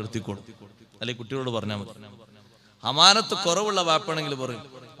പറഞ്ഞാൽ മതി, കെടുത്തിക്കോളും, അല്ലെങ്കിൽ കുട്ടികളോട് പറഞ്ഞാൽ മതി. അമാനത്ത് കുറവുള്ള ബാപ്പാണെങ്കിൽ പറയും,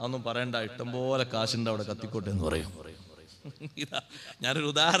 അതൊന്നും പറയണ്ട, ഇഷ്ടംപോലെ കാശുണ്ട്, അവിടെ കത്തിക്കോട്ടെ എന്ന് പറയും. ഇതാ ഞാനൊരു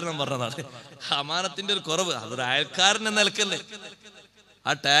ഉദാഹരണം പറഞ്ഞതാണ്. അമാനത്തിന്റെ ഒരു കുറവ്, അതൊരു അയൽക്കാരനെ നിലക്കല്ലേ.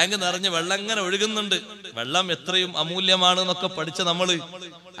 ആ ടാങ്ക് നിറഞ്ഞ് വെള്ളം ഇങ്ങനെ ഒഴുകുന്നുണ്ട്. വെള്ളം എത്രയും അമൂല്യമാണ് എന്നൊക്കെ പഠിച്ച നമ്മള്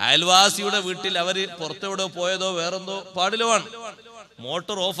അയൽവാസിയുടെ വീട്ടിൽ അവര് പുറത്തെവിടെ പോയതോ വേറെന്തോ പാടിലുമാണ്.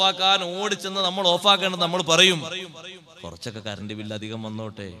 മോട്ടോർ ഓഫാക്കാൻ ഓടിച്ചെന്ന് നമ്മൾ ഓഫാക്കേണ്ടത് നമ്മൾ പറയും, കുറച്ചൊക്കെ കറണ്ട് ബില്ല് അധികം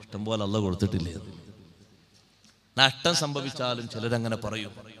വന്നോട്ടെ, ഇഷ്ടംപോലെ അള്ള കൊടുത്തിട്ടില്ലേ. നഷ്ടം സംഭവിച്ചാലും ചിലരങ്ങനെ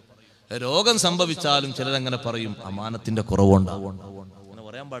പറയും, രോഗം സംഭവിച്ചാലും ചിലരങ്ങനെ പറയും, അമാനത്തിന്റെ കുറവുണ്ടാവും. അങ്ങനെ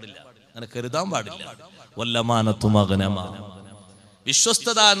പറയാൻ പാടില്ല, അങ്ങനെ കരുതാൻ പാടില്ല. വല്ലമാനത്തു മഗ്നമാ,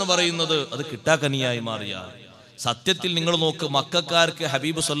 വിശ്വസ്തത എന്ന് പറയുന്നത് അത് കിട്ടാക്കനിയായി മാറിയ. സത്യത്തിൽ നിങ്ങൾ നോക്ക്, മക്കക്കാർക്ക്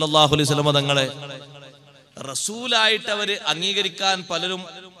ഹബീബ് സല്ലല്ലാഹു അലൈഹി വസല്ലം തങ്ങളെ റസൂലായിട്ട് അവര് അംഗീകരിക്കാൻ പലരും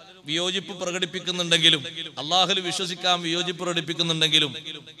വിയോജിപ്പ് പ്രകടിപ്പിക്കുന്നുണ്ടെങ്കിലും, അള്ളാഹുൽ വിശ്വസിക്കാൻ വിയോജിപ്പ് പ്രകടിപ്പിക്കുന്നുണ്ടെങ്കിലും,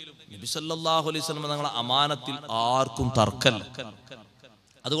 നബി സല്ലല്ലാഹു അലൈഹി വസല്ലം തങ്ങളെ അമാനത്തിൽ ആർക്കും തർക്കമില്ല.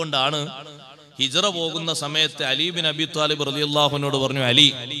 അതുകൊണ്ടാണ് ഹിജ്റ പോകുന്ന സമയത്ത് അലി ബിൻ അബി ത്വാലിബ് റളിയല്ലാഹു അൻഹുവിനോട് പറഞ്ഞു, അലി,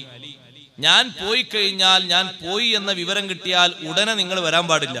 ഞാൻ പോയി കഴിഞ്ഞാൽ, ഞാൻ പോയി എന്ന വിവരം കിട്ടിയാൽ ഉടനെ നിങ്ങൾ വരാൻ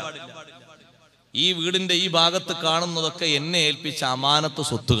പാടില്ല. ഈ വീടിന്റെ ഈ ഭാഗത്ത് കാണുന്നതൊക്കെ എന്നെ ഏൽപ്പിച്ച അമാനത്ത്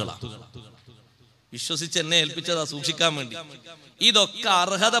സ്വത്തുകളാണ്. വിശ്വസിച്ച് എന്നെ ഏൽപ്പിച്ചതാ സൂക്ഷിക്കാൻ വേണ്ടി. ഇതൊക്കെ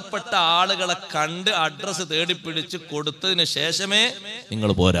അർഹതപ്പെട്ട ആളുകളെ കണ്ട് അഡ്രസ് തേടിപ്പിടിച്ച് കൊടുത്തതിന് ശേഷമേ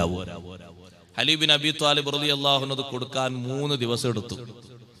നിങ്ങൾ പോരാവൂ. അലി ബിൻ അബി ത്വാലിബ് റളിയല്ലാഹു അൻഹു കൊടുക്കാൻ 3 ദിവസം എടുത്തു.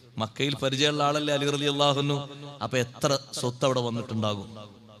 മക്കയിൽ പരിചയമുള്ള ആളല്ലേ അലി റളിയല്ലാഹു അൻഹു. അപ്പൊ എത്ര സ്വത്ത് അവിടെ വന്നിട്ടുണ്ടാകും?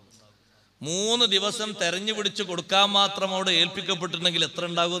 3 ദിവസം തെരഞ്ഞു പിടിച്ച് കൊടുക്കാൻ മാത്രം അവിടെ ഏൽപ്പിക്കപ്പെട്ടിട്ടുണ്ടെങ്കിൽ എത്ര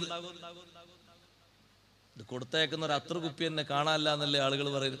ഉണ്ടാകും? ഇത് കൊടുത്തേക്കുന്ന ഒരു അത്ര കുപ്പി എന്നെ കാണാനില്ല എന്നല്ലേ ആളുകൾ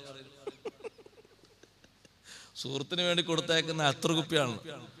പറയുന്നത്. സുഹൃത്തിന് വേണ്ടി കൊടുത്തേക്കുന്ന അത്ര കുപ്പിയാണ്.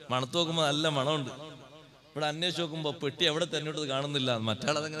 മണത്ത് നോക്കുമ്പോ നല്ല മണമുണ്ട്. ഇവിടെ അന്വേഷിച്ച് നോക്കുമ്പോ പെട്ടി എവിടെ തെരഞ്ഞെടുത്ത് കാണുന്നില്ല.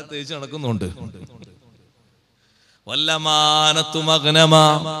 മറ്റാളതെങ്ങനെ തേച്ച് നടക്കുന്നുണ്ട്. വല്ലമാനത്തു മഗ്നമാ,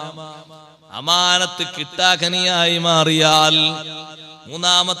 അമാനത്ത് കിട്ടാക്കനിയായി മാറിയാൽ.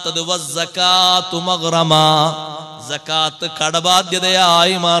 മൂന്നാമത്തത് വസ്സകാത്തു മഗ്റമാ, സകാത്ത്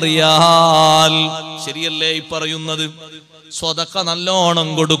കടബാധ്യതയായി മാറിയാൽ. ശരിയല്ലേ ഈ പറയുന്നത്? സ്വതക്ക നല്ലോണം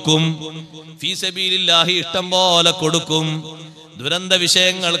കൊടുക്കും, ഫീസബീലില്ലാഹി ഇഷ്ടം പോലെ കൊടുക്കും, ദുരന്ത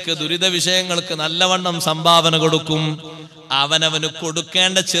വിഷയങ്ങൾക്ക് ദുരിത വിഷയങ്ങൾക്ക് നല്ലവണ്ണം സംഭാവന കൊടുക്കും. അവനവന്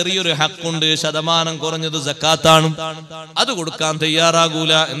കൊടുക്കേണ്ട ചെറിയൊരു ഹക്കുണ്ട്, ശതമാനം കുറഞ്ഞത് സക്കാത്താണ്. അത് കൊടുക്കാൻ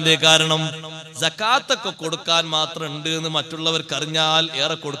തയ്യാറാകൂല. എന്തേ കാരണം? സക്കാത്തൊക്കെ കൊടുക്കാൻ മാത്രം ഉണ്ട് എന്ന് മറ്റുള്ളവർക്ക് അറിഞ്ഞാൽ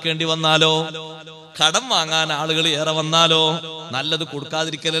ഏറെ കൊടുക്കേണ്ടി വന്നാലോ, കടം വാങ്ങാൻ ആളുകൾ ഏറെ വന്നാലോ, നല്ലത്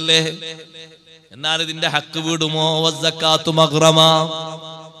കൊടുക്കാതിരിക്കലല്ലേ. എന്നാൽ ഇതിന്റെ ഹക്ക് വീടുമോ? വസ്സക്കാത്തു മഗ്റമാ,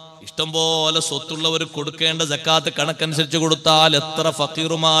 ഇഷ്ടം പോലെ സ്വത്തുള്ളവർ കൊടുക്കേണ്ട സക്കാത്ത് കണക്കനുസരിച്ച് കൊടുത്താൽ എത്ര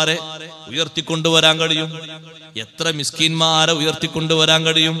ഫക്കീറുമാരെ ഉയർത്തിക്കൊണ്ടുവരാൻ കഴിയും, എത്ര മിസ്കീന്മാരെ ഉയർത്തിക്കൊണ്ടുവരാൻ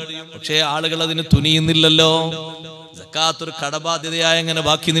കഴിയും. പക്ഷേ ആളുകൾ അതിന് തുനിയുന്നില്ലല്ലോ. സക്കാത്ത് ഒരു കടബാധ്യതയായി എങ്ങനെ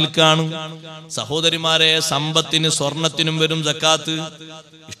ബാക്കി നിൽക്കാണ്? സഹോദരിമാരെ, സമ്പത്തിന് സ്വർണത്തിനും വരും സക്കാത്ത്.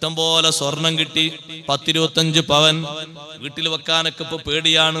 ഇഷ്ടം പോലെ സ്വർണം കിട്ടി, 10-25 പവൻ വീട്ടിൽ വെക്കാനൊക്കെ ഇപ്പൊ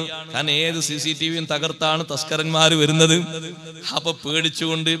പേടിയാണ്. കാരണം ഏത് CCTVയും തകർത്താണ് തസ്കരന്മാര് വരുന്നത്. അപ്പൊ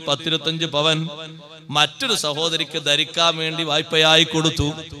പേടിച്ചുകൊണ്ട് 10-25 പവൻ മറ്റൊരു സഹോദരിക്ക് ധരിക്കാൻ വേണ്ടി വായ്പയായി കൊടുത്തു.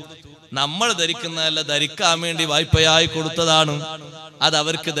 നമ്മൾ ധരിക്കുന്നതല്ല, ധരിക്കാൻ വേണ്ടി വായ്പയായി കൊടുത്തതാണ്. അത്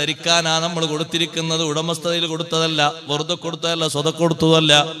അവർക്ക് ധരിക്കാനാ നമ്മൾ കൊടുത്തിരിക്കുന്നത്. ഉടമസ്ഥതയിൽ കൊടുത്തതല്ല, വെറുതെ കൊടുത്തതല്ല, സ്വതം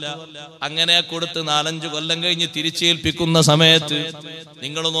കൊടുത്തതല്ല. അങ്ങനെ കൊടുത്ത് 4-5 കൊല്ലം കഴിഞ്ഞ് തിരിച്ചേൽപ്പിക്കുന്ന സമയത്ത്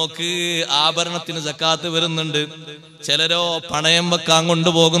നിങ്ങൾ നോക്ക്, ആഭരണത്തിന് സക്കാത്ത് വരുന്നുണ്ട്. ചിലരോ പണയം വെക്കാൻ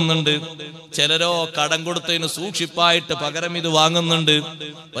കൊണ്ടുപോകുന്നുണ്ട്, ചിലരോ കടം കൊടുത്തതിന് സൂക്ഷിപ്പായിട്ട് പകരം ഇത് വാങ്ങുന്നുണ്ട്.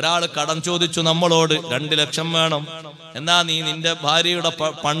 ഒരാൾ കടം ചോദിച്ചു നമ്മളോട് 2 ലക്ഷം വേണം, എന്നാ നീ നിന്റെ ഭാര്യയുടെ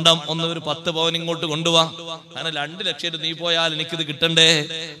പണ്ടം ഒരു 10 പവൻ ഇങ്ങോട്ട് കൊണ്ടുപോവാ, കാരണം 2 ലക്ഷം നീ പോയാൽ എനിക്കിത് കിട്ടണ്ടേ.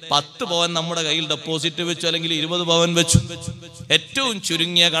 10 പവൻ നമ്മുടെ കയ്യിൽ ഡെപ്പോസിറ്റ് വെച്ചു, അല്ലെങ്കിൽ 20 പവൻ വെച്ചു. ഏറ്റവും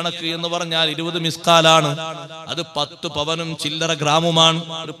ചുരുങ്ങിയ കണക്ക് എന്ന് പറഞ്ഞാൽ 20 മിസ്കാലാണ്. അത് 10 പവനും ചില്ലറ ഗ്രാമുമാണ്.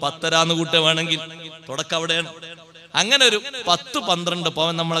 ഒരു 10 കൂട്ട വേണമെങ്കിൽ തുടക്കം അവിടെയാണ്. അങ്ങനെ ഒരു 10-12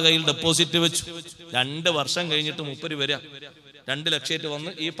 പവൻ നമ്മളെ കയ്യിൽ ഡെപ്പോസിറ്റ് വെച്ചു. 2 വർഷം കഴിഞ്ഞിട്ട് മൂപ്പര് വരിക 2 ലക്ഷമായിട്ട്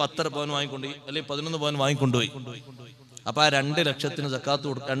വന്ന് ഈ 10 പവൻ വാങ്ങിക്കൊണ്ടുപോയി, അല്ലെങ്കിൽ 11 പവൻ വാങ്ങിക്കൊണ്ടുപോയി. അപ്പൊ ആ 2 ലക്ഷത്തിന് സക്കാത്ത്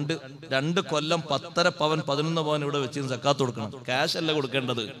കൊടുക്കണം. 2 കൊല്ലം 10 പവൻ 11 പവൻ ഇവിടെ വെച്ച് സക്കാത്ത് കൊടുക്കണം. ക്യാഷ് അല്ല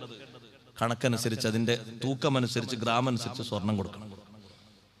കൊടുക്കേണ്ടത്, കണക്കനുസരിച്ച് അതിന്റെ തൂക്കമനുസരിച്ച് ഗ്രാം അനുസരിച്ച് സ്വർണം കൊടുക്കണം.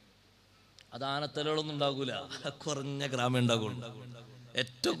 അത് ആനത്തലകളൊന്നും ഉണ്ടാകൂല, കുറഞ്ഞ ഗ്രാമേ ഉണ്ടാകുള്ളൂ.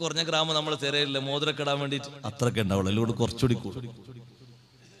 ഏറ്റവും കുറഞ്ഞ ഗ്രാമം നമ്മൾ തിരയില്ല, മോതിരക്കിടാൻ വേണ്ടിയിട്ട് അത്രയൊക്കെ ഉണ്ടാവുള്ളൂ. അതിലൂടെ കുറച്ചുകൂടി കൂടും.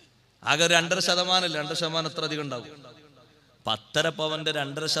 ആകെ 2.5%, 2% അത്ര അധികം ഉണ്ടാവും. 10 പവന്റെ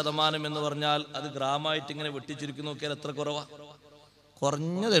 2.5% എന്ന് പറഞ്ഞാൽ അത് ഗ്രാമായിട്ട് ഇങ്ങനെ വെട്ടിച്ചുരുക്കി നോക്കിയാൽ എത്ര കുറവാ?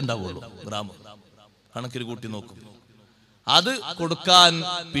 കുറഞ്ഞതേ ഉണ്ടാവുള്ളൂ ഗ്രാമം. കണക്കിൽ കൂട്ടി നോക്കും. അത് കൊടുക്കാൻ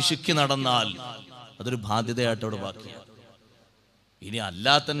പിശുക്കി നടന്നാൽ അതൊരു ബാധ്യതയായിട്ട് അവിടെ ബാക്കിയാണ്. ഇനി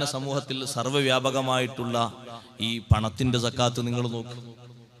അല്ലാ തന്നെ സമൂഹത്തിൽ സർവ്വവ്യാപകമായിട്ടുള്ള ഈ പണത്തിന്റെ സക്കാത്ത് നിങ്ങൾ നോക്ക്.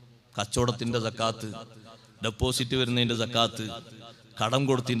 കച്ചവടത്തിന്റെ സക്കാത്ത്, ഡെപ്പോസിറ്റ് വരുന്നതിന്റെ സക്കാത്ത്, കടം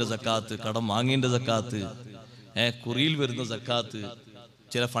കൊടുത്തതിന്റെ സക്കാത്ത്, കടം വാങ്ങിയതിന്റെ സക്കാത്ത്, കുറിയിൽ വരുന്ന സക്കാത്ത്,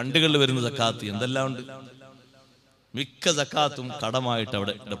 ചില ഫണ്ടുകളിൽ വരുന്ന സക്കാത്ത്, എന്തെല്ലാം ഉണ്ട്. മിക്ക സക്കാത്തും കടമായിട്ട്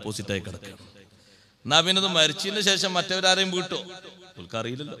അവിടെ ഡെപ്പോസിറ്റായി കിടക്കുകയാണ്. എന്നാ പിന്നെ മരിച്ചതിന് ശേഷം മറ്റവരാരെയും വീട്ടോ?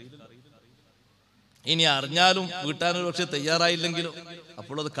 അറിയില്ലല്ലോ. ഇനി അറിഞ്ഞാലും വീട്ടാനൊരു പക്ഷെ തയ്യാറായില്ലെങ്കിലോ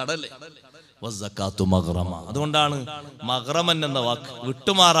അപ്പോൾ അത് കടല്ലേ. അതുകൊണ്ടാണ് മഗ്റമൻ എന്ന വാക്ക്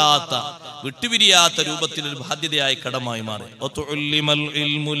വിട്ടുമാറാത്ത, വിട്ടുപിരിയാത്ത രൂപത്തിൽ ഒരു ബാധ്യതയായി കടമായി മാറി.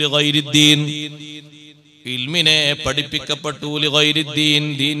 ഇൽമിനെ പഠിപ്പിക്കപ്പെട്ടു ലിഗൈരിദ്ദീൻ,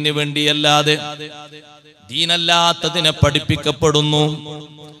 ദീനിന് വേണ്ടിയല്ലാതെ. ദീനല്ലാത്തതിനെ പഠിപ്പിക്കപ്പെടുന്നു,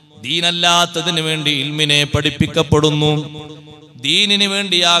 ദീനല്ലാത്തതിന് വേണ്ടി ഇൽമിനെ പഠിപ്പിക്കപ്പെടുന്നു. ദീനിന്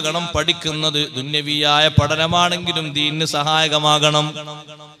വേണ്ടിയാകണം പഠിക്കുന്നത്. ദുന്യവിയായ പഠനമാണെങ്കിലും ദീനിന് സഹായകമാകണം.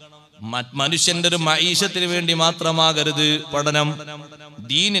 മനുഷ്യന്റെ ഒരു മഈശത്തിന് വേണ്ടി മാത്രമാകരുത് പഠനം.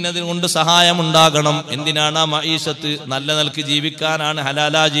 ദീനിനതിന് കൊണ്ട് സഹായമുണ്ടാകണം. എന്തിനാണ് ആ മഈശത്ത്? നല്ല നിലക്ക് ജീവിക്കാനാണ്,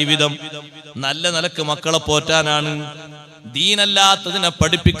 ഹലാലാ ജീവിതം. നല്ല നിലക്ക് മക്കളെ പോറ്റാനാണ്. ദീനല്ലാത്തതിനെ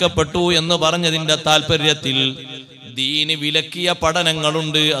പഠിപ്പിക്കപ്പെട്ടു എന്ന് പറഞ്ഞതിന്റെ താല്പര്യത്തിൽ ദീന് വിലക്കിയ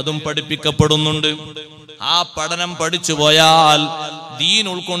പഠനങ്ങളുണ്ട്, അതും പഠിപ്പിക്കപ്പെടുന്നുണ്ട്. ആ പഠനം പഠിച്ചു പോയാൽ ദീൻ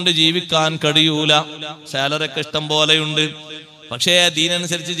ഉൾക്കൊണ്ട് ജീവിക്കാൻ കഴിയൂല. സാലറിയൊക്കെ ഇഷ്ടം പോലെയുണ്ട്, പക്ഷേ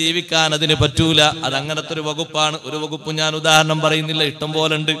ദീനനുസരിച്ച് ജീവിക്കാൻ അതിന് പറ്റൂല. അതങ്ങനത്തെ ഒരു വകുപ്പാണ്. ഒരു വകുപ്പ് ഞാൻ ഉദാഹരണം പറയുന്നില്ല, ഇഷ്ടം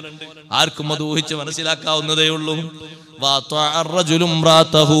പോലെ ഉണ്ട്, ആർക്കും അത് ഊഹിച്ച് മനസ്സിലാക്കാവുന്നതേ ഉള്ളൂ.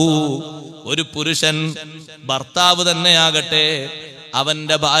 ഒരു പുരുഷൻ ഭർത്താവ് തന്നെയാകട്ടെ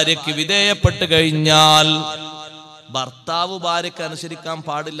അവന്റെ ഭാര്യയ്ക്ക് വിധേയപ്പെട്ട് കഴിഞ്ഞാൽ ഭർത്താവ് ഭാര്യയ്ക്ക് അനുസരിക്കാൻ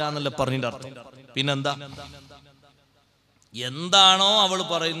പാടില്ല എന്നല്ല പറഞ്ഞതിന്റെ അർത്ഥം. പിന്നെന്താ? എന്താണോ അവൾ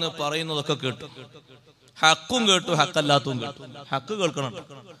പറയുന്നതൊക്കെ കേട്ടു, ഹക്കും കേട്ടു, ഹക്കല്ലാത്തതും കേട്ടു. ഹക്ക് കേൾക്കണം,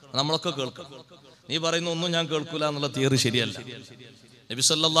 നമ്മളൊക്കെ കേൾക്കണം. നീ പറയുന്ന ഒന്നും ഞാൻ കേൾക്കൂല എന്നുള്ള തിയറി ശരിയല്ല. നബി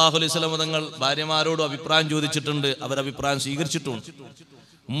സല്ലല്ലാഹു അലൈഹി വസല്ലം തങ്ങൾ ഭാര്യമാരോട് അഭിപ്രായം ചോദിച്ചിട്ടുണ്ട്, അവരഭിപ്രായം സ്വീകരിച്ചിട്ടുണ്ട്.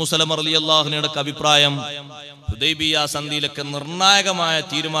 ഉമ്മു സലമ റളിയല്ലാഹു അൻഹയുടെ അഭിപ്രായം ഹുദൈബിയ സന്ധിയിലൊക്കെ നിർണായകമായ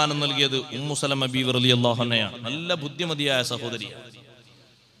തീരുമാനം നൽകിയത് ഉമ്മു സലമ ബീവി റളിയല്ലാഹു അൻഹയാണ്. നല്ല ബുദ്ധിമതിയായ സഹോദരിയാണ്.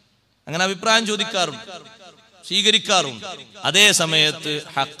 അങ്ങനെ അഭിപ്രായം ചോദിക്കാറുണ്ട്, സ്വീകരിക്കാറുണ്ട്. അതേ സമയത്ത്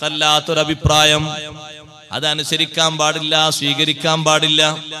ഹക്കല്ലാത്തൊരഭിപ്രായം അതനുസരിക്കാൻ പാടില്ല, സ്വീകരിക്കാൻ പാടില്ല.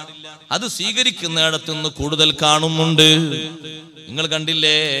 അത് സ്വീകരിക്കുന്നിടത്തുനിന്ന് കൂടുതൽ കാണുന്നുണ്ട്. നിങ്ങൾ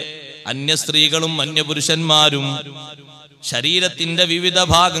കണ്ടില്ലേ, അന്യ സ്ത്രീകളും അന്യ പുരുഷന്മാരും ശരീരത്തിന്റെ വിവിധ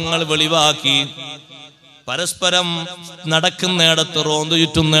ഭാഗങ്ങൾ വെളിവാക്കി പരസ്പരം നടക്കുന്നിടത്ത്, റോന്തു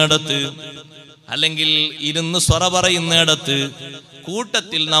ചുറ്റുന്നിടത്ത്, അല്ലെങ്കിൽ ഇരുന്ന് സ്വറ പറയുന്നിടത്ത്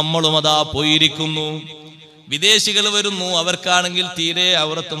കൂട്ടത്തിൽ നമ്മളും അതാ പോയിരിക്കുന്നു. വിദേശികൾ വരുന്നു, അവർക്കാണെങ്കിൽ തീരെ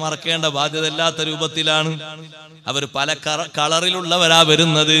ഔറത്ത് മറക്കേണ്ട ബാധ്യത ഇല്ലാത്ത രൂപത്തിലാണ്. അവർ പല കളറിലുള്ളവരാ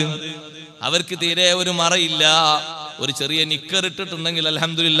വരുന്നത്. അവർക്ക് തീരെ ഒരു മറയില്ല. ഒരു ചെറിയ നിക്കർ ഇട്ടിട്ടുണ്ടെങ്കിൽ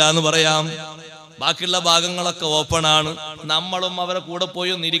അൽഹംദുലില്ലാ എന്ന് പറയാം. ബാക്കിയുള്ള ഭാഗങ്ങളൊക്കെ ഓപ്പൺ ആണ്. നമ്മളും അവരെ കൂടെ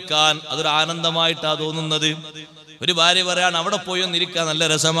പോയി ഒന്നിരിക്കാൻ അതൊരു ആനന്ദമായിട്ടാ തോന്നുന്നത്. ഒരു ഭാര്യ പറയാണ്, അവിടെ പോയി ഒന്നിരിക്കാൻ നല്ല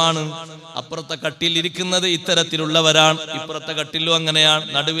രസമാണ്. അപ്പുറത്തെ കട്ടിൽ ഇരിക്കുന്നത് ഇത്തരത്തിലുള്ളവരാണ്, ഇപ്പുറത്തെ കട്ടിലും അങ്ങനെയാണ്.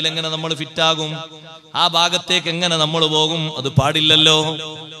 നടുവിൽ എങ്ങനെ നമ്മൾ ഫിറ്റാകും? ആ ഭാഗത്തേക്ക് എങ്ങനെ നമ്മൾ പോകും? അത് പാടില്ലല്ലോ,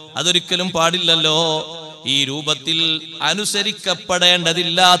 അതൊരിക്കലും പാടില്ലല്ലോ. ഈ രൂപത്തിൽ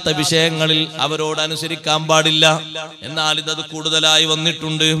അനുസരിക്കപ്പെടേണ്ടതില്ലാത്ത വിഷയങ്ങളിൽ അവരോട് അനുസരിക്കാൻ പാടില്ല. എന്നാൽ ഇതത് കൂടുതലായി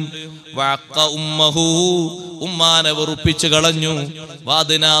വന്നിട്ടുണ്ട്. ഉമ്മാനെ വെറുപ്പിച്ചു കളഞ്ഞു.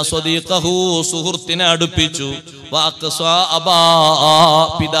 സുഹൃത്തിനെ അടുപ്പിച്ചു.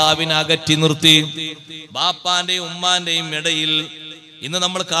 പിതാവിനെ അകറ്റി നിർത്തി. ബാപ്പാന്റെയും ഉമ്മാന്റെയും ഇടയിൽ ഇന്ന്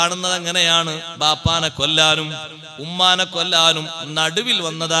നമ്മൾ കാണുന്നത് എങ്ങനെയാണ്? ബാപ്പാനെ കൊല്ലാനും ഉമ്മാനെ കൊല്ലാനും നടുവിൽ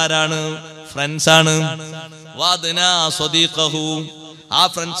വന്നതാരാണ്? ഫ്രണ്ട്സാണ്. ആ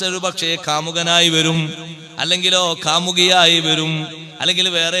ഫ്രണ്ട്സ് ഒരു പക്ഷേ കാമുകനായി വരും, അല്ലെങ്കിലോ കാമുകിയായി വരും, അല്ലെങ്കിൽ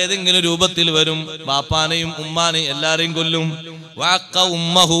വേറെ ഏതെങ്കിലും രൂപത്തിൽ വരും. ബാപ്പാനെയും ഉമ്മാനെയും എല്ലാരെയും കൊല്ലും.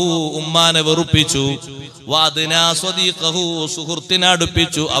 ഉമ്മാനെ വെറുപ്പിച്ചു. സുഹൃത്തിനെ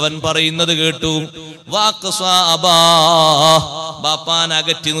അടുപ്പിച്ചു. അവൻ പറയുന്നത് കേട്ടു. ബാപ്പാനെ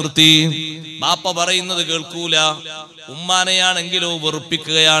അകറ്റി നിർത്തി. ബാപ്പ പറയുന്നത് കേൾക്കൂല. ഉമ്മാനെയാണെങ്കിലോ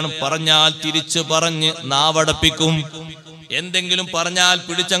വെറുപ്പിക്കുകയാണ്. പറഞ്ഞാൽ തിരിച്ചു പറഞ്ഞ് നാവടപ്പിക്കും. എന്തെങ്കിലും പറഞ്ഞാൽ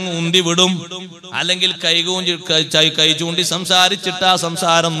പിടിച്ചങ്ങ് ഉന്തിവിടും, അല്ലെങ്കിൽ കൈ ചൂണ്ടി സംസാരിച്ചിട്ട് ആ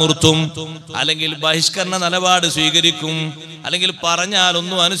സംസാരം നിർത്തും, അല്ലെങ്കിൽ ബഹിഷ്കരണ നിലപാട് സ്വീകരിക്കും, അല്ലെങ്കിൽ പറഞ്ഞാൽ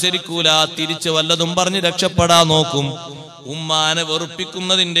ഒന്നും അനുസരിക്കൂല, തിരിച്ച് വല്ലതും പറഞ്ഞ് രക്ഷപ്പെടാൻ നോക്കും. ഉമ്മാനെ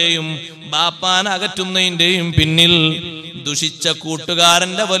വെറുപ്പിക്കുന്നതിന്റെയും ബാപ്പാനെ അകറ്റുന്നതിന്റെയും പിന്നിൽ ദുഷിച്ച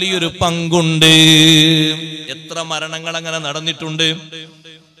കൂട്ടുകാരന്റെ വലിയൊരു പങ്കുണ്ട്. എത്ര മരണങ്ങൾ അങ്ങനെ നടന്നിട്ടുണ്ട്,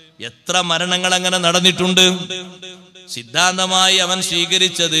 എത്ര മരണങ്ങൾ അങ്ങനെ നടന്നിട്ടുണ്ട്. സിദ്ധാന്തമായി അവൻ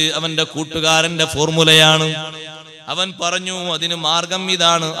സ്വീകരിച്ചത് അവന്റെ കൂട്ടുകാരന്റെ ഫോർമുലയാണ്. അവൻ പറഞ്ഞു, അതിന് മാർഗം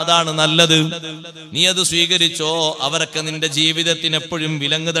ഇതാണ്, അതാണ് നല്ലത്, നീ അത് സ്വീകരിച്ചോ. അവരൊക്കെ നിന്റെ ജീവിതത്തിന് എപ്പോഴും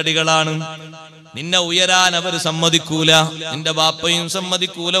വിലങ്ങുതടികളാണ്. നിന്നെ ഉയരാൻ അവർ സമ്മതിക്കൂല. നിന്റെ ബാപ്പയും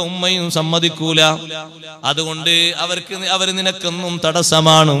സമ്മതിക്കൂല, ഉമ്മയും സമ്മതിക്കൂല. അതുകൊണ്ട് അവര് നിനക്കൊന്നും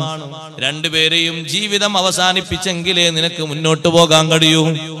തടസ്സമാണ്. രണ്ടുപേരെയും ജീവിതം അവസാനിപ്പിച്ചെങ്കിലേ നിനക്ക് മുന്നോട്ട് പോകാൻ കഴിയൂ.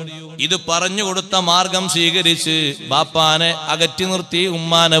 ഇത് പറഞ്ഞു കൊടുത്ത മാർഗം സ്വീകരിച്ച് ബാപ്പാനെ അകറ്റി നിർത്തി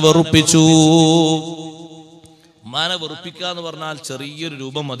ഉമ്മാനെ വെറുപ്പിച്ചു. ഉമ്മാനെ വെറുപ്പിക്കുക എന്ന് പറഞ്ഞാൽ ചെറിയൊരു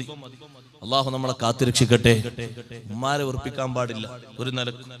രൂപം മതി. അള്ളാഹു നമ്മളെ കാത്തുരക്ഷിക്കട്ടെ. ഉമ്മാനെ വെറുപ്പിക്കാൻ പാടില്ല ഒരു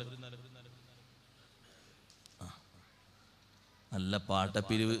നിലക്ക്. നല്ല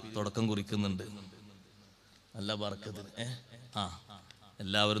പാട്ടപ്പിരിവ് തുടക്കം കുറിക്കുന്നുണ്ട്, നല്ല ബർക്കത്തിന്.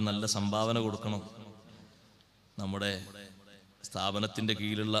 എല്ലാവരും നല്ല സംഭാവന കൊടുക്കണം. നമ്മുടെ സ്ഥാപനത്തിന്റെ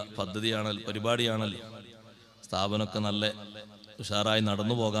കീഴിലുള്ള പദ്ധതിയാണല്ലോ, പരിപാടിയാണല്ലോ. സ്ഥാപനമൊക്കെ നല്ല ഉഷാറായി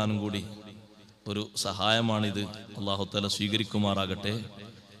നടന്നു പോകാനും കൂടി ഒരു സഹായമാണിത്. അല്ലാഹു തആല സ്വീകരിക്കുമാറാകട്ടെ.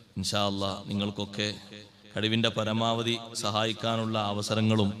 ഇൻഷാ അല്ലാഹ് നിങ്ങൾക്കൊക്കെ കഴിവിന്റെ പരമാവധി സഹായിക്കാനുള്ള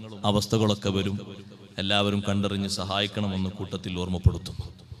അവസരങ്ങളും അവസ്ഥകളൊക്കെ വരും. എല്ലാവരും കണ്ടറിഞ്ഞ് സഹായിക്കണമെന്ന് കൂട്ടത്തിൽ ഓർമ്മപ്പെടുത്തുന്നു.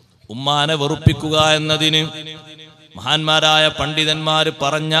 ഉമ്മാനെ വെറുപ്പിക്കുക എന്നതിന് മഹാന്മാരായ പണ്ഡിതന്മാര്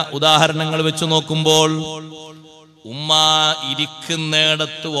പറഞ്ഞ ഉദാഹരണങ്ങൾ വെച്ച് നോക്കുമ്പോൾ, ഉമ്മ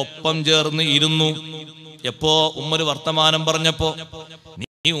ഇരിക്കുന്നിടത്ത് ഒപ്പം ചേർന്ന് ഇരുന്നു. എപ്പോ ഉമ്മ ഒരു വർത്തമാനം പറഞ്ഞപ്പോ,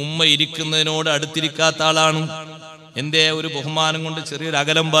 നീ ഉമ്മ ഇരിക്കുന്നതിനോട് അടുത്തിരിക്കാത്ത ആളാണ്, എന്റെ ഒരു ബഹുമാനം കൊണ്ട് ചെറിയൊരു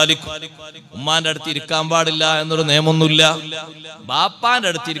അകലം പാലിക്കും. ഉമ്മാന്റെ അടുത്ത് ഇരിക്കാൻ പാടില്ല എന്നൊരു നിയമമൊന്നുമില്ല, ബാപ്പാന്റെ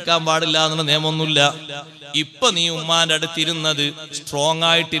അടുത്ത് ഇരിക്കാൻ പാടില്ല എന്നുള്ള നിയമമൊന്നുമില്ല. ഇപ്പൊ നീ ഉമ്മാന്റെ അടുത്തിരുന്നത് സ്ട്രോങ്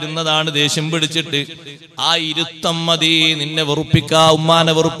ആയിട്ടിരുന്നതാണ്, ദേഷ്യം പിടിച്ചിട്ട്. ആ ഇരുത്തം മതി നിന്നെ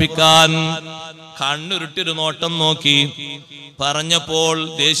ഉമ്മാനെ വെറുപ്പിക്കാൻ. കണ്ണുരുട്ടൊരു നോട്ടം നോക്കി പറഞ്ഞപ്പോൾ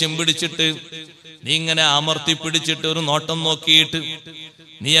ദേഷ്യം പിടിച്ചിട്ട് നീ ഇങ്ങനെ അമർത്തി പിടിച്ചിട്ട് ഒരു നോട്ടം നോക്കിയിട്ട്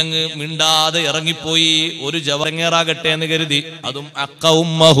നീ അങ്ങ് മിണ്ടാതെ ഇറങ്ങിപ്പോയി. ഒരു ജവറങ്ങേറാകട്ടെ എന്ന് കരുതി. അതും അക്ക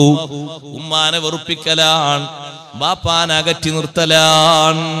ഉമ്മഹു, ഉമ്മാനെ വെറുപ്പിക്കലാണ്, ബാപ്പാനെ അകറ്റി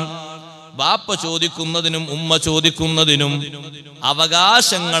നിർത്തലാണ്. ബാപ്പ ചോദിക്കുന്നതിനും ഉമ്മ ചോദിക്കുന്നതിനും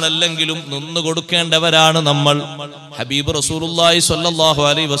അവകാശങ്ങളല്ലെങ്കിലും നിന്നു കൊടുക്കേണ്ടവരാണ് നമ്മൾ. ഹബീബ് റസൂലുള്ളാഹി സ്വല്ലല്ലാഹു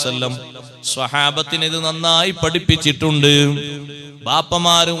അലൈഹി വസല്ലം സ്വഹാബത്തിനെ ഇത് നന്നായി പഠിപ്പിച്ചിട്ടുണ്ട്.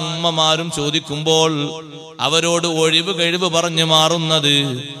 ബാപ്പമാരും ഉമ്മമാരും ചോദിക്കുമ്പോൾ അവരോട് ഒഴിവ് കഴിവ് പറഞ്ഞു മാറുന്നത്,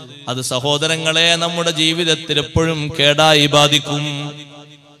 അത് സഹോദരങ്ങളെ നമ്മുടെ ജീവിതത്തിൽ എപ്പോഴും കേടായി ബാധിക്കും.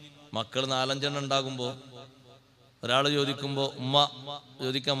 മക്കൾ 4-5 ഉണ്ടാകുമ്പോ ഒരാൾ ചോദിക്കുമ്പോ ഉമ്മ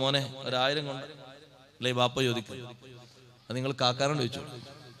ചോദിക്കാം, മോനെ 1000 കൊണ്ട് അല്ലെ ബാപ്പ ചോദിക്കും, അത് നിങ്ങൾ കാക്കാനോട് ചോദിച്ചു.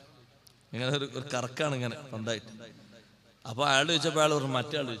 ഇങ്ങനെ ഒരു കറക്കാണ് ഇങ്ങനെ പണ്ടായിട്ട്. അപ്പൊ അയാൾ ചോദിച്ചപ്പോ അയാൾ പറഞ്ഞു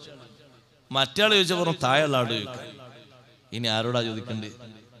മറ്റേ ആൾ ചോദിച്ചു, മറ്റേ ആൾ ചോദിച്ചപ്പോ പറഞ്ഞു താഴെ ഉള്ള ആൾ ചോദിക്കാം. ഇനി ആരോടാ ചോദിക്കണ്ടേ?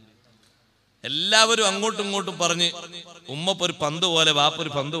 എല്ലാവരും അങ്ങോട്ടും ഇങ്ങോട്ടും പറഞ്ഞ് ഉമ്മ ഒരു പന്ത് പോലെ ബാപ്പ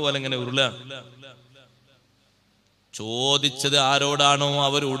ഒരു പന്ത് പോലെ ഇങ്ങനെ ഉരുളാണ്. ചോദിച്ചത് ആരോടാണോ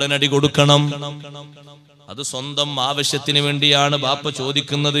അവർ ഉടനടി കൊടുക്കണം. അത് സ്വന്തം ആവശ്യത്തിന് വേണ്ടിയാണ് ബാപ്പ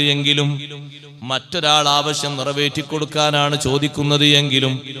ചോദിക്കുന്നത് എങ്കിലും, മറ്റൊരാൾ ആവശ്യം നിറവേറ്റി കൊടുക്കാനാണ് ചോദിക്കുന്നത്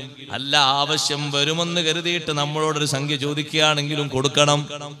എങ്കിലും, അല്ല ആവശ്യം വരുമെന്ന് കരുതിയിട്ട് നമ്മളോടൊരു സംഖ്യ ചോദിക്കുകയാണെങ്കിലും കൊടുക്കണം.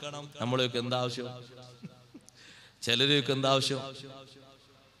 നമ്മളൊക്കെ എന്താവശ്യം? ചിലരൊക്കെ എന്താവശ്യം?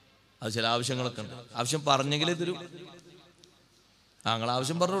 അത് ചില ആവശ്യങ്ങളൊക്കെ ഉണ്ട്. ആവശ്യം പറഞ്ഞെങ്കിലേ തരൂ.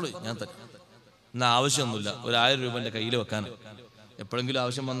 ആവശ്യം പറഞ്ഞോളൂ, ഞാൻ തരാം. എന്നാ ആവശ്യമൊന്നുമില്ല, ഒരു 1000 രൂപ എൻ്റെ കയ്യിൽ വെക്കാൻ. എപ്പോഴെങ്കിലും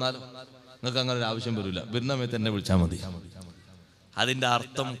ആവശ്യം വന്നാലും നിങ്ങൾക്ക് അങ്ങനെ ഒരു ആവശ്യം വരില്ല, വരുന്ന സമയത്ത് എന്നെ വിളിച്ചാൽ മതി. അതിന്റെ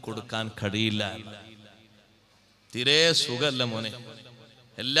അർത്ഥം കൊടുക്കാൻ കഴിയില്ല. തീരെ സുഖമല്ല മോനെ,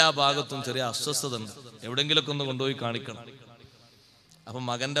 എല്ലാ ഭാഗത്തും ചെറിയ അസ്വസ്ഥത ഉണ്ട്, എവിടെങ്കിലൊക്കെ ഒന്ന് കൊണ്ടുപോയി കാണിക്കണം. അപ്പൊ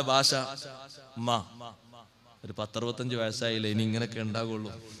മകന്റെ ഭാഷ, ഉമ്മ ഒരു 10-65 വയസ്സായില്ലേ, ഇനി ഇങ്ങനെയൊക്കെ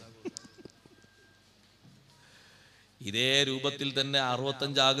ഉണ്ടാകുള്ളൂ. ഇതേ രൂപത്തിൽ തന്നെ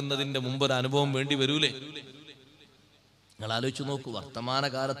 65 ആകുന്നതിന്റെ മുമ്പ് ഒരു അനുഭവം വേണ്ടി വരൂലേ? നിങ്ങൾ ആലോചിച്ചു നോക്കൂ. വർത്തമാന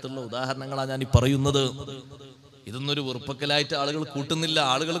കാലത്തുള്ള ഉദാഹരണങ്ങളാണ് ഞാൻ ഈ പറയുന്നത്. ഇതൊന്നൊരു വെറുപ്പക്കലായിട്ട് ആളുകൾ കൂട്ടുന്നില്ല.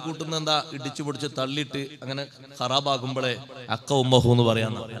 ആളുകൾ കൂട്ടുന്ന എന്താ, ഇടിച്ചു പൊടിച്ച് തള്ളിയിട്ട് അങ്ങനെ ഖറാബാകുമ്പോഴേ അക്ക ഉമ്മഹു എന്ന്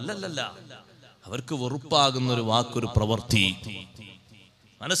പറയാൻ. അല്ലല്ല, അവർക്ക് വെറുപ്പാകുന്ന ഒരു വാക്കൊരു പ്രവൃത്തി,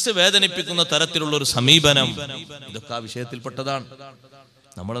 മനസ്സ് വേദനിപ്പിക്കുന്ന തരത്തിലുള്ള ഒരു സമീപനം, ഇതൊക്കെ ആ വിഷയത്തിൽപ്പെട്ടതാണ്.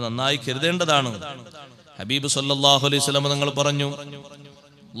 നമ്മൾ നന്നായി കരുതേണ്ടതാണ്. ഹബീബ് സല്ലല്ലാഹു അലൈഹി വസല്ലം തങ്ങൾ പറഞ്ഞു,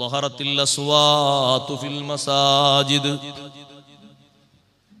 ലഹറത്തിൽ അസ്വാതു ഫിൽ മസാജിദ്,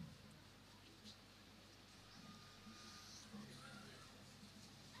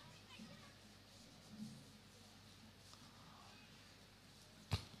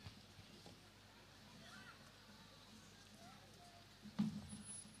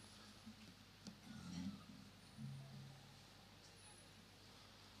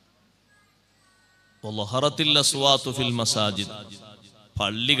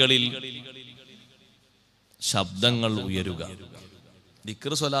 പള്ളികളിൽ ശബ്ദങ്ങൾ ഉയരുക.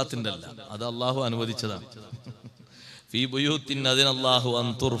 ദിക്ർ സ്വലാത്തിന്റെ അല്ല, അത് അള്ളാഹു അനുവദിച്ചതാണ്. ഫീ ബുയൂത്തിൻ അദിനല്ലാഹു അൻ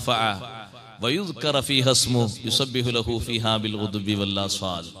തുർഫഅ വയുദ്കറ ഫീഹാ ഇസ്മുഹു യുസബ്ബിഹു ലഹു ഫീഹാ ബിൽ ഗുദ്ബി വൽ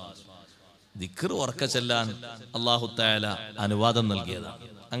ആസ്വാൽ. ദിക്ർ ഉറക്കെ ചെല്ലാൻ അല്ലാഹു തആല അനുവാദം നൽകിയതാണ്.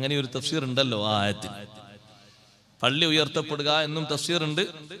 അങ്ങനെ ഒരു തഫ്സീർ ഉണ്ടല്ലോ ആ ആയത്തിൽ. പള്ളി ഉയർത്തപ്പെടുക എന്നും തഫ്സീർ ഉണ്ട്.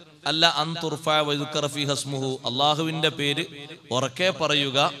 അല്ല അൻ തുർഫഅ വയുദ്കറ ഫീഹാ ഇസ്മുഹു, അല്ലാഹുവിന്റെ പേര് ഉറക്കെ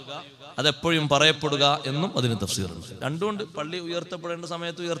പറയുക, അതെപ്പോഴും പറയപ്പെടുക എന്നും അതിന് തഫ്സീറുണ്ട്. രണ്ടുമുണ്ട്. പള്ളി ഉയർത്തപ്പെടേണ്ട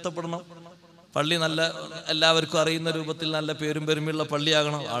സമയത്ത് ഉയർത്തപ്പെടണം. പള്ളി നല്ല എല്ലാവർക്കും അറിയുന്ന രൂപത്തിൽ നല്ല പേരും പെരുമയുള്ള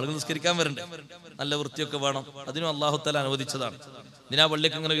പള്ളിയാകണം. ആളുകൾ നിസ്കരിക്കാൻ വരണ്ടേ, നല്ല വൃത്തിയൊക്കെ വേണം. അതിനും അല്ലാഹു തആല അനുവദിച്ചതാണ്. ഇതിനാ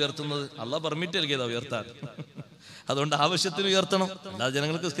പള്ളിയൊക്കെ ഇങ്ങനെ ഉയർത്തുന്നത്? അള്ളാഹ് പെർമിറ്റ് നൽകിയതാ ഉയർത്താൻ. അതുകൊണ്ട് ആവശ്യത്തിന് ഉയർത്തണം, അല്ലാതെ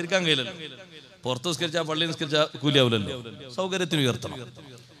ജനങ്ങൾക്ക് നിസ്കരിക്കാൻ കഴിയില്ലല്ലോ. പുറത്ത് നിസ്കരിച്ചാൽ പള്ളി നിസ്കരിച്ചാൽ കൂലിയാവില്ലല്ലോ. സൗകര്യത്തിന് ഉയർത്തണം.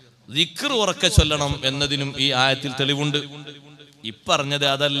 ദിക്ർ ഉറക്കെ ചൊല്ലണം എന്നതിനും ഈ ആയത്തിൽ തെളിവുണ്ട്. ഇപ്പറഞ്ഞത്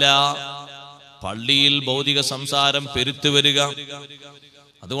അതല്ല, പള്ളിയിൽ ഭൗതിക സംസാരം പെരുത്തു വരിക.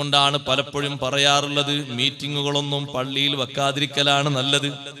 അതുകൊണ്ടാണ് പലപ്പോഴും പറയാറുള്ളത്, മീറ്റിങ്ങുകളൊന്നും പള്ളിയിൽ വെക്കാതിരിക്കലാണ് നല്ലത്.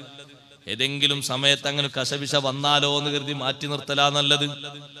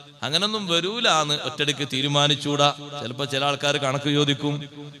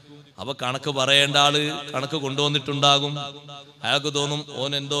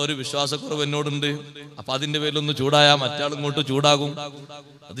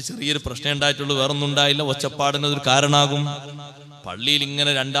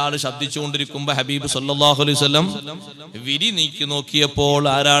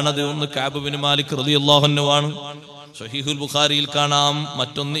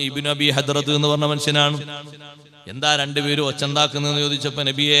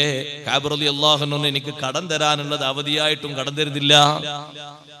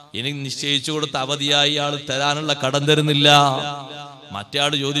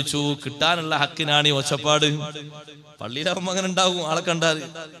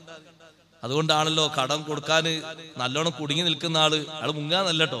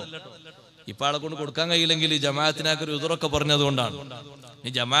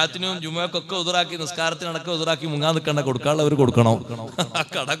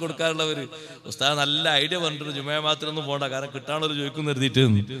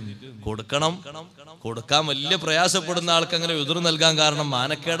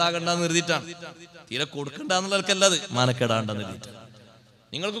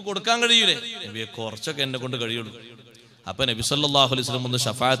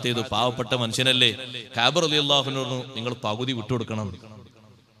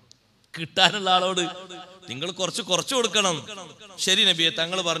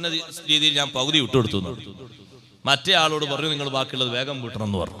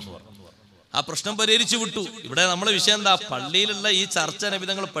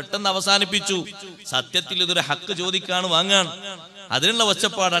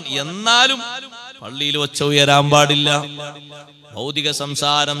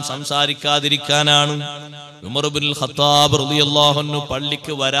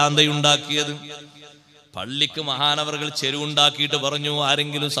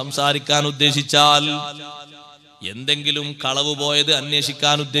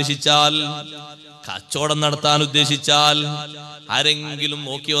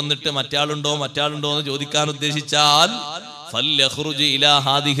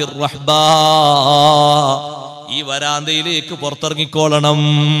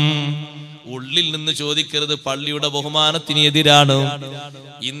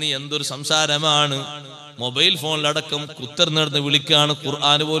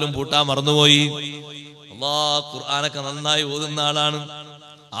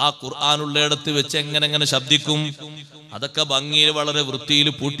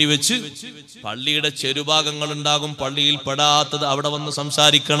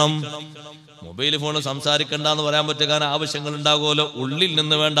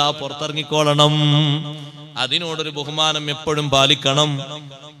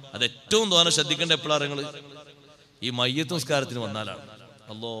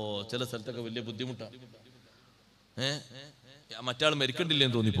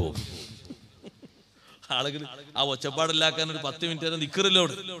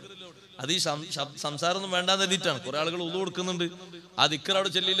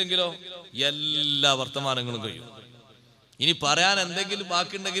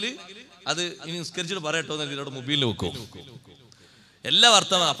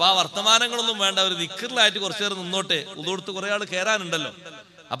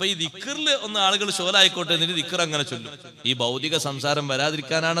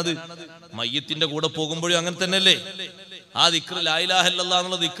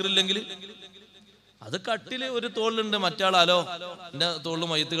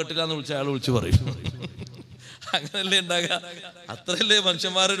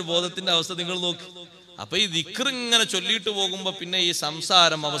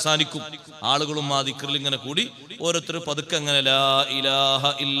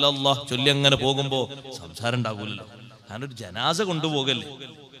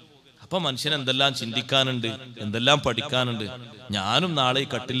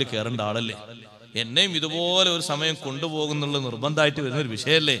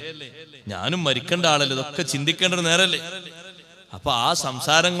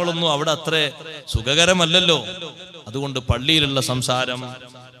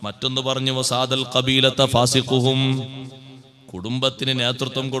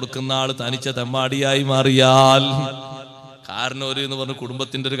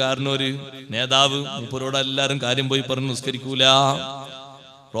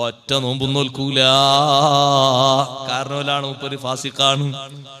 ഒറ്റ നോമ്പും നോൽക്കൂല. കാരണവലാണ് മൂപ്പര് ഫാസിഖാണ്.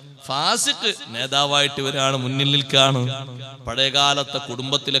 ഫാസിഖ് നേതാവായിട്ട് വരാണ്, മുന്നിൽ നിൽക്കാണ്. പഴയകാലത്തെ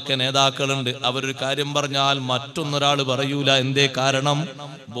കുടുംബത്തിലൊക്കെ നേതാക്കളുണ്ട്, അവരൊരു കാര്യം പറഞ്ഞാൽ മറ്റൊന്നൊരാൾ പറയൂല. എന്തേ? കാരണം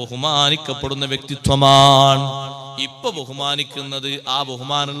ബഹുമാനിക്കപ്പെടുന്ന വ്യക്തിത്വമാണ്. ഇപ്പൊ ബഹുമാനിക്കുന്നത് ആ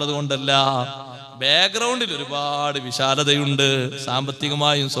ബഹുമാനമുള്ളത് കൊണ്ടല്ല, ബാക്ക്ഗ്രൗണ്ടിൽ ഒരുപാട് വിശാലതയുണ്ട്.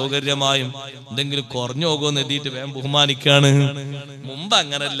 സാമ്പത്തികമായും സൗകര്യമായും എന്തെങ്കിലും കുറഞ്ഞു പോകുമെന്ന് എഴുതിയിട്ട് വേഗം ബഹുമാനിക്കാണ്. മുമ്പ്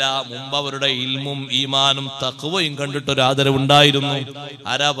അങ്ങനല്ല. മുമ്പ് അവരുടെ ഇൽമും ഈമാനും തഖ്വയും കണ്ടിട്ടൊരു ആദരവുണ്ടായിരുന്നു.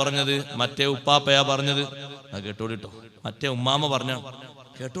 ആരാ പറഞ്ഞത്? മറ്റേ ഉപ്പാപ്പയാ പറഞ്ഞത്. കേട്ടോളിട്ടോ. മറ്റേ ഉമ്മാമ പറഞ്ഞ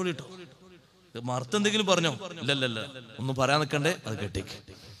കേട്ടോളിട്ടോ. മർത്തെന്തെങ്കിലും പറഞ്ഞോ? ഇല്ലല്ല, ഒന്നും പറയാൻ നിൽക്കണ്ടേ, അത് കേട്ടേക്ക്.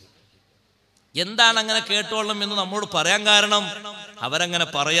 എന്താണ് അങ്ങനെ കേട്ടോളണം എന്ന് നമ്മോട് പറയാൻ കാരണം? അവരങ്ങനെ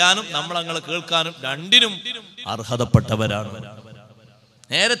പറയാനും നമ്മളങ്ങനെ കേൾക്കാനും രണ്ടിനും അർഹതപ്പെട്ടവരാണ്.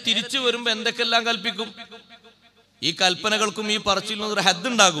 നേരെ തിരിച്ചു വരുമ്പോ എന്തൊക്കെല്ലാം കൽപ്പിക്കും. ഈ കൽപ്പനകൾക്കും ഈ പറച്ചിലിനും ഒരു ഹദ്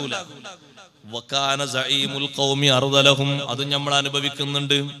ഉണ്ടാകൂല. അതും നമ്മൾ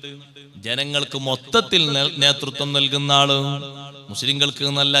അനുഭവിക്കുന്നുണ്ട്. ജനങ്ങൾക്ക് മൊത്തത്തിൽ നേതൃത്വം നൽകുന്ന ആള്, മുസ്ലിങ്ങൾക്ക്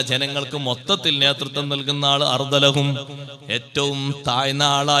നല്ല ജനങ്ങൾക്ക് മൊത്തത്തിൽ നേതൃത്വം നൽകുന്ന ആള് അർദലഹും, ഏറ്റവും താഴ്ന്ന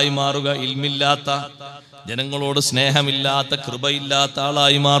ആളായി മാറുക. ഇൽമില്ലാത്ത, ജനങ്ങളോട് സ്നേഹമില്ലാത്ത, കൃപയില്ലാത്ത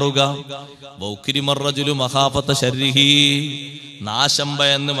ആളായി മാറുക. വൗക്കിരിമർറജുലു മഹാഫത ശർരിഹി, നാശം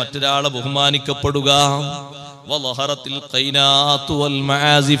ഭയന്ന് മറ്റൊരാളെ ബഹുമാനിക്കപ്പെടുക. വലഹറത്തിൽ ഖൈനാതു വൽ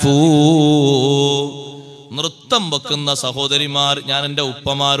മആസിഫു, നൃത്തം വെക്കുന്ന സഹോദരിമാർ, ഞാൻ എൻ്റെ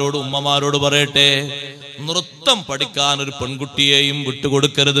ഉപ്പമാരോട് ഉമ്മമാരോട് പറയട്ടെ, നൃത്തം പഠിക്കാൻ ഒരു പെൺകുട്ടിയെയും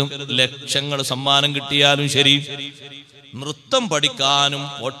വിട്ടുകൊടുക്കരുത്. ലക്ഷങ്ങൾ സമ്മാനം കിട്ടിയാലും ശരി, നൃത്തം പഠിക്കാനും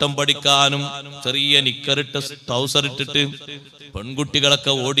ഓട്ടം പഠിക്കാനും ചെറിയ നിക്കറിട്ട് ട്രൗസർ ഇട്ടിട്ട്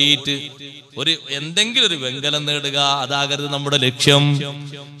പെൺകുട്ടികളൊക്കെ ഓടിയിട്ട് എന്തെങ്കിലും ഒരു വെങ്കലം നേടുക, അതാകരുത് നമ്മുടെ ലക്ഷ്യം.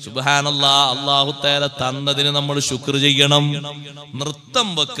 സുബ്ഹാനല്ലാഹ്, അല്ലാഹു തആല തന്നതിന് നമ്മൾ ശുക്ർ ചെയ്യണം. നൃത്തം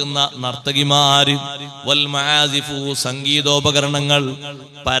വെക്കുന്ന നർത്തകിമാര്, വൽ മആസിഫു, സംഗീതോപകരണങ്ങൾ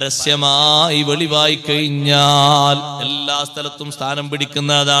പരസ്യമായി വെളിവായി കഴിഞ്ഞാൽ എല്ലാ സ്ഥലത്തും സ്ഥാനം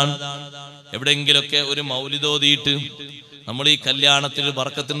പിടിക്കുന്നതാണ്. എവിടെയെങ്കിലൊക്കെ ഒരു മൗലിദോതിയിട്ട് നമ്മൾ ഈ കല്യാണത്തിൽ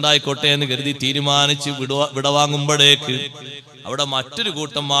ബർക്കത്തുണ്ടായിക്കോട്ടെ എന്ന് കരുതി തീരുമാനിച്ച് വിടവാങ്ങുമ്പോഴേക്ക് അവിടെ മറ്റൊരു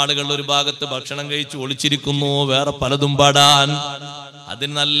കൂട്ടം ആളുകൾ ഒരു ഭാഗത്ത് ഭക്ഷണം കഴിച്ച് ഒളിച്ചിരിക്കുന്നു, വേറെ പലതും പാടാൻ.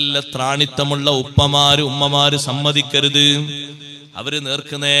 അതിന് നല്ല ത്രാണിത്തമുള്ള ഉപ്പമാര് ഉമ്മമാര് സമ്മതിക്കരുത്. അവര്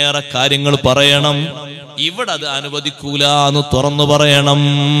നേർക്കുനേറെ കാര്യങ്ങൾ പറയണം. ഇവിടെ അത് അനുവദിക്കൂല എന്ന് തുറന്നു പറയണം.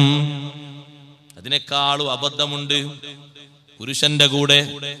 അതിനേക്കാളും അബദ്ധമുണ്ട്. പുരുഷന്റെ കൂടെ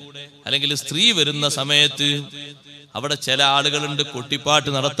അല്ലെങ്കിൽ സ്ത്രീ വരുന്ന സമയത്ത് അവിടെ ചില ആളുകളുണ്ട് കൊട്ടിപ്പാട്ട്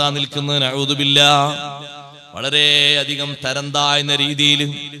നടത്താൻ നിൽക്കുന്നത്. നഊദുബില്ലാഹ്, വളരെ അധികം തരം താഴ്ന്ന രീതിയിൽ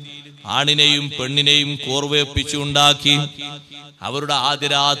ആണിനെയും പെണ്ണിനെയും കോർവേപ്പിച്ചുണ്ടാക്കി അവരുടെ ആദ്യ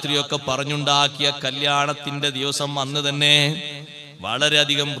രാത്രിയൊക്കെ പറഞ്ഞുണ്ടാക്കിയ കല്യാണത്തിന്റെ ദിവസം അന്ന് തന്നെ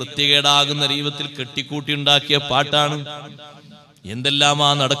വളരെയധികം വൃത്തികേടാകുന്ന രീതിയിൽ കെട്ടിക്കൂട്ടി ഉണ്ടാക്കിയ പാട്ടാണ്. എന്തെല്ലാമാ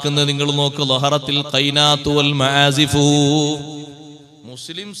നടക്കുന്നത് നിങ്ങൾ നോക്ക്. ലഹറത്തിൽ ഖൈനാതു വൽ മആസിഫു,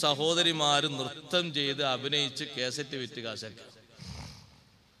 മുസ്ലിം സഹോദരിമാര് നൃത്തം ചെയ്ത് അഭിനയിച്ച് കേസറ്റ് വിറ്റ് കാശാക്കി.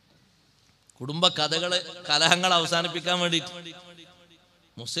 കുടുംബ കലഹങ്ങൾ അവസാനിപ്പിക്കാൻ വേണ്ടിയിട്ട്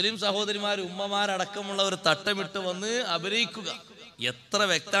മുസ്ലിം സഹോദരിമാര് ഉമ്മമാരടക്കമുള്ളവർ തട്ടമിട്ട് വന്ന് അഭിനയിക്കുക. എത്ര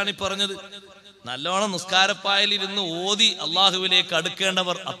വ്യക്താണ് ഈ പറഞ്ഞത്. നല്ലോണം നിസ്കാരപ്പായലിരുന്ന് ഓതി അള്ളാഹുവിലേക്ക്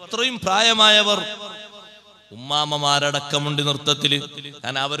അടുക്കേണ്ടവർ, അത്രയും പ്രായമായവർ, ഉമ്മാമ്മമാരടക്കമുണ്ട് നൃത്തത്തില്.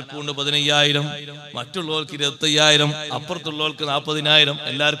 കാരണം അവർക്കുണ്ട് 15,000, മറ്റുള്ളവർക്ക് 25,000, അപ്പുറത്തുള്ളവർക്ക് 40,000,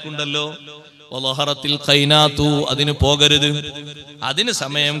 എല്ലാവർക്കും ഉണ്ടല്ലോ. വലഹറത്തിൽ ഖൈനാതു, അതിന് പോകരുത്, അതിന്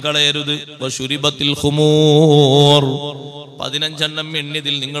സമയം കളയരുത്. വശുരിബത്തിൽ ഖുമൂർ, 15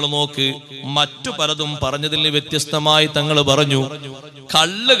 എണ്ണിയതിൽ നിങ്ങൾ നോക്ക്. മറ്റു പലതും പറഞ്ഞതിൽ വ്യത്യസ്തമായി തങ്ങൾ പറഞ്ഞു,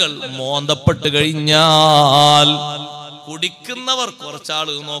 കള്ളുകൾ മോന്തപ്പെട്ട് കഴിഞ്ഞാൽ, കുടിക്കുന്നവർ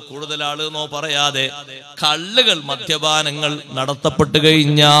കുറച്ചാളെന്നോ കൂടുതലാളെന്നോ പറയാതെ കള്ളുകൾ, മദ്യപാനങ്ങൾ നടത്തപ്പെട്ട്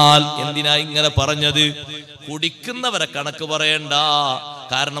കഴിഞ്ഞാൽ, എന്തിനാ ഇങ്ങനെ പറഞ്ഞത്? കുടിക്കുന്നവരെ കണക്ക് പറയണ്ട,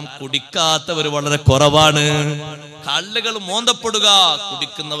 കാരണം കുടിക്കാത്തവർ വളരെ കുറവാണ്. കള്ളുകൾ മോന്തപ്പെടുക,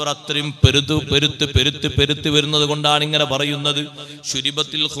 കുടിക്കുന്നവർ അത്രയും പെരുത്ത് വരുന്നത് കൊണ്ടാണ് ഇങ്ങനെ പറയുന്നത്.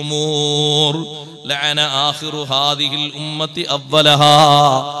 ശുരിബത്തിൽ ഖുമൂർ ലഅന ആഖിറു ഹാദിഹിൽ ഉമ്മത്തി അവ്വലഹാ,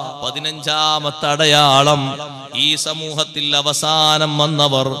 15ാമത്തെ അടയാളം, ഈ സമൂഹത്തിൽ അവസാനം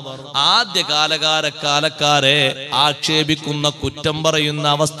വന്നവർ ആദ്യ കാലക്കാരെ ആക്ഷേപിക്കുന്ന, കുറ്റം പറയുന്ന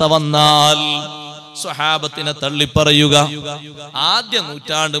അവസ്ഥ വന്നാൽ സ്വഹാബത്തിനെ തള്ളിപ്പറയുക. ആദ്യ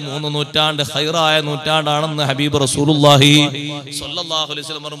നൂറ്റാണ്ട് 3 നൂറ്റാണ്ട് ഖൈറായ നൂറ്റാണ്ടാണെന്ന് ഹബീബ് റസൂലുള്ളാഹി സ്വല്ലല്ലാഹു അലൈഹി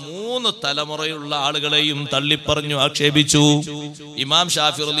വസല്ലം 3 തലമുറയുള്ള ആളുകളെയും തള്ളിപ്പറഞ്ഞു, ആക്ഷേപിച്ചു. ഇമാം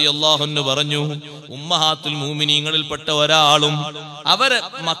ഷാഫി റളിയല്ലാഹു അൻഹു പറഞ്ഞു, ഉമ്മഹാത്തുൽ മുഅ്മിനീങ്ങളിൽപ്പെട്ട ഒരാളും അവരെ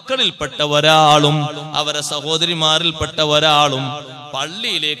മക്കളിൽപ്പെട്ട ഒരാളും അവരെ സഹോദരിമാരിൽപ്പെട്ട ഒരാളും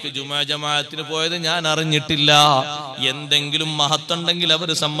പള്ളിയിലേക്ക് ജുമാ ജമാഅത്തിന് പോയത് ഞാൻ അറിഞ്ഞിട്ടില്ല. എന്തെങ്കിലും മഹത്തുണ്ടെങ്കിൽ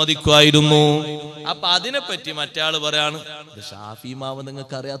അവര് സമ്മതിക്കുമായിരുന്നു. അപ്പൊ അതിനെപ്പറ്റി മറ്റാള് പറയാണ്, ഷാഫി മാവ്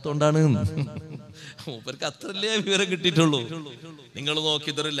നിങ്ങൾക്ക് അറിയാത്തോണ്ടാണ്. മൂപ്പർക്ക് അത്രല്ലേ വിവരം കിട്ടിയിട്ടുള്ളൂ. നിങ്ങൾ നോക്കി,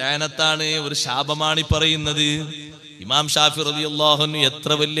 ഇതൊരു ലാനത്താണ്, ഒരു ശാപമാണ് പറയുന്നത്. ഇമാം ഷാഫി റളിയല്ലാഹു അൻഹു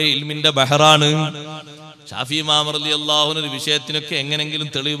എത്ര വലിയ ഇൽമിന്റെ ബഹറാണ്. ഷാഫി ഇമാം റളിയല്ലാഹു അൻഹു ഒരു വിഷയത്തിനൊക്കെ എങ്ങനെങ്കിലും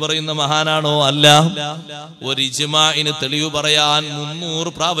തെളിവ് പറയുന്ന മഹാനാണോ? അല്ല. ഒരു ഇജ്മാഇന് തെളിവ് പറയാൻ 300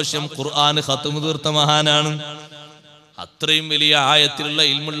 പ്രാവശ്യം ഖുർആൻ ഖത്മ് തീർത്ത മഹാനാണ്. അത്രയും വലിയ ആയത്തിലുള്ള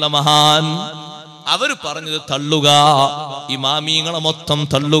ഇൽമുള്ള മഹാൻ. അവര് പറഞ്ഞത് തള്ളുക, ഇമാമീങ്ങളെ മൊത്തം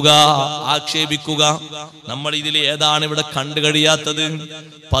തള്ളുക, ആക്ഷേപിക്കുക. നമ്മൾ ഇതിൽ ഏതാണ് ഇവിടെ കണ്ടു കഴിയാത്തത്?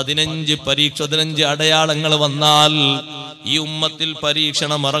 15 അടയാളങ്ങൾ വന്നാൽ ഈ ഉമ്മത്തിൽ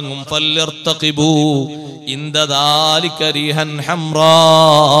പരീക്ഷണം ഇറങ്ങും. ഫല്യർതഖിബൂ ഇൻദദാലിക റിഹൻ ഹംറാ.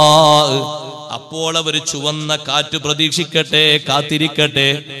 അപ്പോൾ അവർ ചുവന്ന കാറ്റ് പ്രതീക്ഷിക്കട്ടെ, കാത്തിരിക്കട്ടെ.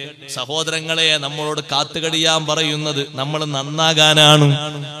 സഹോദരങ്ങളെ, നമ്മളോട് കാത്തുകഴിയാൻ പറയുന്നത് നമ്മൾ നന്നാകാനാണ്.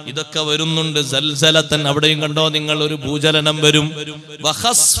 ഇതൊക്കെ വരുന്നുണ്ട്. സൽസലത്തൻ, അവിടെയും കണ്ടോ നിങ്ങൾ, ഒരു ഭൂചലനം വരും.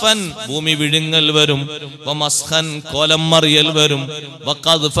 വഖസ്ഫൻ, ഭൂമി വിഴുങ്ങൽ വരും. വമസ്ഖൻ, കോലം മറിയൽ വരും.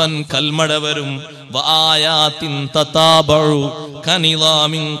 വഖദ്ഫൻ, കൽമട വരും. വആയാതിൻ തതാബഉ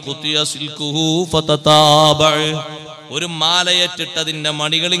കനിളാമിൻ ഖുതിയ സിൽകുഹു ഫതതാബഉ. ഒരു മാലയറ്റിട്ടതിന്റെ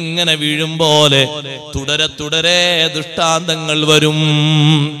മണികൾ ഇങ്ങനെ വീഴും പോലെ തുടരെ തുടരെ ദൃഷ്ടാന്തങ്ങൾ വരും.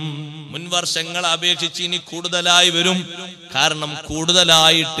 മുൻവർഷങ്ങളെ അപേക്ഷിച്ച് ഇനി കൂടുതലായി വരും. കാരണം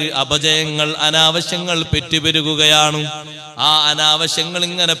കൂടുതലായിട്ട് അപജയങ്ങൾ, അനാവശ്യങ്ങൾ പെറ്റുപെരുകുകയാണ്. ആ അനാവശ്യങ്ങൾ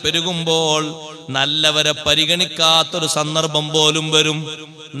ഇങ്ങനെ പെരുകുമ്പോൾ നല്ലവരെ പരിഗണിക്കാത്തൊരു സന്ദർഭം പോലും വരും.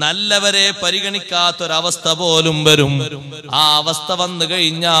 നല്ലവരെ പരിഗണിക്കാത്തൊരവസ്ഥ പോലും വരും. ആ അവസ്ഥ വന്നു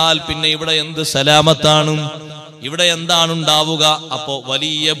കഴിഞ്ഞാൽ പിന്നെ ഇവിടെ എന്ത് സലാമത്താണ്? ഇവിടെ എന്താണ് ഉണ്ടാവുക? അപ്പോ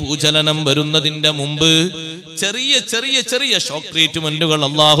വലിയ ഭൂചലനം വരുന്നതിന്റെ മുമ്പ് ചെറിയ ചെറിയ ചെറിയ ഷോക്ക് ട്രീറ്റ്മെന്റുകൾ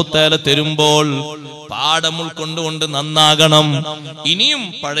അല്ലാഹു തആല തരുമ്പോൾ പാഠം ഉൾക്കൊണ്ടുകൊണ്ട് നന്നാകണം. ഇനിയും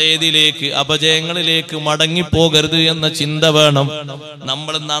പഴയതിലേക്ക്, അപജയങ്ങളിലേക്ക് മടങ്ങിപ്പോകരുത് എന്ന ചിന്ത വേണം.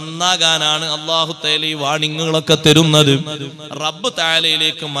 നമ്മൾ നന്നാകാനാണ് അല്ലാഹു തആല ഈ വാണിങ്ങുകളൊക്കെ തരുന്നത്. റബ്ബ്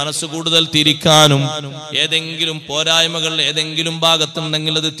തആലയിലേക്ക് മനസ്സ് കൂടുതൽ തിരിക്കാനും ഏതെങ്കിലും പോരായ്മകൾ ഏതെങ്കിലും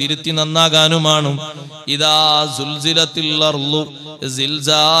ഭാഗത്തുണ്ടെങ്കിൽ അത് തിരുത്തി നന്നാകാനുമാണ്. ഇദാ സുൽസിലത്തിൽ അർളു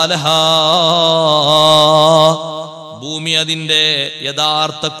സിൽസാലഹാ. ഭൂമി അതിന്റെ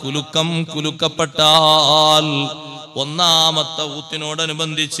യഥാർത്ഥ കുലുക്കം കുലുക്കപ്പെട്ടാൽ ഒന്നാമത്തെ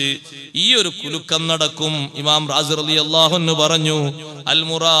ഊത്തിനോടനുബന്ധിച്ച് ഈ ഒരു കുലുക്കം നടക്കും. ഇമാം റാസി റളിയല്ലാഹു അൻഹു പറഞ്ഞു, അൽ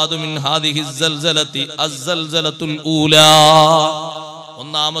മുറാദു മിൻ ഹാദിഹി സൽസലത്തി അസ്സൽസലത്തുൽ ഊലാ.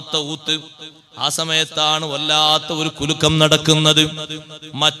 ഒന്നാമത്തെ ഊത്ത്, ആ സമയത്താണ് വല്ലാത്ത ഒരു കുലുക്കം നടക്കുന്നത്.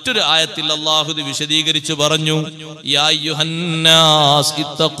 മറ്റൊരു ആയത്തിൽ അല്ലാഹു ഇത് വിശദീകരിച്ചു പറഞ്ഞു, യാ അയ്യുഹന്നാസ്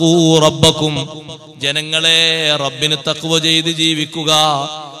ഇത്തഖൂ റബ്ബക്കും. ജനങ്ങളെ, റബ്ബിന് തഖ്വ ചെയ്ത് ജീവിക്കുക,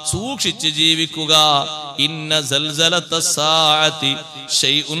 സൂക്ഷിച്ച് ജീവിക്കുക. ഇന്ന സൽസലത്തസ് സാഅതി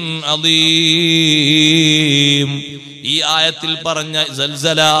ശൈഉൻ അദീം. ഈ ആയത്തിൽ പറഞ്ഞ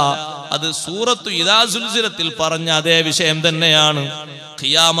സൽസല, അത് സൂറത്തു ഇദാ സുൽസിലത്തിൽ പറഞ്ഞ അതേ വിഷയം തന്നെയാണ്.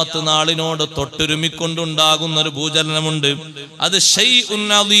 ഖിയാമത്ത് നാളിനോട് തൊട്ടുരുമിക്കൊണ്ടുണ്ടാകുന്ന ഒരു ഭൂചലനമുണ്ട്. അത് ശൈഉൻ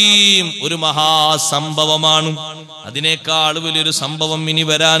അദീം, ഒരു മഹാസംഭവമാണ്. അതിനേക്കാൾ വലിയൊരു സംഭവം ഇനി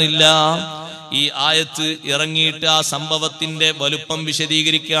വരാനില്ല. ഈ ആയത്ത് ഇറങ്ങിയിട്ട് ആ സംഭവത്തിന്റെ വലുപ്പം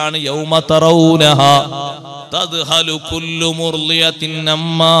വിശദീകരിക്കുകയാണ്. യൗമ തറൗനഹാ തദ്ഹലു കുല്ലു മുർളിയത്തിൻ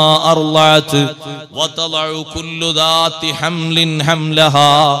അമ്മാ അർളഅത് വതളഉ കുല്ലു ദാതി ഹംലിൻ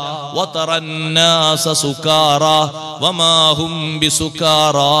ഹംലഹാ വതറന്നാസ സുകാറാ വമാ ഹും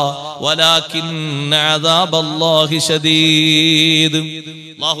ബിസുകാറാ വലാകിന്ന അദാബല്ലാഹി ശദീദ്.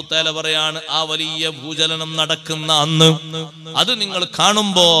 അല്ലാഹു തആല പറയാണ്, ആ വലിയ ഭൂചലനം നടക്കുന്ന അന്ന് അത് നിങ്ങൾ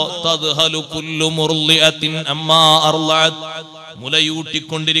കാണുമ്പോ തദ്ഹലു കുല്ലു മുർളിയത്തിൻ അമ്മാ അർളഅത്.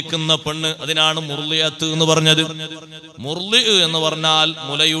 മുലയൂട്ടിക്കൊണ്ടിരിക്കുന്ന പെണ്ണ്, അതിനാണ് മുർളിയത്ത് എന്ന് പറഞ്ഞത്. മുർളി എന്ന് പറഞ്ഞാൽ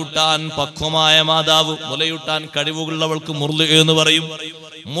മുലയൂട്ടാൻ പക്വമായ മാതാവ്, മുലയൂട്ടാൻ കഴിവുള്ളവൾക്ക് മുർളി എന്ന് പറയും.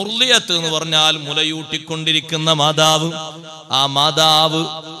 മുർളിയത്ത് എന്ന് പറഞ്ഞാൽ മുലയൂട്ടിക്കൊണ്ടിരിക്കുന്ന മാതാവ്. ആ മാതാവ്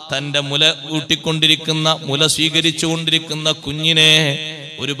തന്റെ മുല ഊട്ടിക്കൊണ്ടിരിക്കുന്ന, മുല സ്വീകരിച്ചുകൊണ്ടിരിക്കുന്ന കുഞ്ഞിനെ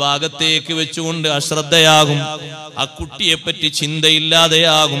ഒരു ഭാഗത്തേക്ക് വെച്ചുകൊണ്ട് അശ്രദ്ധയാകും. ആ കുട്ടിയെപ്പറ്റി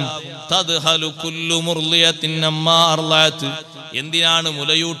ചിന്തയില്ലാതെയാകും. തദ്ഹലു കുല്ലു മുർളിയത്തിൻ അമ്മാ അർളഅത്. എന്തിനാണ്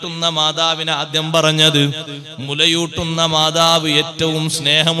മുലയൂട്ടുന്ന മാതാവിനെ ആദ്യം പറഞ്ഞത്? മുലയൂട്ടുന്ന മാതാവ് ഏറ്റവും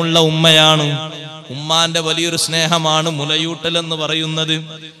സ്നേഹമുള്ള ഉമ്മയാണ്. ഉമ്മാന്റെ വലിയൊരു സ്നേഹമാണ് മുലയൂട്ടൽ എന്ന് പറയുന്നത്.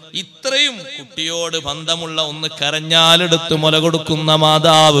 ഇത്രയും കുട്ടിയോട് ബന്ധമുള്ള ഒന്ന് കരഞ്ഞാലെടുത്ത് മുല കൊടുക്കുന്ന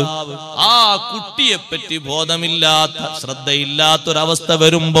മാതാവ്, ആ കുട്ടിയെപ്പറ്റി ബോധമില്ലാത്ത, ശ്രദ്ധയില്ലാത്തൊരവസ്ഥ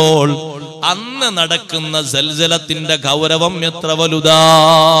വരുമ്പോൾ അന്ന് നടക്കുന്ന സൽസലത്തിന്റെ ഗൗരവം എത്ര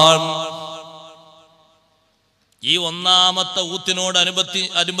വലുതാണ്. ഈ ഒന്നാമത്തെ ഊത്തിനോട്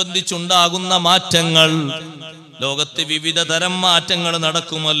അനുബന്ധിച്ചുണ്ടാകുന്ന മാറ്റങ്ങൾ, ലോകത്ത് വിവിധ തരം മാറ്റങ്ങൾ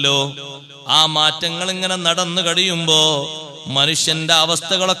നടക്കുമല്ലോ. ആ മാറ്റങ്ങൾ ഇങ്ങനെ നടന്നു കഴിയുമ്പോ മനുഷ്യന്റെ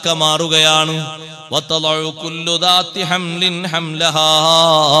അവസ്ഥകളൊക്കെ മാറുകയാണ്.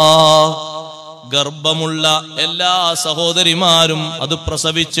 ഗർഭമുള്ള എല്ലാ സഹോദരിമാരും അത്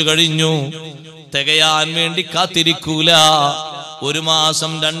പ്രസവിച്ചു കഴിഞ്ഞു. തികയാൻ വേണ്ടി കാത്തിരിക്കൂല. 1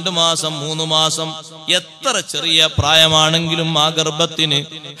 മാസം 2 മാസം 3 മാസം എത്ര ചെറിയ പ്രായമാണെങ്കിലും ആ ഗർഭത്തിന്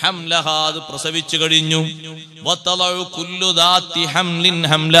ഹംലഹ അത് പ്രസവിച്ചു കഴിഞ്ഞു.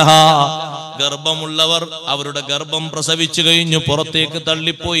 ഗർഭമുള്ളവർ അവരുടെ ഗർഭം പ്രസവിച്ചു കഴിഞ്ഞു പുറത്തേക്ക്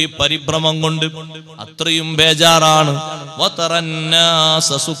തള്ളിപ്പോയി പരിഭ്രമം കൊണ്ട്. അത്രയും ബേജാറാണ്.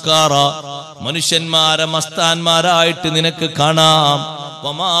 മനുഷ്യന്മാരെ മസ്താന്മാരായിട്ട് നിനക്ക് കാണാം.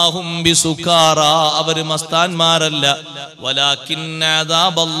 അവര് മസ്താന്മാരല്ല.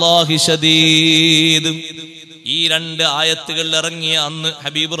 ഈ 2 ആയത്തുകൾ ഇറങ്ങിയ അന്ന്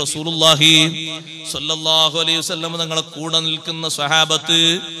ഹബീബ് റസൂലുള്ളാഹി സ്വല്ലല്ലാഹു അലൈഹി വസല്ലം തങ്ങളെ കൂടെ നിൽക്കുന്ന സ്വഹാബത്ത്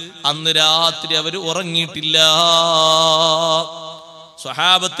അന്ന് രാത്രി അവർ ഉറങ്ങിയിട്ടില്ല.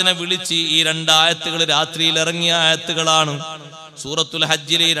 സ്വഹാബത്തിനെ വിളിച്ച് ഈ 2 ആയത്തുകൾ രാത്രിയിൽ ഇറങ്ങിയ ആയത്തുകളാണ്. സൂറത്തുൽ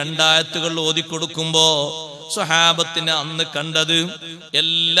ഹജ്ജിലെ 2 ആയത്തുകൾ ഓതിക്കൊടുക്കുമ്പോ സ്വഹാബത്തിനെ അന്ന് കണ്ടത്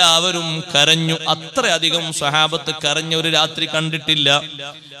എല്ലാവരും കരഞ്ഞു. അത്രയധികം സ്വഹാബത്ത് കരഞ്ഞ ഒരു രാത്രി കണ്ടിട്ടില്ല.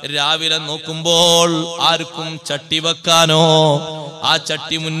 രാവിലെ നോക്കുമ്പോൾ ആർക്കും ചട്ടി വെക്കാനോ ആ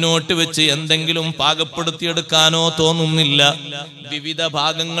ചട്ടി മുന്നോട്ട് വെച്ച് എന്തെങ്കിലും പാകപ്പെടുത്തിയെടുക്കാനോ തോന്നുന്നില്ല. വിവിധ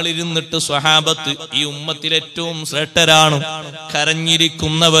ഭാഗങ്ങളിരുന്നിട്ട് സ്വഹാബത്ത് ഈ ഉമ്മത്തിൽ ഏറ്റവും ശ്രേഷ്ഠരാണ്.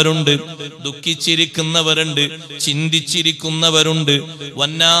 കരഞ്ഞിരിക്കുന്നവരുണ്ട്, ദുഃഖിച്ചിരിക്കുന്നവരുണ്ട്, ചിന്തിച്ചിരിക്കുന്നവരുണ്ട്.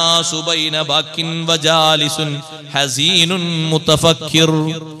 വന്നാസുബൈന ബാക്കിൻ വജാലിസുൻ ഹസീനുൻ മുതഫക്കിർ,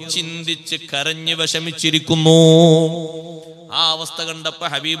 ചിന്തിച്ച് കരഞ്ഞ് വിഷമിച്ചിരിക്കുന്നു. ആ അവസ്ഥ കണ്ടപ്പോ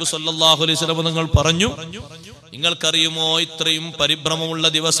ഹബീബ് സല്ലല്ലാഹു അലൈഹി വസല്ലം നിങ്ങൾ പറഞ്ഞു, നിങ്ങൾക്കറിയുമോ ഇത്രയും പരിഭ്രമമുള്ള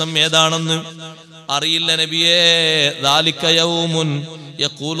ദിവസം ഏതാണെന്ന്? അറിയില്ല നബിയേ. ദാലിക യൗമുൻ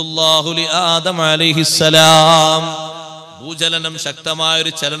യഖൂലുല്ലാഹു ലി ആദം അലൈഹിസ്സലാം. ഭൂചലനം ശക്തമായ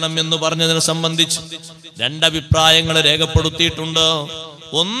ഒരു ചലനം എന്ന് പറഞ്ഞതിനെ സംബന്ധിച്ച് 2 അഭിപ്രായങ്ങൾ രേഖപ്പെടുത്തിയിട്ടുണ്ട്.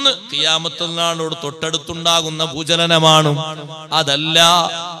 ഒന്ന് ഖിയാമത്തുൽ നാളോട് തൊട്ടടുത്തുണ്ടാകുന്ന ഭൂചലനമാണ്. അതല്ല,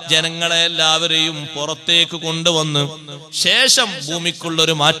 ജനങ്ങളെ എല്ലാവരെയും പുറത്തേക്ക് കൊണ്ടുവന്ന് ശേഷം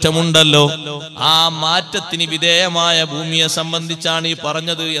ഭൂമിക്കുള്ളൊരു മാറ്റമുണ്ടല്ലോ, ആ മാറ്റത്തിന് വിധേയമായ ഭൂമിയെ സംബന്ധിച്ചാണ് ഈ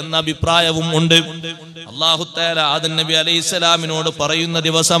പറഞ്ഞത് എന്ന അഭിപ്രായവും ഉണ്ട്. അല്ലാഹു തആല ആദം നബി അലൈഹിസ്സലാമിനോട് പറയുന്ന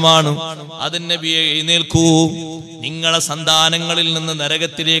ദിവസമാണ്, ആദം നബിയെ എഴുന്നേൽക്കൂ, നിങ്ങളെ സന്താനങ്ങളിൽ നിന്ന്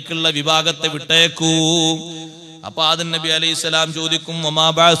നരകത്തിലേക്കുള്ള വിഭാഗത്തെ വിട്ടേക്കൂ. അപ്പൊ ആദം നബി അലൈഹിസ്സലാം ചോദിക്കും, വമാ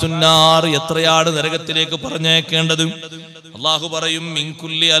ബഅസുന്നാർ, എത്രയാണ് നരകത്തിലേക്ക് പറഞ്ഞേക്കേണ്ടത്? അല്ലാഹു പറയും, മിൻ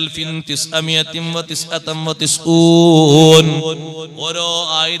കുല്ലി അൽഫിൻ 999. ഓരോ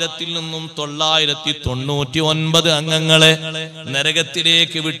 1000-ൽ നിന്നും 999 അംഗങ്ങളെ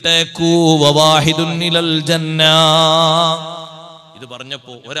നരകത്തിലേക്ക് വിട്ടേക്കൂ. വവാഹിദുൻ ഇലൽ ജന്ന. ഇത്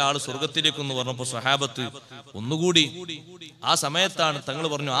പറഞ്ഞപ്പോ ഒരാൾ സ്വർഗത്തിലേക്കെന്ന് പറഞ്ഞപ്പോ സ്വഹാബത്ത് ഒന്നുകൂടി, ആ സമയത്താണ് തങ്ങൾ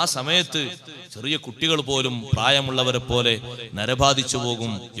പറഞ്ഞു, ആ സമയത്ത് ചെറിയ കുട്ടികൾ പോലും പ്രായമുള്ളവരെ പോലെ നരബാധിച്ചു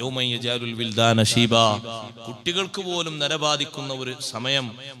പോകും. യൗമയ ജാലുൽ വിൽദാന ശീബ, കുട്ടികൾക്ക് പോലും നരബാധിക്കുന്ന ഒരു സമയം,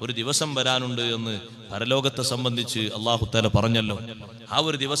 ഒരു ദിവസം വരാനുണ്ട് എന്ന് പരലോകത്തെ സംബന്ധിച്ച് അല്ലാഹു തആല പറഞ്ഞല്ലോ. ആ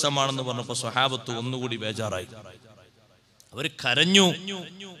ഒരു ദിവസമാണെന്ന് പറഞ്ഞപ്പോ സ്വഹാബത്ത് ഒന്നുകൂടി ബേജാറായി. അവർ കരഞ്ഞു,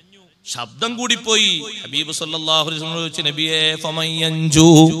 ശബ്ദം കൂടിപ്പോയി. ഹബീബ് സല്ലല്ലാഹു അലൈഹി വസല്ലം ചോദിച്ചു, നബിയേ ഫമയൻജു,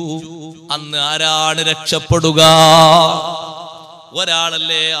 അന്ന് ആരാണ് രക്ഷപ്പെടുക?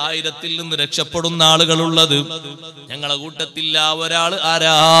 ഒരാളല്ലേ 1000-ൽ നിന്ന് രക്ഷപ്പെടുന്ന ആളുകളുള്ളത്, ഞങ്ങളെ കൂട്ടത്തില്ല ഒരാൾ.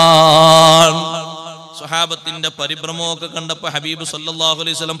 ആരാണ്? സ്വഹാബത്തിന്റെ പരിഭ്രമമൊക്കെ കണ്ടപ്പോ ഹബീബ് സല്ലല്ലാഹു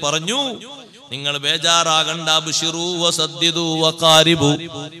അലൈഹി വസല്ലം പറഞ്ഞു, നിങ്ങൾ ബേജാറാകണ്ട, ബിശ്റൂ വസദ്ദിദു വഖാരിബു,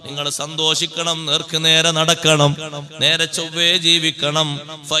 നിങ്ങൾ സന്തോഷിക്കണം, നേർക്ക് നേരെ നടക്കണം, നേരെ ചൊവ്വേ ജീവിക്കണം.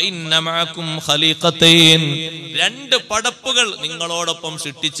 ഫഇന്ന മഅകും ഖലീഖതൈൻ, 2 പടപ്പുകൾ നിങ്ങളോടൊപ്പം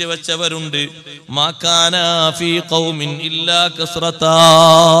സൃഷ്ടിച്ചു വെച്ചവരുണ്ട്. മാ കാന ഫീ ഖൗമിൻ ഇല്ലാ കസ്റതാ,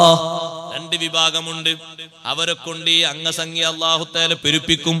 2 വിഭാഗമുണ്ട്. അവരെ കൊണ്ട് ഈ അംഗസംഖ്യ അല്ലാഹു തആല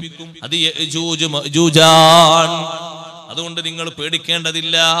പെരുപ്പിക്കും. അത് യഅജൂജ് മഅജൂജാൻ. അതുകൊണ്ട് നിങ്ങൾ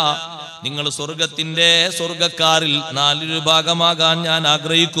പേടിക്കേണ്ടതില്ല. നിങ്ങൾ സ്വർഗക്കാരിൽ 4 ഭാഗമാകാൻ ഞാൻ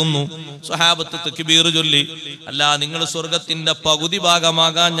ആഗ്രഹിക്കുന്നു. സ്വഹാബത്ത് തക്ബീർ ചൊല്ലി, അല്ല നിങ്ങൾ സ്വർഗത്തിന്റെ പകുതി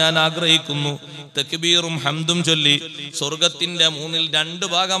ഭാഗമാകാൻ ഞാൻ ആഗ്രഹിക്കുന്നു. തക്ബീറും ഹംദും ചൊല്ലി, സ്വർഗത്തിന്റെ 2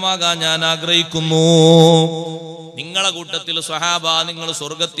 ഭാഗമാകാൻ ഞാൻ ആഗ്രഹിക്കുന്നു. നിങ്ങളെ കൂട്ടത്തിൽ സ്വഹാബ, നിങ്ങൾ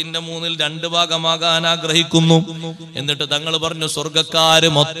സ്വർഗത്തിന്റെ 2 ഭാഗമാകാൻ ആഗ്രഹിക്കുന്നു. എന്നിട്ട് തങ്ങൾ പറഞ്ഞു, സ്വർഗക്കാര്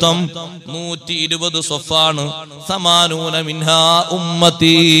മൊത്തം 120 സ്വഫാണ്. സമാനൂന മിൻഹാ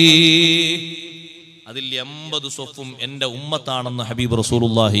ഉമ്മത്തി, അതിൽ 80 സ്വഫും എന്റെ ഉമ്മത്താണെന്ന് ഹബീബ്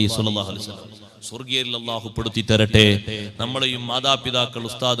റസൂലുള്ളാഹി സ്വല്ലല്ലാഹു അലൈഹി വസല്ലം. സ്വർഗീയരിൽ അല്ലാഹു പെടുത്തി തരട്ടെ. നമ്മളെയും മാതാപിതാക്കൾ,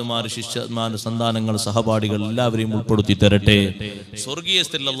 ഉസ്താദുമാർ, ശിഷ്യന്മാർ, സന്താനങ്ങൾ, സഹപാഠികൾ എല്ലാവരെയും ഉൾപ്പെടുത്തി തരട്ടെ.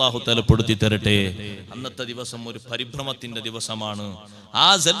 സ്വർഗീയസ്ഥരിൽ അല്ലാഹു തആല പെടുത്തി തരട്ടെ. അന്നത്തെ ദിവസം ഒരു പരിഭ്രമത്തിന്റെ ദിവസമാണ്. ആ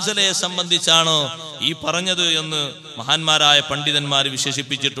സൽസലയെ സംബന്ധിച്ചാണ് ഈ പറഞ്ഞത് എന്ന് മഹാന്മാരായ പണ്ഡിതന്മാർ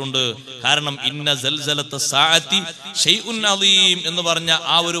വിശേഷിപ്പിച്ചിട്ടുണ്ട്. കാരണം ഇന്ന സൽസലത്ത സഅതി ശൈഉൻ അളീം എന്ന് പറഞ്ഞ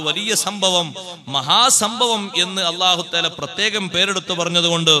ആ ഒരു വലിയ സംഭവം, മഹാസംഭവം എന്ന് അല്ലാഹു തആല പ്രത്യേകം പേരെടുത്ത്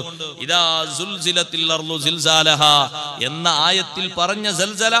പറഞ്ഞതുകൊണ്ട് ഇദാ സുൽസിലത്തിൽ അർളു സിൽസാലഹാ എന്ന ആയത്തിൽ പറഞ്ഞ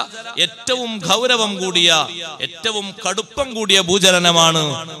സൽസല ഏറ്റവും ഗൗരവം കൂടിയ, ഏറ്റവും കടുപ്പം കൂടിയ ഭൂചലനമാണ്.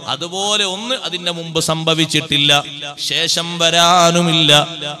 അതുപോലെ ഒന്ന് അതിന്റെ മുമ്പ് സംഭവിച്ചിട്ടില്ല, ശേഷം വരാനുമില്ല.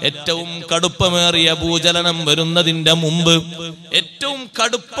 ഏറ്റവും കടുപ്പമേറിയ ഭൂചലനം വരുന്നതിന്റെ മുമ്പ്, ഏറ്റവും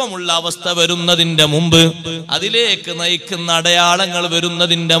കടുപ്പമുള്ള അവസ്ഥ വരുന്നതിന്റെ മുമ്പ്, അതിലേക്ക് നയിക്കുന്ന അടയാളങ്ങൾ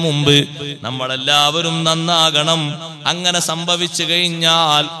വരുന്നതിന്റെ മുമ്പ് നമ്മളെല്ലാവരും നന്നാകണം. അങ്ങനെ സംഭവിച്ചു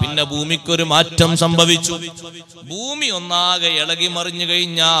കഴിഞ്ഞാൽ പിന്നെ ഭൂമിക്കൊരു മാറ്റം സംഭവിച്ചു. ഭൂമി ഒന്നാകെ ഇളകി മറിഞ്ഞു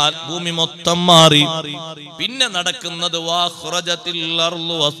കഴിഞ്ഞാൽ ഭൂമി മൊത്തം മാറി. പിന്നെ നടക്കുന്നത്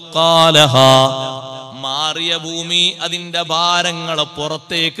മാറിയ ഭൂമി അതിന്റെ ഭാരങ്ങളെ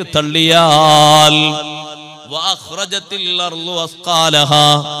പുറത്തേക്ക് തള്ളിയാൽ,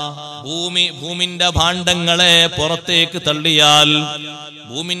 ഭൂമിന്റെ ഭാണ്ഡങ്ങളെ പുറത്തേക്ക് തള്ളിയാൽ,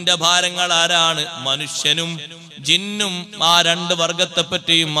 ഭൂമിന്റെ ഭാരങ്ങൾ ആരാണ്? മനുഷ്യനും ജിന്നും. ആ രണ്ട് വർഗത്തെ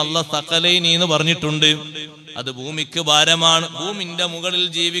പറ്റിയും അല്ലാഹു സഖലൈനി എന്ന് പറഞ്ഞിട്ടുണ്ട്. അത് ഭൂമിക്ക് ഭാരമാണ്. ഭൂമിന്റെ മുകളിൽ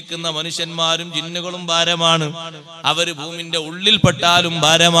ജീവിക്കുന്ന മനുഷ്യന്മാരും ജിന്നുകളും ഭാരമാണ്. അവര് ഭൂമിന്റെ ഉള്ളിൽ പെട്ടാലും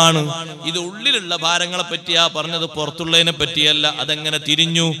ഭാരമാണ്. ഇത് ഉള്ളിലുള്ള ഭാരങ്ങളെ പറ്റിയാ പറഞ്ഞത്, പുറത്തുള്ളതിനെ പറ്റിയല്ല. അതെങ്ങനെ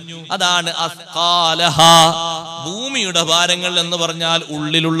തിരിഞ്ഞു? അതാണ് അസ്ഖാലഹ. ഭൂമിയുടെ ഭാരങ്ങൾ എന്ന് പറഞ്ഞാൽ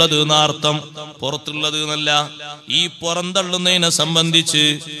ഉള്ളിലുള്ളത് എന്നർത്ഥം, പുറത്തുള്ളത് എന്നല്ല. ഈ പുറന്തള്ളുന്നതിനെ സംബന്ധിച്ച്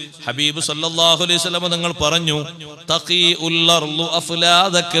ഹബീബ് സല്ലല്ലാഹു അലൈഹി വസല്ലം തങ്ങൾ പറഞ്ഞു, തഖീഉൽ അർളു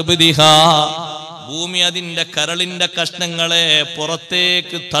അഫ്ലാദ കബ്ദിഹാ. ഭൂമി അതിന്റെ കരളിന്റെ കഷ്ണങ്ങളെ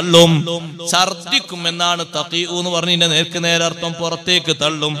പുറത്തേക്ക് തള്ളും, ഛർദിക്കും എന്നാണ് തഖീഉ എന്ന് പറഞ്ഞതിന്റെ നേർക്ക് നേരർത്ഥം. പുറത്തേക്ക്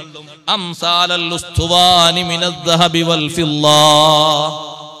തള്ളും. അംസാലൽ ഉസ്തുവാനി മിനദ്ദഹബി വൽ ഫില്ലാ.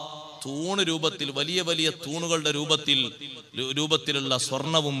 തൂണ് രൂപത്തിൽ, വലിയ വലിയ തൂണുകളുടെ രൂപത്തിലുള്ള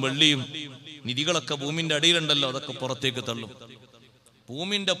സ്വർണവും വെള്ളിയും നിധികളൊക്കെ ഭൂമിന്റെ അടിയിലുണ്ടല്ലോ, അതൊക്കെ പുറത്തേക്ക് തള്ളും.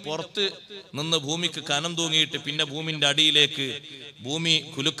 ഭൂമിന്റെ പുറത്ത് നിന്ന് ഭൂമിക്ക് കനം തൂങ്ങിയിട്ട് പിന്നെ ഭൂമിന്റെ അടിയിലേക്ക്, ഭൂമി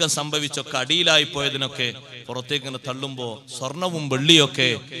കുലുക്കം സംഭവിച്ചൊക്കെ അടിയിലായി പോയതിനൊക്കെ പുറത്തേക്ക് ഇങ്ങനെ തള്ളുമ്പോ സ്വർണവും വെള്ളിയൊക്കെ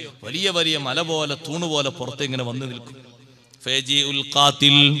വലിയ വലിയ മല പോലെ, തൂണുപോലെ പുറത്തേക്കിങ്ങനെ വന്നു നിൽക്കും. ഫേജി ഉൽ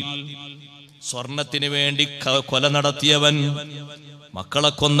ഖാതിൽ, സ്വർണത്തിന് വേണ്ടി കൊല നടത്തിയവൻ, മക്കളെ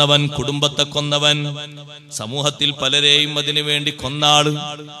കൊന്നവൻ, കുടുംബത്തെ കൊന്നവൻ, സമൂഹത്തിൽ പലരെയും അതിനു വേണ്ടി കൊന്നാള്,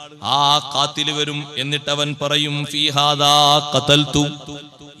 ആ ഖാതില് വരും. എന്നിട്ടവൻ പറയും, ഫീഹാദാ ഖതൽതു,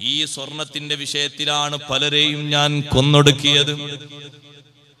 ഈ സ്വർണത്തിന്റെ വിഷയത്തിലാണ് പലരെയും ഞാൻ കൊന്നൊടുക്കിയത്.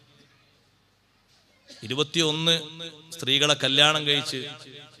 21 സ്ത്രീകളെ കല്യാണം കഴിച്ച്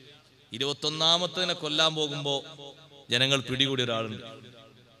 21ാമത്തേനെ കൊല്ലാൻ പോകുമ്പോ ജനങ്ങൾ പിടികൂടിയ ഒരാളുണ്ട്.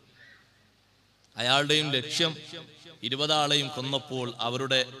 അയാളുടെയും ലക്ഷ്യം 20 ആളെയും കൊന്നപ്പോൾ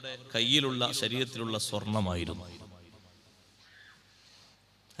അവരുടെ കയ്യിലുള്ള, ശരീരത്തിലുള്ള സ്വർണമായിരുന്നു.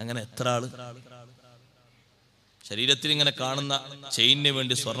 അങ്ങനെ എത്ര ആള് ശരീരത്തിൽ ഇങ്ങനെ കാണുന്ന ചെയിനിന്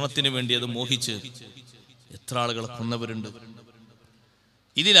വേണ്ടി, സ്വർണത്തിന് വേണ്ടി അത് മോഹിച്ച് എത്ര ആളുകളെ കൊന്നവരുണ്ട്.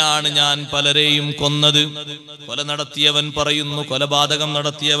 ഇതിലാണ് ഞാൻ പലരെയും കൊന്നത്. കൊല നടത്തിയവൻ പറയുന്നു, കൊലപാതകം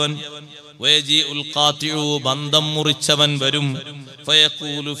നടത്തിയവൻ, ബന്ധം മുറിച്ചവൻ വരും.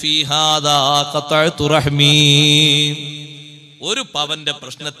 ഒരു പവന്റെ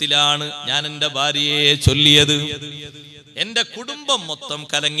പ്രശ്നത്തിലാണ് ഞാൻ എന്റെ ഭാര്യയെ ചൊല്ലിയത്. എന്റെ കുടുംബം മൊത്തം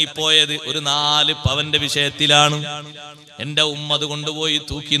കലങ്ങിപ്പോയത് ഒരു 4 പവന്റെ വിഷയത്തിലാണ്. എന്റെ ഉമ്മ അത് കൊണ്ടുപോയി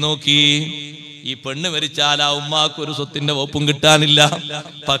തൂക്കി നോക്കി. ഈ പെണ്ണ് മരിച്ചാൽ ആ ഉമ്മാക്ക് ഒരു സ്വത്തിന്റെ വകുപ്പും കിട്ടാനില്ല.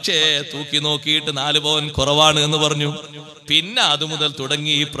 പക്ഷേ തൂക്കി നോക്കിയിട്ട് 4 പവൻ കുറവാണ് എന്ന് പറഞ്ഞു. പിന്നെ അത് മുതൽ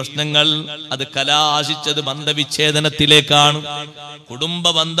തുടങ്ങി ഈ പ്രശ്നങ്ങൾ. അത് കലാശിച്ചത് ബന്ധവിച്ഛേദനത്തിലേക്കാണ്. കുടുംബ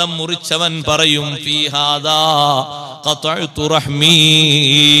ബന്ധം മുറിച്ചവൻ പറയും,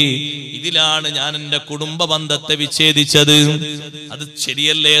 ഇതിലാണ് ഞാൻ എന്റെ കുടുംബ ബന്ധത്തെ വിച്ഛേദിച്ചത്. അത്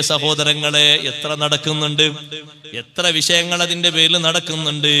ശരിയല്ലേ സഹോദരങ്ങളെ? എത്ര നടക്കുന്നുണ്ട്, എത്ര വിഷയങ്ങൾ അതിന്റെ പേരിൽ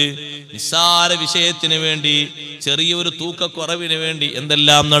നടക്കുന്നുണ്ട്. നിസ്സാര വിഷയത്തിന് വേണ്ടി, ചെറിയൊരു തൂക്കക്കുറവിന് വേണ്ടി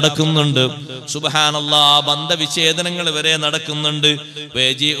എന്തെല്ലാം നടക്കുന്നുണ്ട്. സുബ്ഹാനല്ലാഹ്, ബന്ധവിച്ഛേദനങ്ങൾ വരെ നടക്കുന്നുണ്ട്.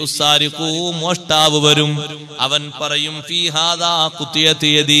 മോഷ്ടാവ് വരും, അവൻ പറയും,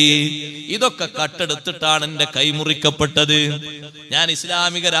 ഇതൊക്കെ കട്ടെടുത്തിട്ടാണ് എന്റെ കൈമുറിക്കപ്പെട്ടത്. ഞാൻ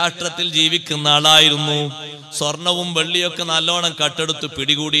ഇസ്ലാമിക രാഷ്ട്രത്തിൽ ജീവിക്കുന്ന ആളായിരുന്നു. സ്വർണവും വെള്ളിയൊക്കെ നല്ലോണം കട്ടെടുത്ത്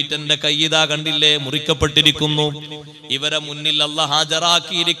പിടികൂടിയിട്ട് എന്റെ കൈയിതാ കണ്ടില്ലേ, മുറിക്കപ്പെട്ടിരിക്കുന്നു. ഇവരെ മുന്നിൽ അല്ലാഹ്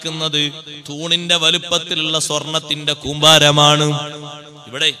ഹാജരാക്കിയിരിക്കുന്നത് തൂണിന്റെ വലുപ്പത്തിലുള്ള സ്വർണത്തിന്റെ കൂമ്പാരമാണ്.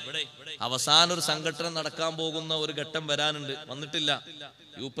 ഇവിടെ അവസാന ഒരു സംഘടന നടക്കാൻ പോകുന്ന ഒരു ഘട്ടം വരാനുണ്ട്, വന്നിട്ടില്ല.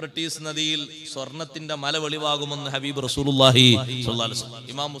 യൂപ്രട്ടീസ് നദിയിൽ സ്വർണത്തിന്റെ മല വെളിവാകുമെന്ന് ഹബീബ് റസൂലുള്ളാഹി സ്വല്ലല്ലാഹു അലൈഹി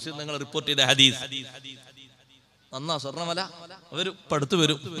വസല്ലം ഇമാം മുസ്ലിം നിങ്ങൾ റിപ്പോർട്ട് ചെയ്ത ഹദീസ്. നന്നാ സ്വർണ്ണമല അവര് പടുത്തു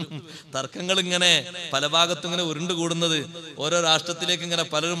വരും. തർക്കങ്ങൾ ഇങ്ങനെ പല ഭാഗത്തും ഇങ്ങനെ ഉരുണ്ട് കൂടുന്നത്, ഓരോ രാഷ്ട്രത്തിലേക്ക് ഇങ്ങനെ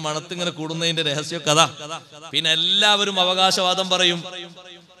പലരും മണത്തിങ്ങനെ കൂടുന്നതിന്റെ രഹസ്യ കഥ. പിന്നെ എല്ലാവരും അവകാശവാദം പറയും.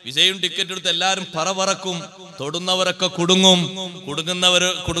 വിസയും ടിക്കറ്റ് എടുത്ത് എല്ലാവരും പറക്കും. തൊടുന്നവരൊക്കെ കുടുങ്ങും,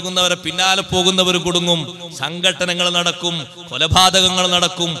 കുടുങ്ങുന്നവരെ പിന്നാലെ പോകുന്നവർ കുടുങ്ങും. സംഘട്ടനങ്ങൾ നടക്കും, കൊലപാതകങ്ങൾ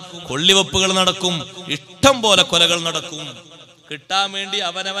നടക്കും, കൊള്ളിവെപ്പുകൾ നടക്കും, ഇഷ്ടം പോലെ കൊലകൾ നടക്കും. കിട്ടാൻ വേണ്ടി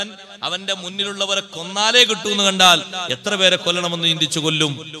അവന്റെ മുന്നിലുള്ളവരെ കൊന്നാലേ കിട്ടൂന്ന് കണ്ടാൽ എത്ര പേരെ കൊല്ലണമെന്ന് ചിന്തിച്ചു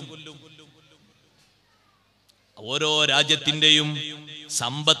കൊല്ലും. ഓരോ രാജ്യത്തിന്റെയും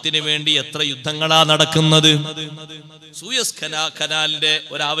സമ്പത്തിന് വേണ്ടി എത്ര യുദ്ധങ്ങളാ നടക്കുന്നത്. സൂയസ് കനാലിന്റെ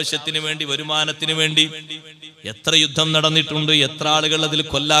ഒരാവശ്യത്തിന് വേണ്ടി, വരുമാനത്തിന് വേണ്ടി എത്ര യുദ്ധം നടന്നിട്ടുണ്ട്, എത്ര ആളുകൾ അതിൽ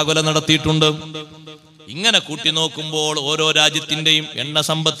കൊല്ലാകൊല നടത്തിയിട്ടുണ്ട്. ഇങ്ങനെ കൂട്ടി നോക്കുമ്പോൾ ഓരോ രാജ്യത്തിന്റെയും എണ്ണ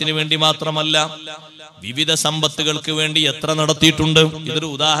സമ്പത്തിന് വേണ്ടി മാത്രമല്ല, വിവിധ സമ്പത്തുകൾക്ക് വേണ്ടി എത്ര നടത്തിയിട്ടുണ്ട്. ഇതൊരു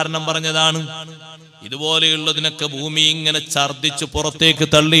ഉദാഹരണം പറഞ്ഞതാണ്. ഇതുപോലെയുള്ളതിനൊക്കെ ഭൂമി ഇങ്ങനെ ഛർദിച്ചു പുറത്തേക്ക്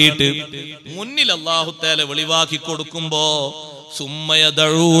തള്ളിയിട്ട് മുന്നിൽ അല്ലാഹു തആല വെളിവാക്കി കൊടുക്കുമ്പോ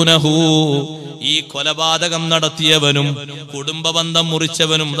സുമ്മയദഊനഹു, ഈ കൊലപാതകം നടത്തിയവനും കുടുംബബന്ധം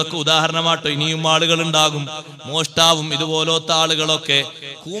മുറിച്ചവനും, ഇതൊക്കെ ഉദാഹരണമാട്ടോ, ഇനിയും ആളുകൾ ഉണ്ടാകും. മോഷ്ടാവും ഇതുപോലത്തെ ആളുകളൊക്കെ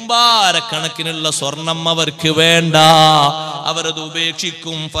കൂമ്പാരക്കണക്കിനുള്ള സ്വർണം അവർക്ക് വേണ്ട, അവരത്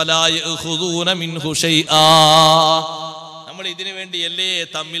ഉപേക്ഷിക്കും. ഫലാ യഖുദൂന മിൻഹു ശൈആ. നമ്മൾ ഇതിനു വേണ്ടിയല്ലേ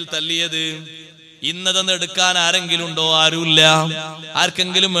തമ്മിൽ തല്ലിയത്. ഇന്നതൊന്ന് എടുക്കാൻ ആരെങ്കിലും ഉണ്ടോ? ആരുമില്ല.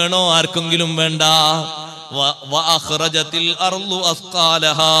 ആർക്കെങ്കിലും വേണോ? ആർക്കെങ്കിലും വേണ്ട.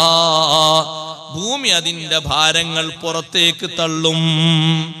 ഭൂമി അതിന്റെ ഭാരങ്ങൾ പുറത്തേക്ക് തള്ളും.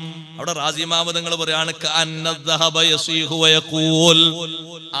 അവിടെ റാസിമാമതങ്ങൾ പറയാണ്,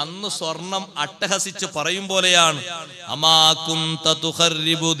 അന്ന് സ്വർണം അട്ടഹസിച്ച് പറയും പോലെയാണ്.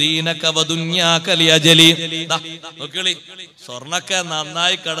 നോക്കിയോളി, സ്വർണ്ണൊക്കെ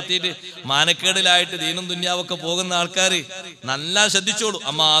നന്നായി കടത്തിയിട്ട് മാനക്കേടിലായിട്ട് ദീനും ദുന്യാവൊക്കെ പോകുന്ന ആൾക്കാര് നല്ല ശ്രദ്ധിച്ചോളൂ.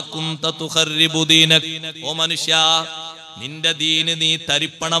 ഓ മനുഷ്യ, നിന്റെ ദീന് നീ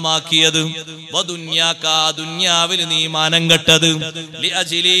തരിപ്പണമാക്കിയത്, ദുന്യാവിൽ നീ മാനം കെട്ടത്,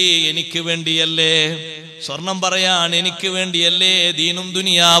 എനിക്ക് വേണ്ടിയല്ലേ. സ്വർണം പറയാണ്, എനിക്ക് വേണ്ടിയല്ലേ ദീനും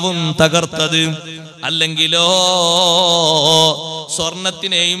ദുനിയാവും തകർത്തത്. അല്ലെങ്കിലോ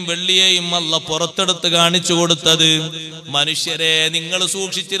സ്വർണത്തിനെയും വെള്ളിയെയും അല്ല പുറത്തെടുത്ത് കാണിച്ചു കൊടുത്തത്. മനുഷ്യരെ, നിങ്ങൾ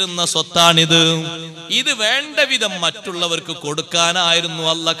സൂക്ഷിച്ചിരുന്ന സ്വത്താണിത്. ഇത് വേണ്ട വിധം മറ്റുള്ളവർക്ക് കൊടുക്കാനായിരുന്നു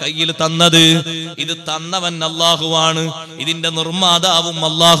അല്ല കയ്യിൽ തന്നത്. ഇത് തന്നവൻ അല്ലാഹുവാണ്, ഇതിന്റെ നിർമ്മാതാവും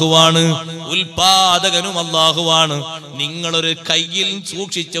അല്ലാഹുവാണ്, ഉൽപാദകനും അല്ലാഹുവാണ്. നിങ്ങളൊരു കയ്യിൽ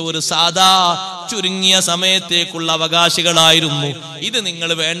സൂക്ഷിച്ച ഒരു സാധാ ചുരുങ്ങിയ സമയത്തേക്കുള്ള അവകാശികളായിരുന്നു. ഇത് നിങ്ങൾ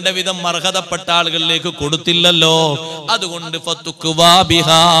വേണ്ട വിധം അർഹതപ്പെട്ട ആളുകളിലേക്ക് കൊടുത്തില്ലല്ലോ. അതുകൊണ്ട്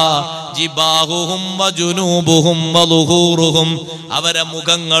അവരുടെ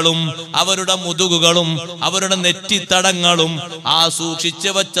മുഖങ്ങളും അവരുടെ മുതുകുകളും അവരുടെ നെറ്റിത്തടങ്ങളും ആ സൂക്ഷിച്ചു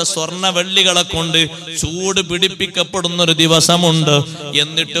വെച്ച സ്വർണ്ണ വെള്ളികളെ കൊണ്ട് ചൂട് പിടിപ്പിക്കപ്പെടുന്ന ഒരു ദിവസമുണ്ട്.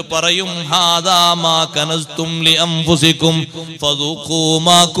 എന്നിട്ട് പറയും,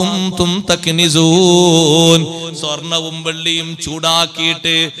 സ്വർണവും വെള്ളിയും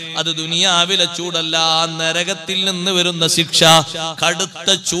ചൂടാക്കിയിട്ട്, അത് ദുനിയാവിലെ ചൂടല്ല, നരകത്തിൽ നിന്ന് വരുന്ന ശിക്ഷ. കടുത്ത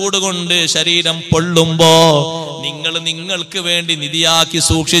ചൂട് കൊണ്ട് ശരീരം പൊള്ളുമ്പോ നിങ്ങൾ നിങ്ങൾക്ക് വേണ്ടി നിധിയാക്കി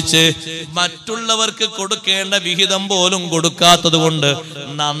സൂക്ഷിച്ച് മറ്റുള്ളവർക്ക് കൊടുക്കേണ്ട വിഹിതം പോലും കൊടുക്കാത്തത് കൊണ്ട്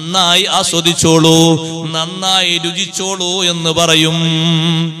നന്നായി ആസ്വദിച്ചോളൂ, നന്നായി രുചിച്ചോളൂ എന്ന് പറയും.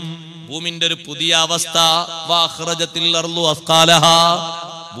 ഭൂമിന്റെ ഒരു പുതിയ അവസ്ഥ,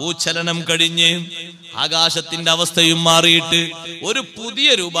 ഭൂചലനം കഴിഞ്ഞ് ആകാശത്തിന്റെ അവസ്ഥയും മാറിയിട്ട് ഒരു പുതിയ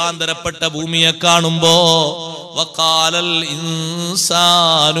രൂപാന്തരപ്പെട്ട ഭൂമിയെ കാണുമ്പോ വഖാലൽ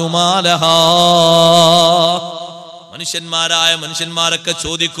ഇൻസാനു മാലഹാ, മനുഷ്യന്മാരൊക്കെ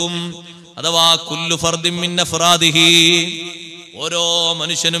ചോദിക്കും, അഥവാ കുല്ലു ഫർദിൻ മിൻ അഫ്റാദിഹി, ഓരോ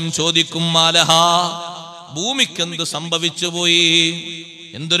മനുഷ്യനും ചോദിക്കും, മാലഹാ, ഭൂമിക്ക് എന്ത് സംഭവിച്ചു പോയി,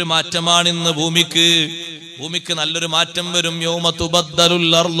 എന്തൊരു മാറ്റമാണിന്ന് ഭൂമിക്ക്. ഭൂമിക്ക് നല്ലൊരു മാറ്റം വരും. യൗമ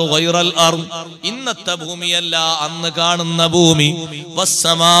തുബദ്ദലുൽ അർളു ഗൈറൽ അർള്, ഇന്നത്തെ ഭൂമിയല്ല അന്ന് കാണുന്ന ഭൂമി.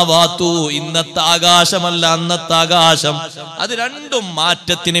 വസ്സമാവാതു, ഇന്നത്തെ ആകാശമല്ല അന്നത്തെ ആകാശം. അത് രണ്ടും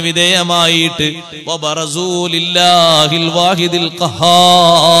മാറ്റത്തിന് വിധേയമായിട്ട് വബറസൂ ലില്ലാഹിൽ വാഹിദിൽ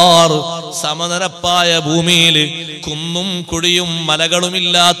ഖഹാർ, സമനിരപ്പായ ഭൂമിയില്, കുന്നും കുഴിയും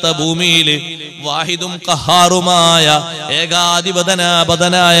മലകളുമില്ലാത്ത ഭൂമിയില് വാഹിദും ഖഹാറുമായ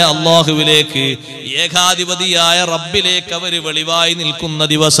ഏകാധിപതനായ അല്ലാഹുവിലേക്ക്, ഏകാധിപതിയായ റബ്ബിലേക്ക് അവര് വെളിവായി നിൽക്കുന്ന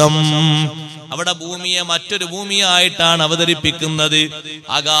ദിവസം. അവിടെ ഭൂമിയെ മറ്റൊരു ഭൂമിയായിട്ടാണ് അവതരിപ്പിക്കുന്നത്,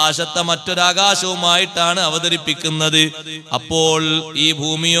 ആകാശത്തെ മറ്റൊരാകാശവുമായിട്ടാണ് അവതരിപ്പിക്കുന്നത്. അപ്പോൾ ഈ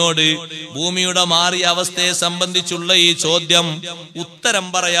ഭൂമിയോട്, ഭൂമിയുടെ മാറിയ അവസ്ഥയെ സംബന്ധിച്ചുള്ള ഈ ചോദ്യം ഉത്തരം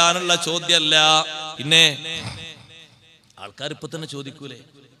പറയാനുള്ള ചോദ്യമല്ല. പിന്നെ ആൾക്കാർ ഇപ്പൊ തന്നെ ചോദിക്കൂലേ,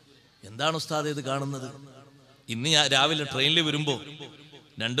 എന്താണ് ഉസ്താദ് ഇത് കാണുന്നത്? ഇന്ന് ഞാൻ രാവിലെ ട്രെയിനിൽ വരുമ്പോ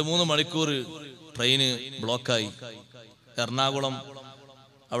 2-3 മണിക്കൂർ ട്രെയിന് ബ്ലോക്കായി. എറണാകുളം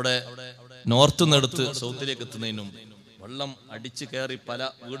അവിടെ നോർത്ത് നിന്നെടുത്ത് സൗത്തിലേക്ക് എത്തുന്നതിനും വെള്ളം അടിച്ചു കയറി പല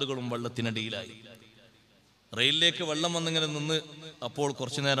വീടുകളും വെള്ളത്തിനടിയിലായി. റെയിലിലേക്ക് വെള്ളം വന്നിങ്ങനെ നിന്ന് അപ്പോൾ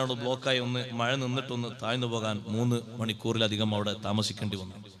കുറച്ചു നേരം അവിടെ ബ്ലോക്കായി. ഒന്ന് മഴ നിന്നിട്ടൊന്ന് താഴ്ന്നു പോകാൻ 3 മണിക്കൂറിലധികം അവിടെ താമസിക്കേണ്ടി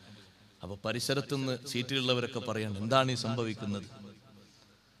വന്നു. അപ്പൊ പരിസരത്തുനിന്ന് സീറ്റിലുള്ളവരൊക്കെ പറയാണ്, എന്താണ് ഈ സംഭവിക്കുന്നത്?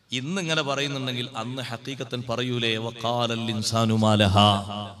 ഇന്നിങ്ങനെ പറയുന്നുണ്ടെങ്കിൽ അന്ന് ഹഖീഖത്തൻ പറയൂലേ, വഖാലൽ ഇൻസാനു മാ ലഹാ.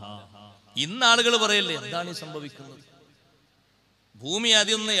 ഇന്ന് ആളുകൾ പറയല്ലേ, എന്താണ് ഈ സംഭവിക്കുന്നത്? ഭൂമി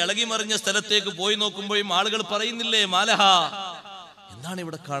അതിന്ന് ഇളകി മറിഞ്ഞ സ്ഥലത്തേക്ക് പോയി നോക്കുമ്പോഴും ആളുകൾ പറയുന്നില്ലേ, മാലഹ, എന്താണ്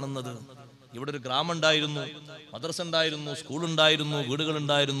ഇവിടെ കാണുന്നത്? ഇവിടെ ഒരു ഗ്രാമം ഉണ്ടായിരുന്നു, മദ്രസ ഉണ്ടായിരുന്നു, സ്കൂൾ ഉണ്ടായിരുന്നു, വീടുകൾ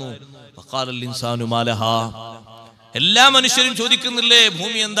ഉണ്ടായിരുന്നു. വഖാലൽ ഇൻസാനു മാ ലഹാ. എല്ലാ മനുഷ്യരും ചോദിക്കുന്നില്ലേ,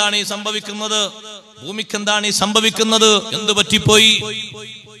 ഭൂമി എന്താണ് ഈ സംഭവിക്കുന്നത്? ഭൂമിക്ക് എന്താണ് ഈ സംഭവിക്കുന്നത്? എന്തു പറ്റിപ്പോയി?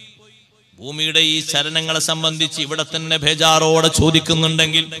 ഭൂമിയുടെ ഈ ചലനങ്ങളെ സംബന്ധിച്ച് ഇവിടെ തന്നെ ബേജാറോടെ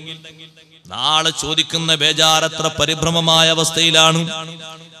ചോദിക്കുന്നുണ്ടെങ്കിൽ നാളെ ചോദിക്കുന്ന ബേജാർ എത്ര പരിഭ്രമമായ അവസ്ഥയിലാണ്.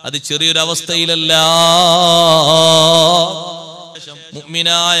 അത് ചെറിയൊരവസ്ഥയിലല്ല.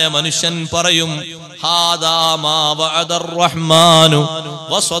 മുഅ്മിനായ മനുഷ്യൻ പറയും, ഹാദാ മാ വഅദർ റഹ്മാനു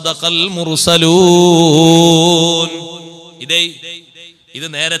വസദഖൽ മുർസലൂൻ. ഇത്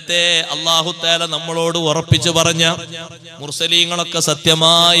നേരത്തെ അല്ലാഹു തആല നമ്മളോട് ഉറപ്പിച്ചു പറഞ്ഞ, മുർസലീങ്ങളൊക്കെ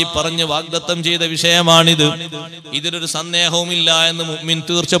സത്യമായി പറഞ്ഞ് വാഗ്ദത്തം ചെയ്ത വിഷയമാണിത്. ഇതിലൊരു സന്ദേഹവുമില്ല എന്ന് മുഅ്മിൻ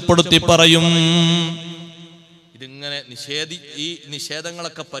തീർച്ചപ്പെടുത്തി പറയും. ഇതിങ്ങനെ ഈ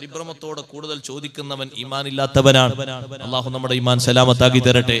നിഷേധങ്ങളൊക്കെ പരിഭ്രമത്തോടെ കൂടുതൽ ചോദിക്കുന്നവൻ ഈമാനില്ലാത്തവനാണ്. അല്ലാഹു നമ്മുടെ ഈമാൻ സലാമത്താക്കി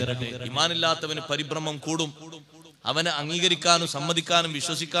തരട്ടെ. ഈമാനില്ലാത്തവന് പരിഭ്രമം കൂടും. അവനെ അംഗീകരിക്കാനും സമ്മതിക്കാനും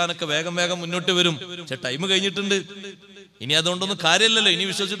വിശ്വസിക്കാനൊക്കെ വേഗം വേഗം മുന്നോട്ട് വരും. ടൈം കഴിഞ്ഞിട്ടുണ്ട്, ഇനി അതുകൊണ്ടൊന്നും കാര്യമില്ലല്ലോ, ഇനി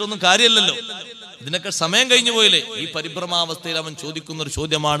വിശ്വസിച്ചിട്ടൊന്നും കാര്യമില്ലല്ലോ, ഇതിനൊക്കെ സമയം കഴിഞ്ഞു പോയില്ലേ. ഈ പരിഭ്രമാവസ്ഥയിൽ അവൻ ചോദിക്കുന്ന ഒരു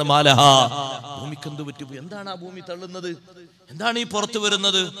ചോദ്യമാണ്, മാലഹ, ഭൂമിക്ക് എന്ത് പറ്റിപ്പോയി? എന്താണ് ആ ഭൂമി തള്ളുന്നത്? എന്താണ് ഈ പുറത്തു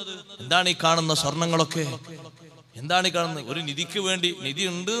വരുന്നത്? എന്താണ് ഈ കാണുന്ന സ്വർണങ്ങളൊക്കെ? എന്താണ് ഈ കാണുന്നത്? ഒരു നിധിക്ക് വേണ്ടി, നിധി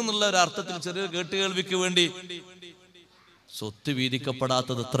ഉണ്ട് എന്നുള്ള ഒരു അർത്ഥത്തിൽ ചെറിയ കേട്ടുകേൾവിക്ക് വേണ്ടി സ്വത്ത്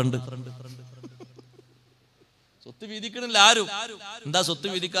വീതിക്കപ്പെടാത്തത് എത്ര ഉണ്ട്? സ്വത്ത് വീതിക്കണില്ല ആരും. എന്താ സ്വത്ത്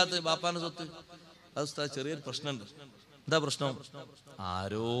വീതിക്കാത്തത്? ബാപ്പാന്റെ സ്വത്ത് അത് ചെറിയൊരു പ്രശ്നമുണ്ട്. എന്താ പ്രശ്നം?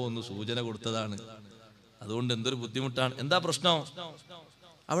 ആരോ ഒന്ന് സൂചന കൊടുത്തതാണ്, അതുകൊണ്ട് എന്തൊരു ബുദ്ധിമുട്ടാണ്. എന്താ പ്രശ്നം?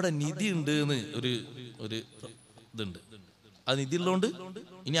 അവിടെ നിധി ഉണ്ട് എന്ന് ഒരു ഇതുണ്ട്. ആ നിധി ഉള്ളതുകൊണ്ട്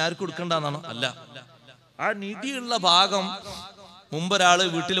ഇനി ആർക്കും കൊടുക്കണ്ടെന്നാണോ? അല്ല, ആ നിധിയുള്ള ഭാഗം മുമ്പൊരാള്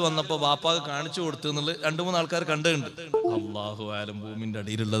വീട്ടിൽ വന്നപ്പോ ബാപ്പാക്ക് കാണിച്ചു കൊടുത്തു എന്നുള്ളത് 2-3 ആൾക്കാർ കണ്ടുണ്ട്. അല്ലാഹു ആലം, ഭൂമിന്റെ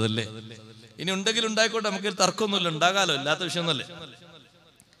അടിയിലുള്ളതല്ലേ, ഇനി ഉണ്ടെങ്കിൽ ഉണ്ടായിക്കോട്ടെ, നമുക്ക് തർക്കമൊന്നുമില്ല, ഉണ്ടാകാലോ, ഇല്ലാത്ത വിഷയമൊന്നുമല്ലേ.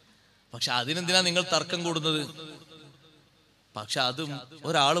 പക്ഷെ അതിനെന്തിനാ നിങ്ങൾ തർക്കം കൂടുന്നത്? പക്ഷെ അത്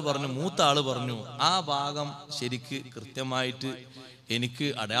ഒരാള് പറഞ്ഞു, മൂത്ത ആള് പറഞ്ഞു, ആ ഭാഗം ശരിക്ക് കൃത്യമായിട്ട് എനിക്ക്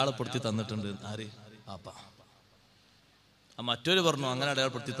അടയാളപ്പെടുത്തി തന്നിട്ടുണ്ട്. ആര്? പാപ്പ. മറ്റൊരു പറഞ്ഞു അങ്ങനെ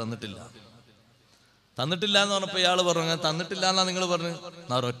അടയാളപ്പെടുത്തി തന്നിട്ടില്ല എന്ന് പറഞ്ഞപ്പോ ഇയാള് പറഞ്ഞു, അങ്ങനെ തന്നിട്ടില്ല എന്നാ നിങ്ങൾ പറഞ്ഞു.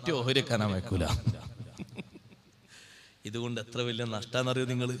 ഒരൊറ്റ ഓഹരിക്കാനാ വയ്ക്കൂല. ഇതുകൊണ്ട് എത്ര വലിയ നഷ്ടാന്നറിയോ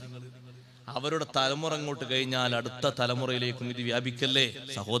നിങ്ങൾ? അവരുടെ തലമുറ അങ്ങോട്ട് കഴിഞ്ഞാൽ അടുത്ത തലമുറയിലേക്കും ഇത് വ്യാപിക്കല്ലേ.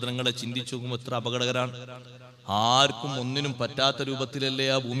 സഹോദരങ്ങളെ, ചിന്തിച്ചു നോക്കുമ്പോൾ എത്ര അപകടകരാണ്. ആർക്കും ഒന്നിനും പറ്റാത്ത രൂപത്തിലല്ലേ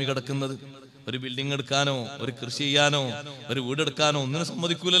ആ ഭൂമി കിടക്കുന്നത്. ഒരു ബിൽഡിംഗ് എടുക്കാനോ, ഒരു കൃഷി ചെയ്യാനോ, ഒരു വീടെടുക്കാനോ ഒന്നിനും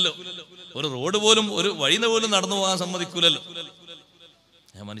സമ്മതിക്കൂലല്ലോ. ഒരു റോഡ് പോലും, ഒരു വഴി പോലും നടന്നു പോകാൻ സമ്മതിക്കൂലല്ലോ.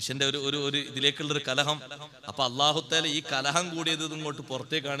 മനുഷ്യന്റെ ഒരു ഇതിലേക്കുള്ള ഒരു കലഹം. അപ്പൊ അല്ലാഹു തആല ഈ കലഹം കൂടിയത് ഇങ്ങോട്ട്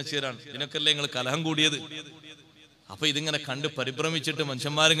പുറത്തേക്ക് കാണിച്ചു തരാണ്. ഇതിനൊക്കെയല്ലേ നിങ്ങൾ കലഹം കൂടിയത്? അപ്പൊ ഇതിങ്ങനെ കണ്ട് പരിഭ്രമിച്ചിട്ട്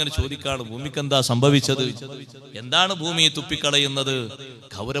മനുഷ്യന്മാരിങ്ങനെ ചോദിക്കാണ്, ഭൂമിക്ക് എന്താ സംഭവിച്ചത്? എന്താണ് ഭൂമി തുപ്പിക്കളയുന്നത്?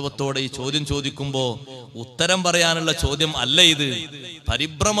 ഗൗരവത്തോടെ ഈ ചോദ്യം ചോദിക്കുമ്പോ ഉത്തരം പറയാനുള്ള ചോദ്യം അല്ല ഇത്.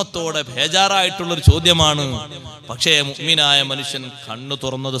 പരിഭ്രമത്തോടെ ബേജാറായിട്ടുള്ളൊരു ചോദ്യമാണ്. പക്ഷേ മുഅ്മിനായ മനുഷ്യൻ കണ്ണു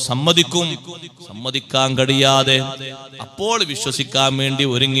തുറന്നത് സമ്മതിക്കാൻ കഴിയാതെ അപ്പോൾ വിശ്വസിക്കാൻ വേണ്ടി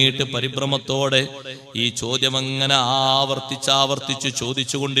ഒരുങ്ങിയിട്ട് പരിഭ്രമത്തോടെ ഈ ചോദ്യം അങ്ങനെ ആവർത്തിച്ച്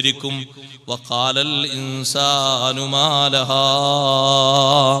ചോദിച്ചുകൊണ്ടിരിക്കും. വഖാലൽ ഇൻസാനു മാ ലഹാ.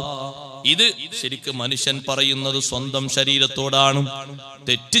 ഇത് ശരിക്കും മനുഷ്യൻ പറയുന്നത് സ്വന്തം ശരീരത്തോടാണ്.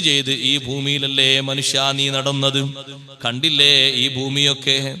 തെറ്റ് ചെയ്ത് ഈ ഭൂമിയിലല്ലേ മനുഷ്യ നീ നടന്നത്? കണ്ടില്ലേ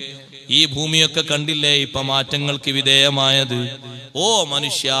ഈ ഭൂമിയൊക്കെ കണ്ടില്ലേ ഇപ്പൊ മാറ്റങ്ങൾക്ക് വിധേയമായത്? ഓ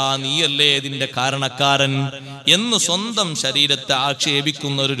മനുഷ്യ, നീയല്ലേ ഇതിന്റെ കാരണക്കാരൻ എന്ന് സ്വന്തം ശരീരത്തെ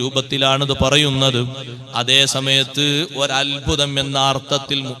ആക്ഷേപിക്കുന്ന ഒരു രൂപത്തിലാണിത് പറയുന്നത്. അതേ സമയത്ത് ഒരത്ഭുതം എന്ന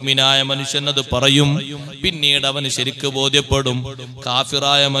അർത്ഥത്തിൽ മുഅ്മിനായ മനുഷ്യൻ അത് പറയും. പിന്നീട് അവന് ശരിക്ക് ബോധ്യപ്പെടും.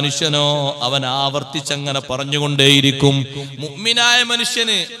 കാഫിറായ മനുഷ്യനോ അവൻ ആവർത്തിച്ചങ്ങനെ പറഞ്ഞുകൊണ്ടേയിരിക്കും. മുഅ്മിനായ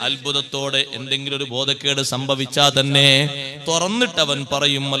മനുഷ്യന് അത്ഭുതത്തോടെ എന്തെങ്കിലും ഒരു ബോധക്കേട് സംഭവിച്ചാൽ തന്നെ തുറന്നിട്ട് അവൻ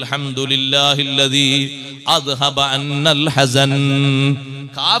പറയും, അൽഹംദുലില്ലാഹില്ലദീ അദ്ഹബ അന്നൽ ഹസൻ.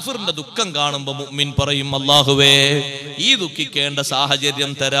 കാഫിറിന്റെ ദുഃഖം കാണുമ്പോ മുഅ്മിൻ പറയും, അല്ലാഹുവേ, ഈ ദുഃഖിക്കേണ്ട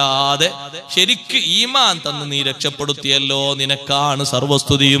സാഹചര്യം തരാതെ ശരിക്ക് ഈമാൻ തന്ന് നീ രക്ഷപ്പെടുത്തിയല്ലോ, നിനക്കാണ്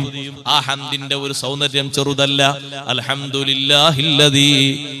സർവസ്തുതിയും. ആ ഹംദിന്റെ ഒരു സൗന്ദര്യം ചെറുതല്ല. അൽഹംദുലില്ലാഹില്ലദീ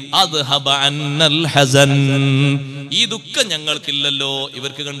അദ്ഹബ അന്നൽ ഹസൻ. ഈ ദുഃഖം ഞങ്ങൾക്കില്ലല്ലോ.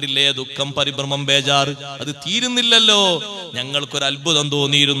 ഇവർക്ക് കണ്ടില്ലേ ദുഃഖം, പരിഭ്രമം, ബേജാറ്, അത് തീരുന്നില്ലല്ലോ. ഞങ്ങൾക്കൊരു അത്ഭുതം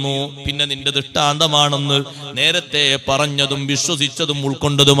തോന്നിയിരുന്നു. പിന്നെ നിന്റെ ദൃഷ്ടാന്തമാണെന്ന് നേരത്തെ പറഞ്ഞതും വിശ്വസിച്ചതും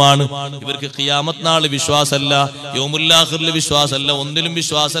ഉൾക്കൊണ്ടതുമാണ്. ഇവർക്ക് ഖിയാമത്ത് നാൾ വിശ്വാസമല്ല, യൗമുൽ-ആഖിറിൽ വിശ്വാസമല്ല, ഒന്നിലും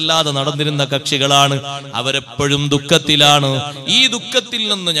വിശ്വാസമല്ലാതെ നടന്നിരുന്ന കക്ഷികളാണ്. അവരെപ്പോഴും ദുഃഖത്തിലാണ്. ഈ ദുഃഖത്തിൽ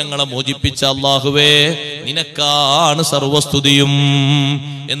നിന്ന് ഞങ്ങളെ മോചിപ്പിച്ച അല്ലാഹുവേ, നിനക്കാണ് സർവസ്തുതിയും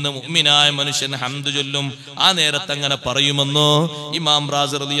എന്ന് മുഅ്മിനായ മനുഷ്യൻ ഹംദ് ചൊല്ലും. ആ നേരത്തെ അങ്ങനെ പറയുമെന്ന് ഇമാം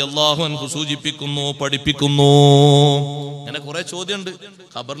റാസി റളിയല്ലാഹു അൻഹു സൂചിപ്പിക്കുന്നു, പഠിപ്പിക്കുന്നു. അങ്ങനെ കുറെ ചോദ്യമുണ്ട്.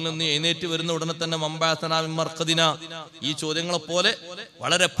 ഖബറിൽ നിന്ന് എഴുന്നേറ്റ് വരുന്ന ഉടനെ തന്നെ മംബഅസനാ മിൻ മർഖദിനാ, ഈ ചോദ്യങ്ങളെ പോലെ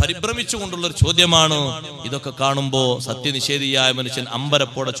വളരെ പരിഭ്രമിച്ചുകൊണ്ടുള്ള ഒരു ചോദ്യമാണ്. ഇതൊക്കെ കാണുമ്പോ സത്യനിഷേധിയായ മനുഷ്യൻ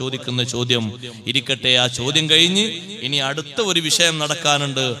അമ്പരപ്പോടെ ചോദിക്കുന്ന ചോദ്യം ഇരിക്കട്ടെ. ആ ചോദ്യം കഴിഞ്ഞ് ഇനി അടുത്ത ഒരു വിഷയം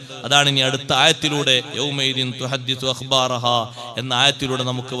നടക്കാനുണ്ട്. അതാണ് ഇനി അടുത്ത ആയത്തിലൂടെ യൗമൈദിൻ തുഹദ്ദിസു അഖ്ബാറഹാ എന്ന ആയത്തിലൂടെ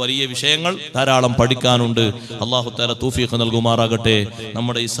നമുക്ക് വലിയ വിഷയങ്ങൾ ധാരാളം പഠിക്കാനുണ്ട്. അല്ലാഹു തആല തൗഫീഖ് നൽകുമാറാകട്ടെ.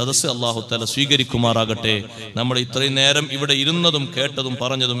 നമ്മുടെ ഈ സദസ്സ് അല്ലാഹു തആല സ്വീകരിക്കുമാറാകട്ടെ. നമ്മൾ ഇത്രയും നേരം ഇവിടെ ഇരുന്നതും കേട്ടതും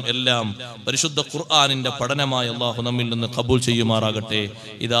പറഞ്ഞതും എല്ലാം പരിശുദ്ധ ഖുർആനിന്റെ പഠനമായി അല്ലാഹു നമ്മിൽ നിന്ന് ഖബൂൽ ചെയ്യുമാറാകട്ടെ.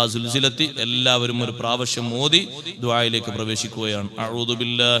 ഇദാ സുൽസിലത്തി എല്ലാവരും ഒരു പ്രാവശ്യം ഓതി ദുആയിലേക്ക് പ്രവേശിക്കുകയാണ്. അഊദു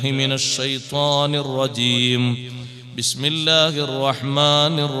ബില്ലാഹി മിനശ് ശൈത്വാനിർ റജീം. ബിസ്മില്ലാഹിർ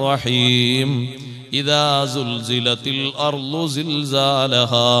റഹ്മാനിർ റഹീം. ഇദാ സുൽസിലത്തിൽ അർളു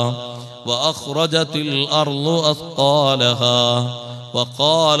സിൽസാലഹാ വഅഖ്റജത്തിൽ അർളു അസ്ഖാലഹാ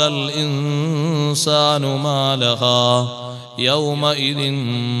വഖാലൽ ഇൻസാനു മാ ലഹാ യൗമഇദിൻ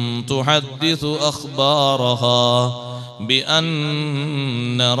തുഹദ്ദിസു അഖ്ബാറഹാ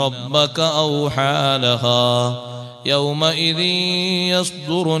بأن ربك أوحى لها يومئذ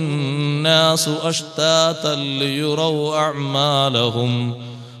يصدر الناس أشتاتا ليروا أعمالهم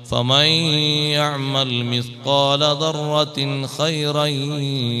فمن يعمل مثقال ذرة خيرا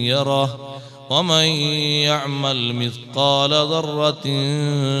يره ومن يعمل مثقال ذرة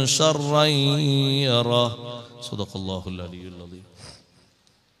شرا يره صدق الله العلي العظيم.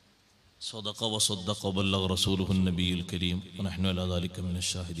 صدق وصدق وبلغ رسوله النبي الكريم ونحن على ذلك من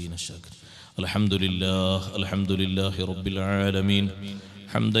الشاهدين الشاكرين. الحمد لله رب العالمين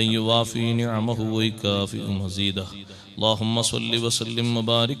حمدا يوافي نعمه ويكافئ مزيده. اللهم صل وسلم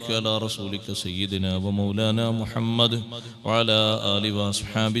وبارك على رسولك سيدنا ومولانا محمد وعلى آله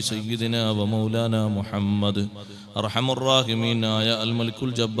وأصحاب سيدنا ومولانا محمد. അർഹമുർ റഹീമീനായ അൽ മലിക്കുൽ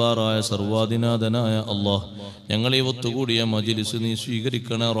ജബ്ബാറായ സർവാധിനാഥനായ അല്ലാഹ്, ഞങ്ങളെ ഒത്തുകൂടിയ മജ്ലിസ് നീ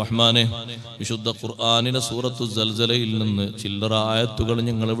സ്വീകരിക്കണേ റഹ്മാനെ. വിശുദ്ധ ഖുർആനിലെ സൂറത്തു സൽസലയിൽ നിന്ന് ചില്ലറ ആയത്തുകൾ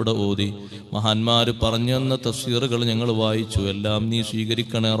ഞങ്ങൾ ഇവിടെ ഓതി, മഹാന്മാര് പറഞ്ഞു തന്ന തഫ്സീറുകൾ ഞങ്ങൾ വായിച്ചു. എല്ലാം നീ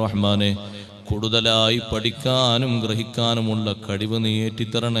സ്വീകരിക്കണേ റഹ്മാനെ. കൂടുതലായി പഠിക്കാനും ഗ്രഹിക്കാനുമുള്ള കഴിവ് നീ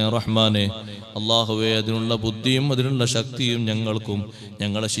ഏറ്റിത്തരണേ റഹ്മാനെ. അല്ലാഹുവേ, അതിനുള്ള ബുദ്ധിയും അതിനുള്ള ശക്തിയും ഞങ്ങൾക്കും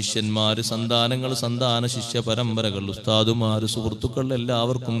ഞങ്ങളെ ശിഷ്യന്മാര്, സന്താനങ്ങൾ, സന്താന ശിഷ്യ പരമ്പരകൾ, ഉസ്താദുമാര്, സുഹൃത്തുക്കൾ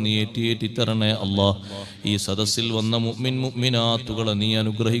എല്ലാവർക്കും നീ ഏറ്റിത്തരണേ അല്ലാഹ്. ഈ സദസ്സിൽ വന്ന മുഅ്മിൻ മുഅ്മിനാത്തുകളെ നീ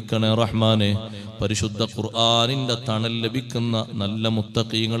അനുഗ്രഹിക്കണേ റഹ്മാനെ. പരിശുദ്ധ ഖുർആനിന്റെ തണൽ ലഭിക്കുന്ന നല്ല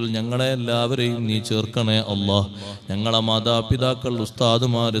മുത്തഖീങ്ങൾ ഞങ്ങളെ എല്ലാവരെയും നീ ചേർക്കണേ അല്ലാഹ്. ഞങ്ങളെ മാതാപിതാക്കൾ,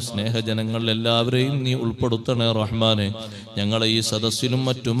 ഉസ്താദുമാര്, സ്നേഹജനങ്ങൾ എല്ലാവരെയും നീ ഉൾപ്പെടുത്തണേ റഹ്മാനെ. ഞങ്ങളെ ഈ സദസ്സിലും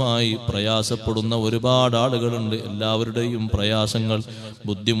മറ്റുമായി പ്രയാസപ്പെടുന്ന ഒരുപാട് ആളുകളുണ്ട്. എല്ലാവരുടെയും പ്രയാസങ്ങൾ,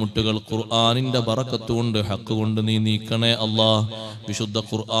 ബുദ്ധിമുട്ടുകൾ ഖുർആനിന്റെ ബറക്കത്ത് കൊണ്ട്, ഹക്ക് കൊണ്ട് നീ നീക്കണേ അല്ലാഹ്. വിശുദ്ധ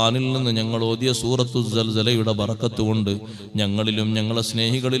ഖുർആനിൽ നിന്ന് ഞങ്ങൾ ഓതിയ സൂറത്തു സൽസലയുടെ ബറക്കത്ത് കൊണ്ട് ഞങ്ങളിലും ഞങ്ങളെ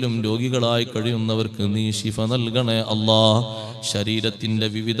സ്നേഹികളിലും രോഗികളായി കഴിയുന്നവർക്ക് നീ ശിഫ നൽകണേ അല്ലാഹ്. ശരീരത്തിന്റെ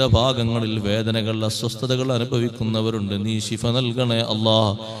വിവിധ ഭാഗങ്ങളിൽ വേദനകൾ, അസ്വസ്ഥതകൾ അനുഭവിക്കുന്നവരുണ്ട്, നീ ശിഫ നൽകണേ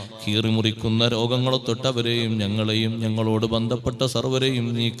അല്ലാഹ്. കീറിമുറിക്കുന്ന രോഗങ്ങളെ തൊട്ടവരെയും ഞങ്ങളെയും ഞങ്ങളോട് ബന്ധപ്പെട്ട സർവരെയും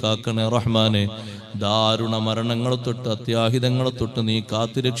നീ കാക്കണേ റഹ്മാനെ. ദാരുണ മരണങ്ങളെ തൊട്ട്, അത്യാഹിതങ്ങളെ തൊട്ട് നീ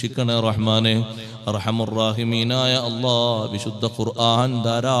കാത്തുരക്ഷിക്കണേ റഹ്മാനെ. അർഹമുർ റഹീമീനായ അല്ലാഹ്, വിശുദ്ധ ഖുർആൻ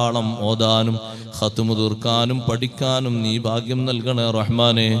ധാരാളം ഓതാനും ഖത്മു തീർക്കാനും പഠിക്കാനും നീ ഭാഗ്യം നൽകണേ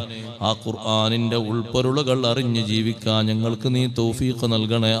റഹ്മാനെ. ആ ഖുർആനിൻ്റെ ഉൾപ്പൊരുളുകൾ അറിഞ്ഞ് ജീവിക്കാൻ ഞങ്ങൾക്ക് നീ തൗഫീഖ്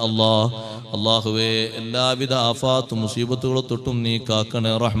നൽകണേ അല്ലാഹുവേ. എല്ലാവിധ ആഫാത്ത് മുസീബത്തുകളെ തൊട്ടും നീ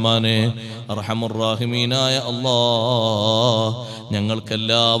കാക്കണേ റഹ്മാനെ. അർഹമുർ റഹീമീനായ അല്ലാഹ്,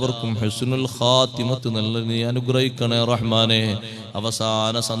 ഞങ്ങൾക്കെല്ലാവർക്കും ഹുസ്നുൽ ഖാത്തിമത്ത് നൽകി നീ അനുഗ്രഹിക്കണേ റഹ്മാനെ.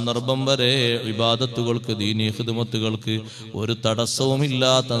 അവസാന സന്ദർഭം വരെ ഇബാദത്തുകൾക്ക്, ദീനീ ഖിദ്മത്തുകൾക്ക് ഒരു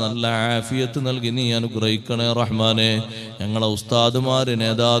തടസ്സവുമില്ലാത്ത നല്ല ആഫിയത്ത് നൽകി നീ അനുഗ്രഹിക്കണേ റഹ്മാനെ. ഞങ്ങളെ ഉസ്താദുമാര്,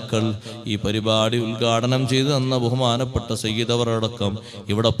 നേതാക്കൾ, ഈ പരിപാടി ഉദ്ഘാടനം ചെയ്തു തന്ന ബഹുമാനപ്പെട്ട സയ്യിദവരടക്കം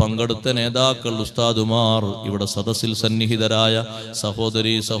ഇവിടെ പങ്കെടുത്ത നേതാക്കൾ, ഉസ്താദുമാർ, ഇവിടെ സദസ്സിൽ സന്നിഹിതരായ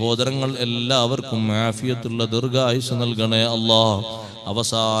സഹോദരീ സഹോദരങ്ങൾ എല്ലാവർക്കും ആഫിയത്തുള്ള ദീർഘായുസ് നൽകണേ അല്ലാഹ്.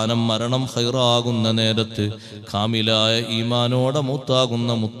 അവസാനം മരണം ഖൈറാകുന്ന നേരത്ത് കാമിലായ ഈമാനോടെ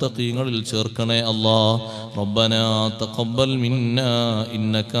മൂത്താകുന്ന മുത്തഖീങ്ങളിൽ ചേർക്കണേ അല്ലാഹ്. റബ്ബനാ തഖബ്ബൽ മിന്നാ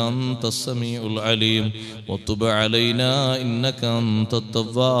ഇന്നക അൻതസ് സമീഉൽ അലീം വതുബ് അലൈനാ ഇന്നക അൻതത്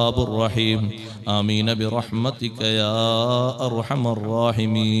തവ്വാബുർ റഹീം. ആമീൻ ബിറഹ്മതിക യാ അർഹമർ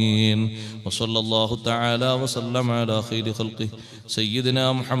റഹീമീൻ. വസല്ലല്ലാഹു തആല വസല്ലമ അലാ ഖൈരി ഖൽഖിഹി സയ്യിദിനാ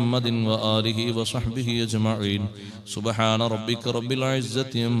മുഹമ്മദിൻ വആലിഹി വസഹ്ബിഹി അജ്മഈൻ. സുബ്ഹാന റബ്ബിക റബ്ബിൽ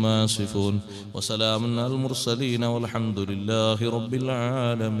ഇസ്സത്തി അമ്മാ യസിഫൂൻ വസലാമുൻ അലൽ മുർസലീൻ വൽഹംദുലില്ലാഹി റബ്ബിൽ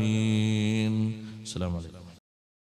ആലമീൻ. അസ്സലാമു അലൈക്കും.